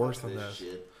taste worse than this this.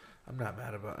 shit. I'm not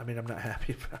mad about. I mean, I'm not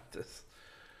happy about this.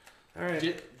 All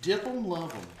right. Dip them,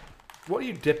 love them. What do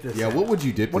you dip this? Yeah, in? what would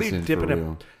you dip What are this you in dipping for it?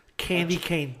 real? Candy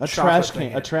cane. A chocolate trash thing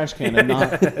can, in. a trash can, and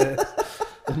not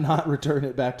and not return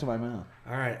it back to my mouth.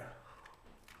 All right.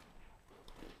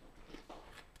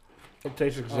 It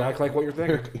tastes exactly like what you're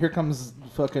thinking. Here comes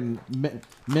fucking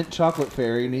mint chocolate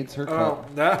fairy needs her Oh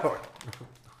cup. no!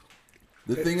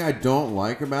 The thing I don't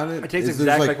like about it It tastes is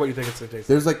exactly like what you think it's gonna taste.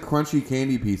 there's like crunchy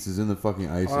candy pieces in the fucking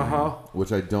icing, Uh-huh.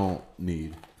 which I don't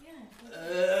need.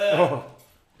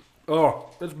 Oh,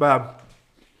 that's bad.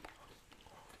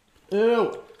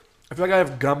 Ew! I feel like I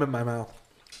have gum in my mouth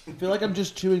I feel like I'm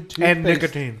just chewing toothpaste. and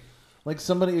nicotine. Like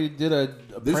somebody did a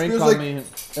This prank feels on like- me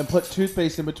and put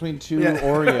toothpaste in between two Yeah.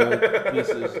 Oreo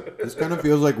pieces. This kind of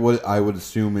feels like what I would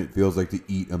assume it feels like to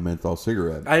eat a menthol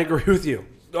cigarette. I agree with you.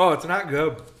 Oh, it's not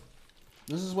good.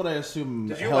 This is what I assume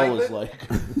Did you hell like is it? like.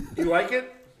 You like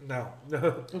it? No.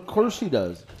 Of course she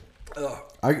does. Ugh.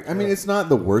 I mean, it's not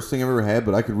the worst thing I've ever had,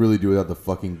 but I could really do without the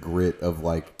fucking grit of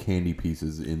like candy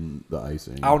pieces in the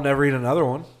icing. I'll never eat another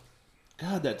one.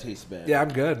 God, that tastes bad. Yeah, I'm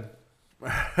good.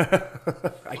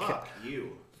 I can't.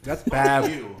 You. That's bad.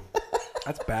 You.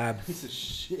 That's bad. Piece of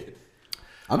shit.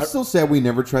 I'm still sad we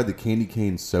never tried the candy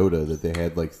cane soda that they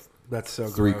had like That's so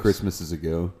 3 gross. Christmases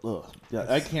ago. Ugh. Yeah,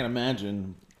 I can't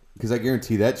imagine. Because I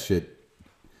guarantee that shit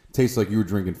tastes like you were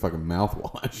drinking fucking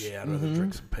mouthwash. Yeah, I'd rather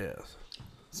drink some piss.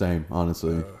 Same,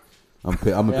 honestly. I'm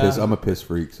Yeah. I'm a piss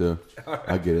freak, so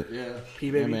I get it. Yeah. Pee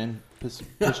Yeah, baby. man. Piss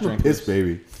I'm a drinkers. piss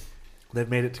baby. They've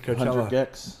made it to 100 Coachella.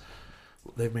 gex.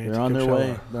 They've made it They're to on their Coachella.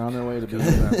 way. They're on their way to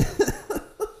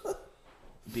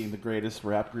being the greatest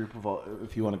rap group of all,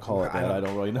 if you want to call it that. I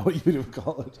don't really know what you would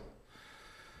call it.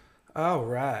 All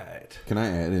right. Can I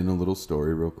add in a little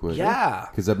story real quick? Yeah.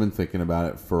 Because I've been thinking about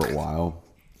it for a while.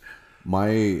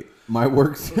 My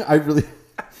works, I really.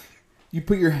 You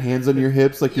put your hands on your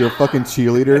hips like you're a fucking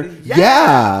cheerleader.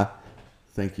 Yeah.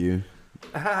 Thank you.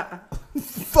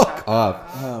 Fuck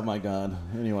off. Oh my god.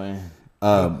 Anyway,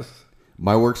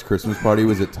 My work's Christmas party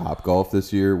was at Top Golf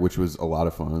this year, which was a lot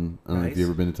of fun. I don't know if Nice. you've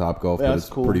ever been to Top Golf, Yeah, but it's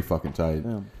it's cool. pretty fucking tight.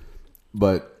 yeah.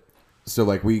 But so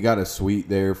like we got a suite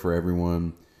there for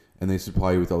everyone, and they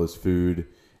supply you with all this food.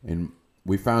 And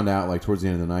we found out like towards the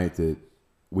end of the night that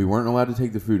we weren't allowed to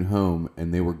take the food home,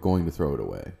 and they were going to throw it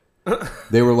away.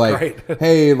 They were like, Right.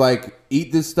 "Hey, like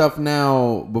eat this stuff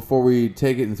now before we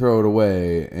take it and throw it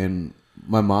away." And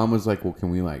my mom was like, "Well,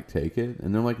 can we like take it?"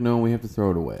 And they're like, "No, we have to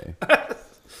throw it away."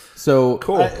 So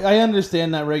Cool. I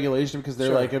understand that regulation because they're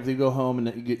Sure. like, if you go home and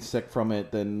you get sick from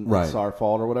it, then Right. it's our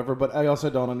fault or whatever. But I also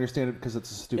don't understand it because it's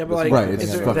a stupid. Yeah, but like, Right, is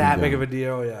it's it fucking that dumb. big of a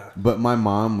deal? Yeah. But my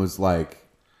mom was like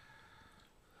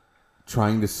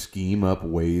trying to scheme up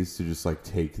ways to just like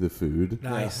take the food.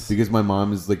 Nice. Because my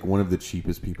mom is like one of the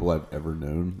cheapest people I've ever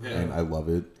known, and I love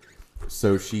it.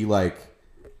 So she like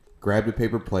grabbed a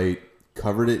paper plate,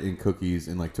 covered it in cookies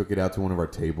and like took it out to one of our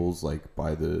tables like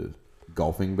by the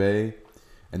golfing bay.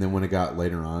 And then when it got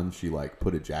later on, she like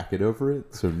put a jacket over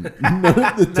it, so none of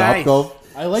the Nice. Topgolf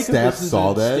I like that staff this is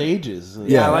saw in that. stages.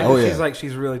 Yeah, I like oh, that yeah. she's like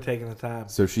she's really taking the time.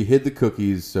 So she hid the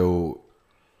cookies. So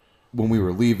when we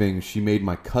were leaving, she made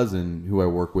my cousin, who I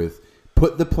work with,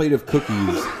 put the plate of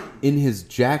cookies in his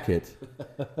jacket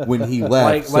when he left.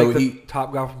 Like so the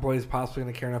Top Golf employee is possibly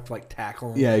going to care enough to like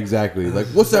tackle him. yeah, exactly. Like,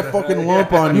 what's that fucking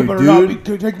lump on you, You better not be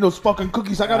dude? taking those fucking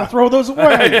cookies. I gotta throw those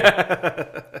away.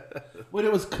 Wait,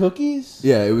 it was cookies?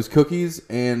 Yeah, it was cookies,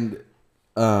 and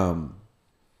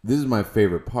this is my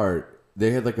favorite part.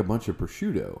 They had like a bunch of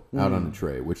prosciutto out on a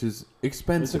tray, which is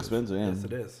expensive. It's expensive, yeah. Yes,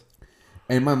 it is.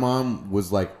 And my mom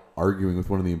was like arguing with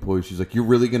one of the employees. She's like, "You're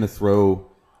really gonna throw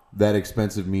that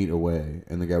expensive meat away?"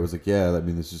 And the guy was like, "Yeah, I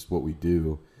mean, this is what we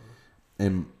do."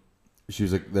 And she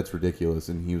was like, "That's ridiculous."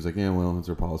 And he was like, "Yeah, well, it's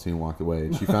our policy," and walked away.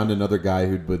 And she found another guy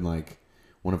who'd been like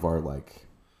one of our like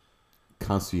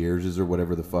concierges or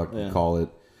whatever the fuck you call it.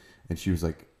 And she was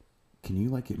like, "Can you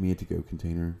like get me a to-go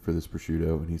container for this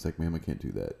prosciutto?" And he's like, "Ma'am, I can't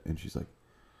do that." And she's like,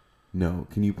 "No,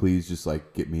 can you please just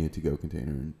like get me a to-go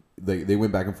container?" And they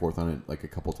went back and forth on it like a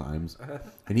couple times.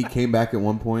 And he came back at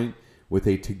one point with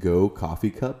a to-go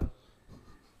coffee cup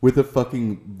with a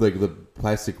fucking like the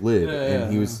plastic lid.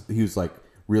 And he was like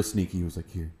real sneaky. He was like,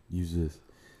 "Here, use this."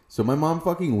 So my mom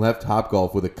fucking left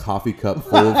Topgolf with a coffee cup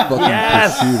full of fucking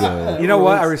prosciutto. You know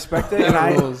what? I respect it,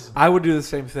 and rules. I would do the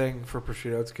same thing for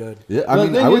prosciutto. It's good. Yeah, The I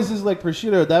mean, thing I would, is like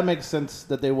prosciutto. That makes sense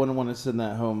that they wouldn't want to send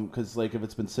that home because like if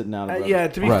it's been sitting out. Yeah,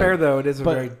 to be Right. fair though, it is a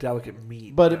But- very delicate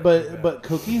meat. But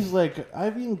cookies like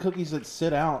I've eaten cookies that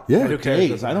sit out Yeah. for Who cares? days.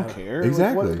 Doesn't I don't matter. care.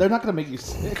 Exactly. Like, they're not gonna make you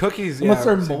sick Cookies, unless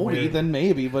yeah, they're seem moldy. weird. Then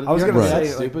maybe. But I was you're gonna not say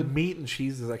that like, stupid. meat and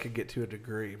cheeses I could get to a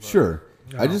degree. But sure.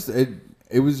 No.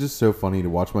 It was just so funny to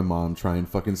watch my mom try and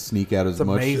fucking sneak out as It's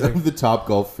much amazing. of the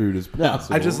Topgolf food as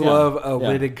possible. I just Yeah. love a Yeah.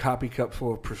 lidded coffee cup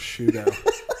full of prosciutto.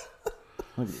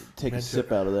 Take a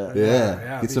sip out of that.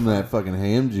 yeah, get some of that fucking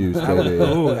ham juice, baby.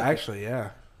 Oh, actually, yeah.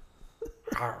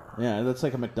 Yeah, that's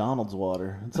like a McDonald's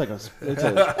water. It's like that's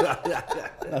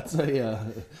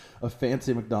a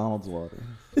fancy McDonald's water.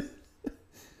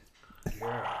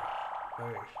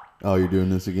 Oh, you're doing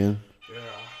this again?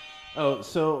 Oh,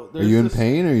 so Are there's you in this,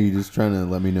 pain, or are you just trying to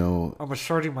let me know? I'm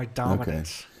asserting my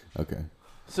dominance. Okay.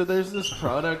 So there's this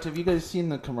product. Have you guys seen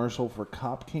the commercial for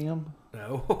Cop Cam?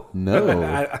 No. No.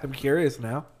 I'm curious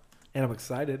now, and I'm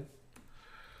excited.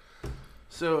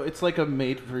 So it's like a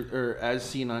made for or as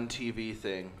seen on TV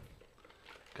thing.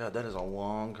 God, that is a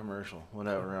long commercial.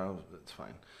 Whatever, it's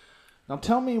fine. Now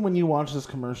tell me when you watch this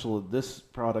commercial, this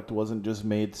product wasn't just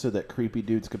made so that creepy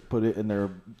dudes could put it in their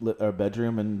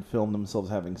bedroom and film themselves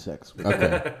having sex.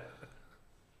 Okay.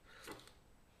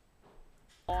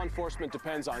 Law enforcement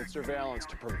depends on surveillance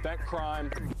to prevent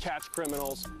crime, catch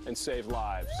criminals, and save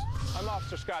lives. I'm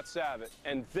Officer Scott Savitt,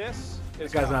 and this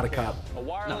is Guy's not a Cam, cop. a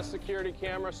wireless security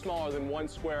camera smaller than 1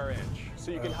 square inch,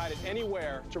 so you can hide it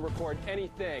anywhere to record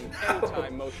anything,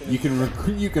 anytime motion. You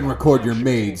can record your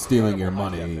maid stealing your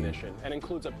money. Definition, and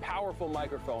includes a powerful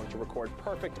microphone to record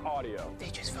perfect audio. They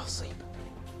just fell asleep.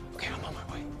 Okay, I'm on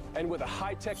my way. And with a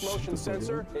high-tech motion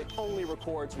sensor, it only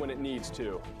records when it needs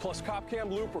to. Plus, CopCam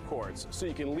loop records, so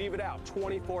you can leave it out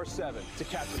 24/7 to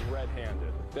catch it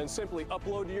red-handed. Then simply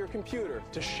upload to your computer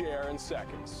to share in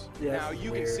seconds. Yeah, Now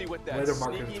you can see what that Later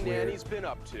marketing's sneaky weird. nanny's been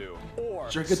up to. Or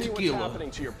Drink a see what's tequila.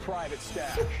 happening to your private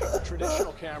stash.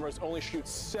 Traditional cameras only shoot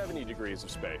 70 degrees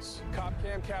of space.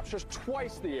 CopCam captures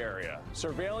twice the area,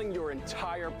 surveilling your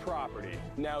entire property.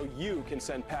 Now you can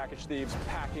send package thieves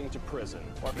packing to prison,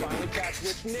 or finally catch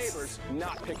rich neighbors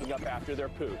not picking up after their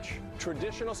pooch.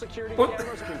 Traditional security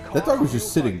cameras can That dog was cause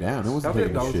just you sitting down. It wasn't That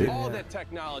taking a dog's shit. in- all that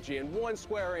technology in 1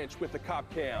 square inch with the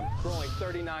CopCam for only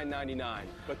 $39.99.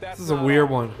 But that's This is a not weird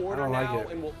all. one. I Order don't like now it.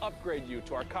 and we'll upgrade you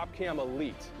to our CopCam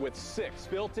Elite with 6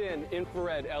 built-in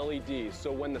infrared LEDs.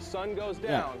 So when the sun goes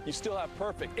down, you still have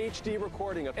perfect HD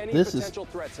recording of any This is- potential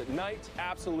threats at night,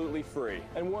 absolutely free.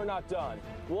 And we're not done.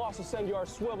 We'll also send you our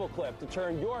swivel clip to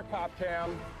turn your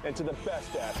CopCam into the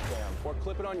best dash cam. Or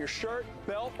clip it on your shirt,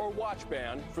 belt, or watch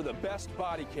band for the best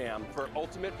body cam for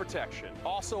ultimate protection.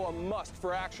 Also a must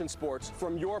for action sports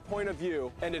from your point of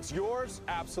view, and it's yours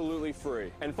absolutely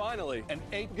free. And finally, an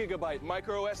 8GB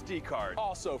micro SD card,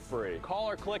 also free. Call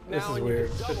or click This now is and weird.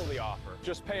 you can double the offer.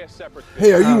 Just pay a separate fee.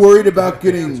 Hey, are you worried about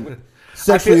getting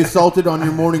sexually assaulted on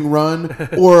your morning run,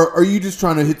 or are you just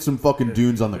trying to hit some fucking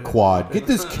dunes on the quad? Get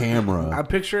this camera. I'm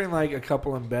picturing like a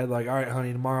couple in bed, like, all right,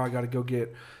 honey, tomorrow I got to go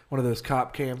get one of those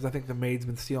cop cams. I think the maid's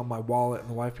been stealing my wallet, and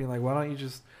the wife being like, why don't you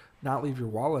just not leave your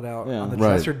wallet out Yeah. on the Right.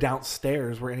 dresser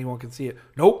downstairs where anyone can see it.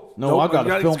 Nope. No, I gotta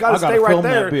gotta, film- it's gotta I gotta stay right film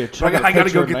that there. bitch. I I got a gotta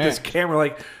picture go of get this Max. camera.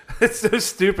 Like, it's so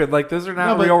stupid. Like, those are not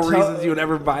No, but real tell- reasons you would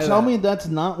ever buy Tell that. me that's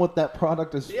not what that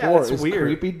product is Yeah, for. that's It's weird.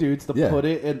 creepy dudes to Yeah. put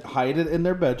it and hide it in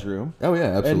their bedroom. Oh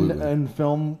yeah, absolutely. And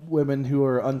film women who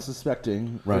are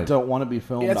unsuspecting or Right. don't want to be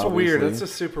filmed. Yeah, it's weird. obviously. It's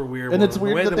just super weird. And it's one.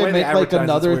 The weird way- that the they way make like advertise it's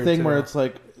another weird, thing too. where it's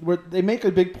like where they make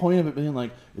a big point of it being like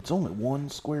it's only 1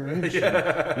 square inch.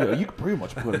 Yeah, you can pretty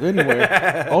much put it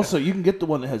anywhere. Also, you can get the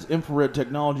one that has infrared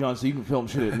technology on, so you can film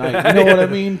shit at night. You know what I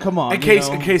mean? Come on. in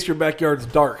case your backyard's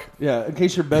dark. Yeah, in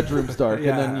case your bedroom's dark,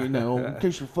 Yeah. and then in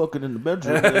case you're fucking in the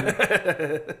bedroom.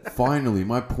 Then, Finally,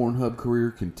 my Pornhub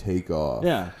career can take off.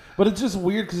 yeah, but it's just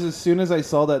weird because as soon as I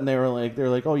saw that, and they were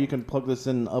like, oh, you can plug this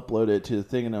in and upload it to the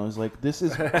thing, and I was like, this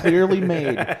is clearly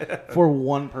made for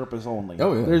one purpose only.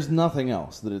 Oh, yeah. There's nothing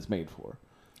else that it's made for.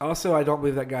 Also, I don't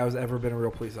believe that guy has ever been a real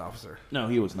police officer. No,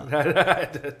 he was not.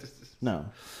 No.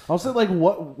 Also, like,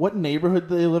 what neighborhood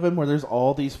do they live in where there's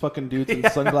all these fucking dudes in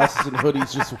sunglasses and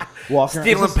hoodies just walking around?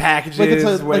 Stealing It's just- packages, like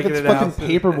it's waking it fucking out.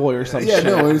 Paperboy or something. Yeah,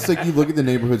 no, and it's like you look at the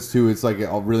neighborhoods too. It's like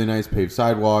all really nice paved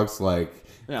sidewalks, like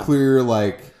Yeah. clear,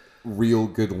 like real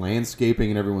good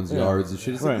landscaping in everyone's Yeah. yards and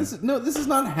shit. It's Right. like this is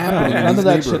not happening. in None these of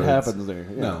that shit neighborhoods. happens there.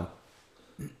 Yeah. No.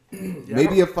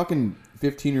 Maybe a fucking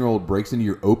 15-year-old breaks into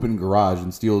your open garage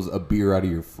and steals a beer out of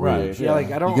your Right. fridge. Yeah, like I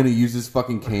You're don't. gonna use this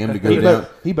fucking cam to go He down.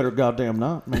 better goddamn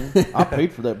not, man. I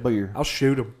paid for that beer. I'll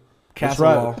shoot him. That's Castle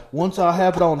right. wall. Once I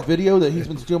have it on video that he's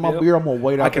been stealing my Yep. beer, I'm gonna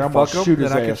wait I out there. can I'm gonna fuck him, shoot his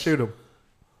then I can ass. shoot him.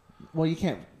 Well, you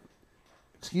can't.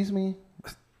 Excuse me.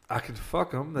 I can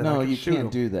fuck him. Then I No, can you shoot can't him.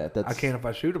 do that. That's I can if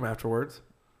I shoot him afterwards.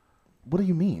 What do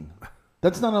you mean?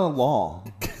 That's not a law.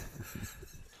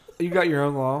 You got your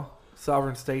own law,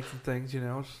 sovereign states and things. You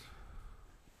know.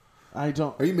 I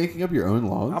don't. Are you making up your own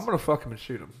laws? I'm gonna fuck him and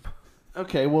shoot him.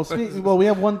 Okay, well, we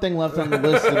have one thing left on the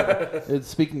list. And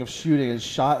speaking of shooting, is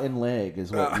shot in leg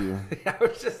is what you. I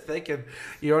was just thinking.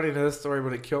 You already know this story,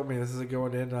 but it killed me. This isn't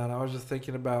going in on. I was just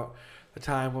thinking about the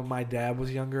time when my dad was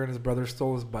younger and his brother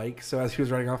stole his bike. So as he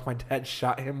was riding off, my dad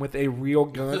shot him with a real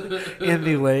gun in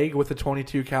the leg with a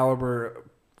 .22 caliber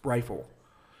rifle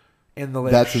in the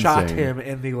leg. That's shot insane. him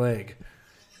in the leg,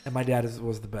 and my dad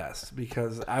was the best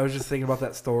because I was just thinking about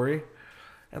that story,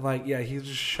 and like, yeah, he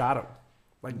just shot him,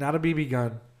 like not a BB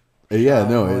gun. Yeah, shot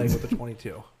no, him in the leg it's, with a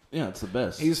 .22. Yeah, it's the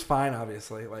best. He's fine,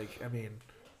 obviously. Like, I mean,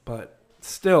 but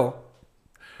still,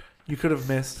 you could have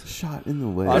missed. shot in the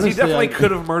leg. 'Cause he Honestly, definitely I-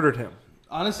 could have murdered him.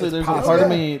 Honestly, It's there's possible. a part of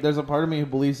me. There's a part of me who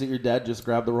believes that your dad just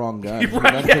grabbed the wrong gun. and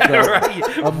Right, then picked up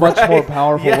right, a much more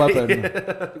powerful Yeah,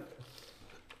 weapon.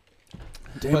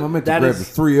 Damn, I meant to that grab is- the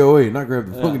 308, not grab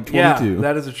the fucking 22. Yeah,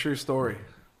 that is a true story.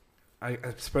 I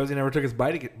suppose he never took his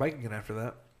bike again after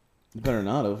that. You better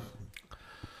not have.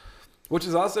 Which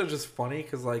is also just funny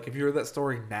because, like, if you heard that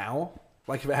story now,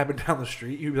 like if it happened down the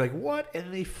street, you'd be like, "What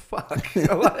in the fuck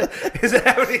What is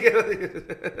happening?"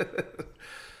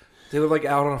 They were like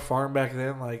out on a farm back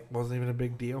then, like wasn't even a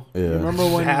big deal. Yeah. You remember It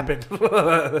just when happened?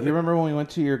 You remember when we went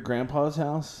to your grandpa's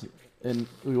house and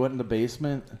we went in the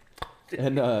basement,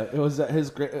 and it was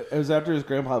after his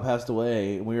grandpa passed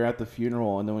away. And we were at the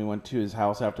funeral, and then we went to his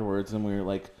house afterwards, and we were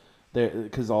like there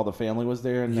because all the family was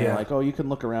there, and they're Yeah. like, "Oh, you can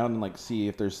look around and like see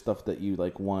if there's stuff that you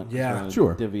like want." 'cause Yeah. we're gonna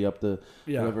Sure. Divvy up the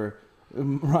Yeah. whatever.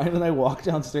 Ryan and I walked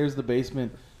downstairs to the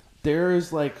basement.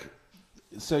 There's like,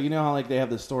 so you know how like they have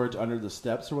the storage under the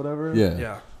steps or whatever. Yeah.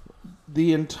 Yeah.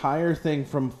 The entire thing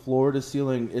from floor to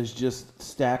ceiling is just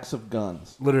stacks of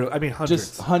guns. Literally, I mean hundreds.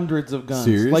 Just hundreds of guns.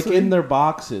 Seriously? Like in their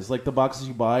boxes. Like the boxes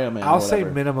you buy them in. I'll or say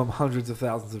whatever. minimum hundreds of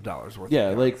thousands of dollars worth. Yeah,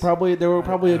 of like guns. probably there were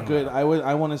probably I a don't good. know.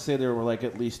 I want to say there were like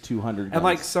at least 200 guns. And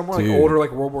like some were like Dude. older,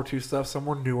 like World War II stuff. Some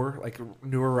were newer, like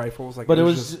newer rifles. Like, but it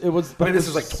just- was. I mean, this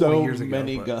is like 20 so years ago,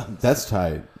 many but- guns. That's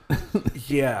tight.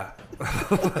 yeah.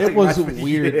 It was I-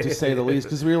 weird yeah. to say the least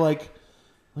because we were like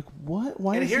what?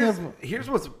 Why And does he here's have? here's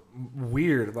what's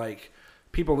weird. Like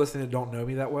people listening that don't know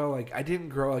me that well. Like I didn't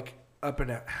grow like up in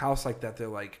a house like that. They're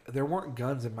like there weren't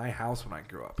guns in my house when I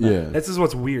grew up. Yeah. This is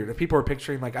what's weird. If people are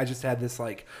picturing like I just had this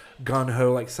like gun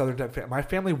ho like Southern type family. My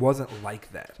family wasn't like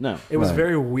that. No. It was Right.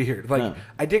 very weird. Like No.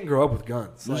 I didn't grow up with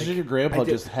guns. Like, Like your grandpa I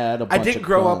did- just had a I bunch didn't of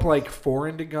grow up guns. like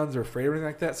foreign to guns or afraid or anything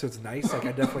like that. So it's nice. Like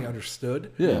I definitely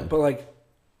understood. Yeah. But like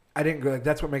I didn't go like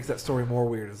that's what makes that story more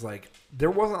weird. Is like there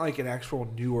wasn't like an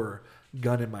actual newer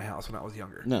gun in my house when I was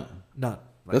younger. No. None.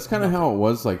 Like, That's kind of nothing. how it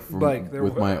was like, from, Like, there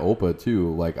with were- my Opa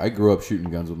too. Like I grew up shooting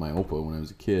guns with my Opa when I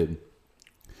was a kid.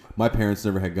 My parents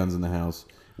never had guns in the house,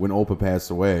 when Opa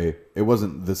passed away, it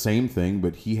wasn't the same thing,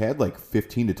 but he had like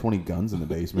 15 to 20 guns in the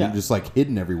basement, just like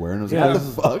hidden everywhere. And I was like, what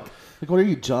the fuck? Like, what are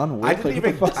you, John Wick? I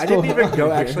didn't even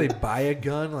go actually buy a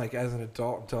gun like as an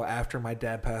adult until after my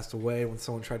dad passed away, when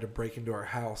someone tried to break into our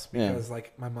house because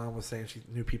like my mom was saying she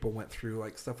knew people went through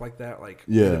like stuff like that, like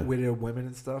widowed women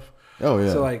and stuff. Oh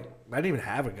yeah. So like I didn't even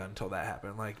have a gun until that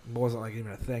happened. Like it wasn't like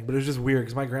even a thing, but it was just weird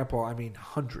because my grandpa, I mean,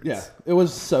 hundreds. Yeah, it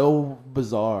was so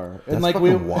bizarre. That's and like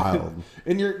fucking wild.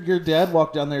 And your dad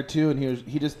walked down there too, and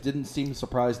he just didn't seem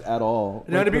surprised at all.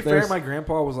 Now, like, to be fair, my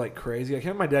grandpa was like crazy. Like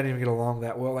him and my dad didn't even get along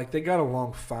that well. Like they got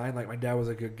along fine. Like my dad was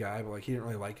a good guy, but like he didn't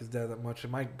really like his dad that much.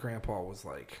 And my grandpa was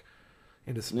like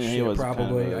into some shit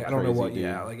probably. Kind of I don't know what. dude.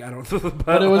 Yeah, like I don't.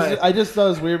 But it was. I just thought it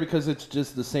was weird because it's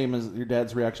just the same as your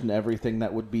dad's reaction to everything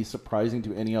that would be surprising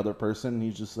to any other person.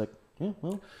 He's just like, yeah,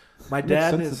 well. My it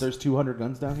dad makes sense is. that there's 200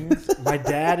 guns down here. My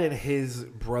dad and his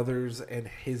brothers and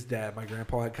his dad, my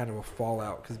grandpa, had kind of a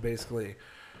fallout because basically,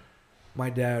 my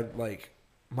dad, like,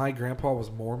 my grandpa was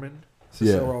Mormon,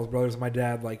 so were all his brothers. My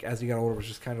dad, like, as he got older, was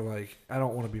just kind of like, I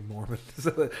don't want to be Mormon,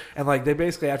 and like they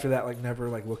basically after that like never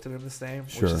like looked at him the same,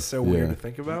 which is so weird to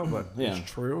think about, but it's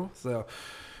true. So.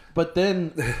 But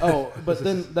then,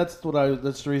 that's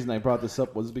the reason I brought this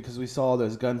up was because we saw all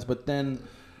those guns. But then,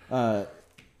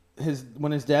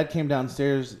 when his dad came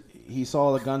downstairs, he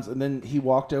saw the guns, and then he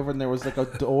walked over, and there was like a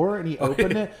door, and he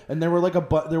opened it, and there were like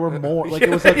there were more, like it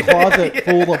was a closet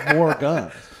full of more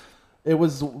guns. It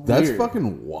was That's weird.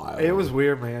 Fucking wild. It was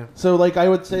weird, man. So like I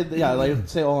would say,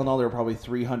 all in all, there were probably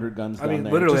 300 guns down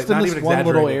there. Literally, just in not this even one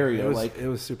little exaggerating. area. It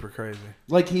was super crazy.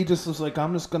 Like he just was like,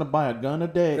 I'm just gonna buy a gun a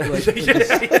day, like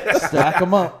just stack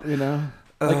them up, you know.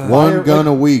 Like one gun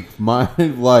a week, my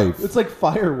life. It's like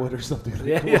firewood or something.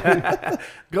 Yeah.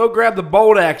 Go grab the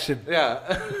bolt action.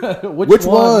 Yeah. Which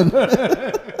one?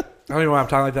 I don't even know why I'm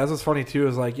talking like that. That's what's funny too.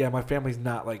 Is like, yeah, my family's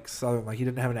not like Southern. Like he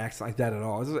didn't have an accent like that at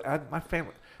all. My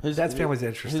family. His dad's family's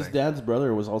interesting. His dad's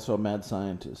brother was also a mad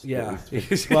scientist. Yeah.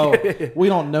 Well, we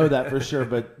don't know that for sure,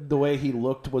 but the way he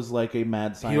looked was like a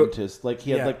mad scientist. Like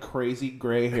he had like crazy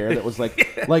gray hair that was like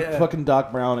fucking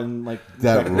Doc Brown and like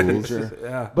that Back to the rules. Future.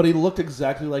 Yeah. But he looked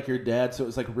exactly like your dad, so it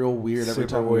was like real weird every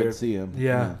time we would see him.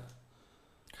 Yeah.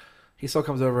 He still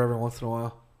comes over every once in a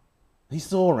while. He's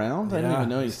still around? I didn't even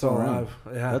know he's still around.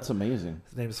 Yeah. That's amazing.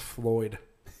 His name is Floyd.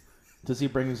 Does he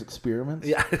bring his experiments?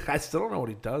 Yeah, I still don't know what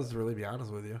he does, to really be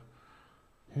honest with you.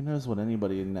 Who knows what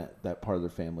anybody in that part of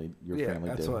their family, family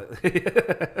that's did.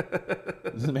 What.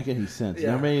 Doesn't make any sense. Yeah.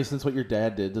 It doesn't make any sense what your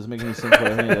dad did. Doesn't make any sense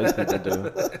what any of those people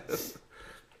do.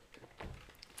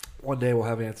 One day we'll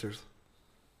have answers.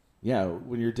 Yeah,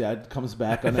 when your dad comes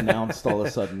back unannounced all of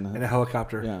a sudden. In a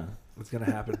helicopter. Yeah. It's going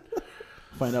to happen.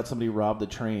 Find out somebody robbed the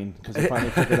train because they finally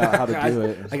figured out how to do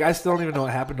it. Like, I still don't even know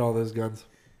what happened to all those guns.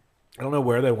 I don't know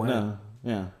where they went. No.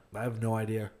 Yeah. I have no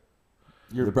idea.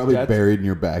 They're probably buried in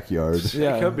your backyard.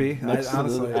 Yeah, it could be.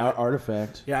 Honestly,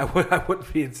 artifact. Yeah, I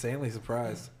wouldn't be insanely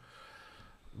surprised.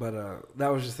 But that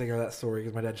was just thinking of that story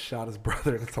because my dad shot his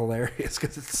brother, and it's hilarious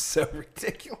because it's so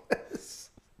ridiculous.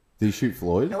 Did he shoot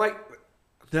Floyd? And like,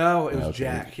 no, it was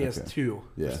Jack. He has two.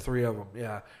 Yeah. There's three of them.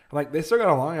 Yeah. And like they still got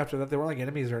along after that. They weren't like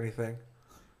enemies or anything.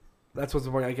 That's what's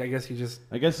important. I guess he just.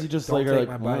 Like, take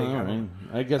my bike.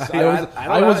 I guess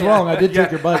I was wrong. I did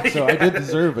take your bike, so I did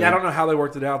deserve it. Yeah, I don't know how they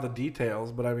worked it out, the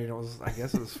details, but I mean, I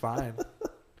guess it was fine.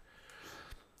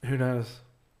 Who knows?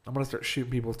 I'm gonna start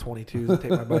shooting people with 22s and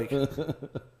take my bike.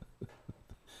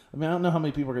 I mean, I don't know how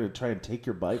many people are going to try and take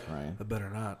your bike, Ryan. I better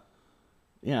not.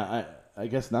 Yeah, I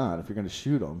guess not. If you're going to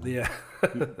shoot them. Yeah.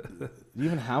 Do you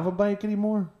even have a bike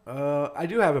anymore? I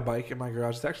do have a bike in my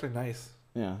garage. It's actually nice.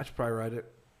 Yeah. I should probably ride it.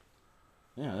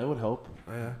 Yeah, that would help.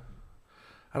 Yeah.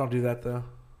 I don't do that though.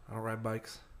 I don't ride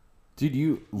bikes. Dude,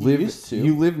 you live next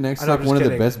to I'm like just one kidding.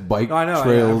 of the best bike No, I know,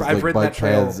 trails, I've like ridden bike that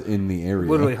trail paths in the area.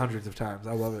 Literally hundreds of times.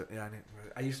 I love it. Yeah,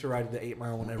 I used to ride the 8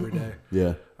 mile one every day.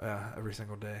 Yeah. Every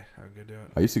single day. I would go do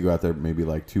it. I used to go out there maybe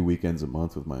like 2 weekends a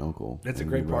month with my uncle. It's a and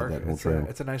great we'd ride park. That whole trail.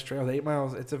 It's a nice trail. The 8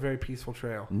 miles, it's a very peaceful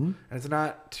trail. Mm-hmm. And it's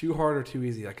not too hard or too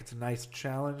easy. Like, it's a nice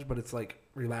challenge, but it's like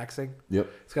relaxing. Yep.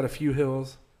 It's got a few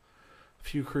hills, a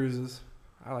few cruises.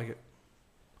 I like it.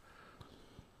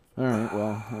 All right,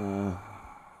 well,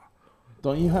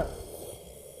 don't you have...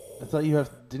 I thought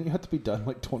didn't you have to be done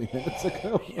like 20 minutes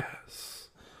ago? Yes.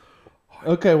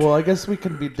 Okay, well, I guess we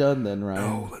can be done then, Ryan.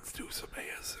 No, let's do some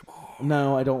ASMR.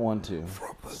 No, I don't want to.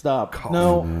 Stop. Coffin,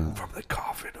 no. From the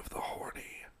coffin of the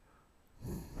horny.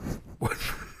 What?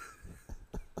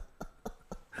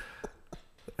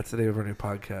 That's the name of our new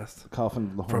podcast. Coffin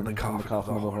of the horny. From the coffin of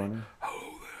the horny. horny.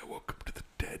 Hello there, welcome to the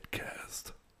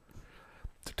Deadcast.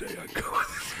 Today I go...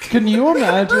 Can you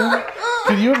imagine...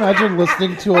 Can you imagine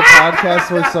listening to a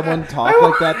podcast where someone talked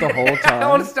like that the whole I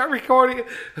want to time? start recording it.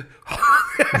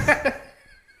 I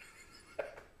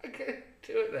can't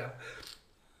do it now.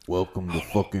 Welcome to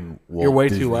fucking Walt You're way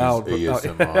Disney's too loud.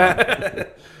 ASMR.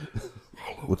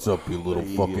 What's up, you little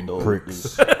fucking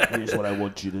pricks? Here's what I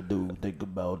want you to do. Think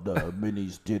about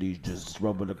Minnie's titties just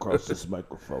rubbing across this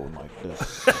microphone like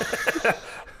this.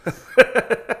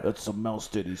 That's some mouse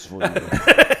titties for you.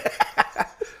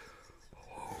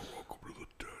 Welcome to the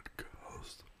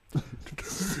Deadcast.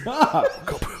 Stop.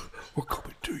 We're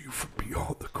coming to you from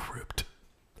beyond the crypt.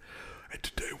 And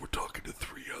today we're talking to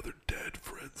 3 other dead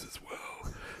friends as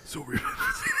well. So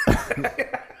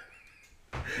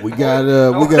We got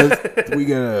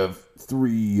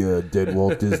 3 dead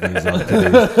Walt Disneys on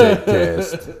today's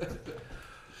Deadcast.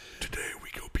 today we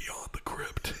go beyond the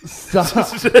crypt. Stop.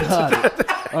 God.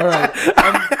 All right.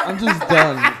 I'm just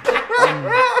done.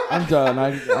 I'm done.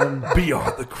 I'm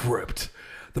Beyond the Crypt,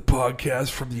 the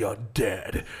podcast from the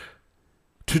undead.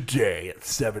 Today at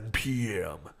 7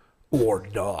 p.m. or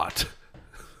not.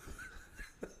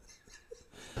 I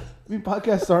mean,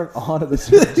 podcasts aren't on at the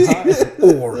same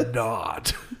time. Or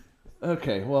not.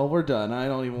 Okay, well, we're done. I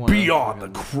don't even want Beyond the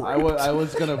Crypt. I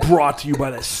was going to... Brought to you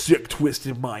by the sick,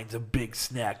 twisted minds of big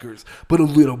snackers, but a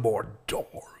little more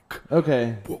dark.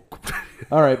 Okay. Welcome.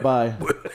 All right, bye.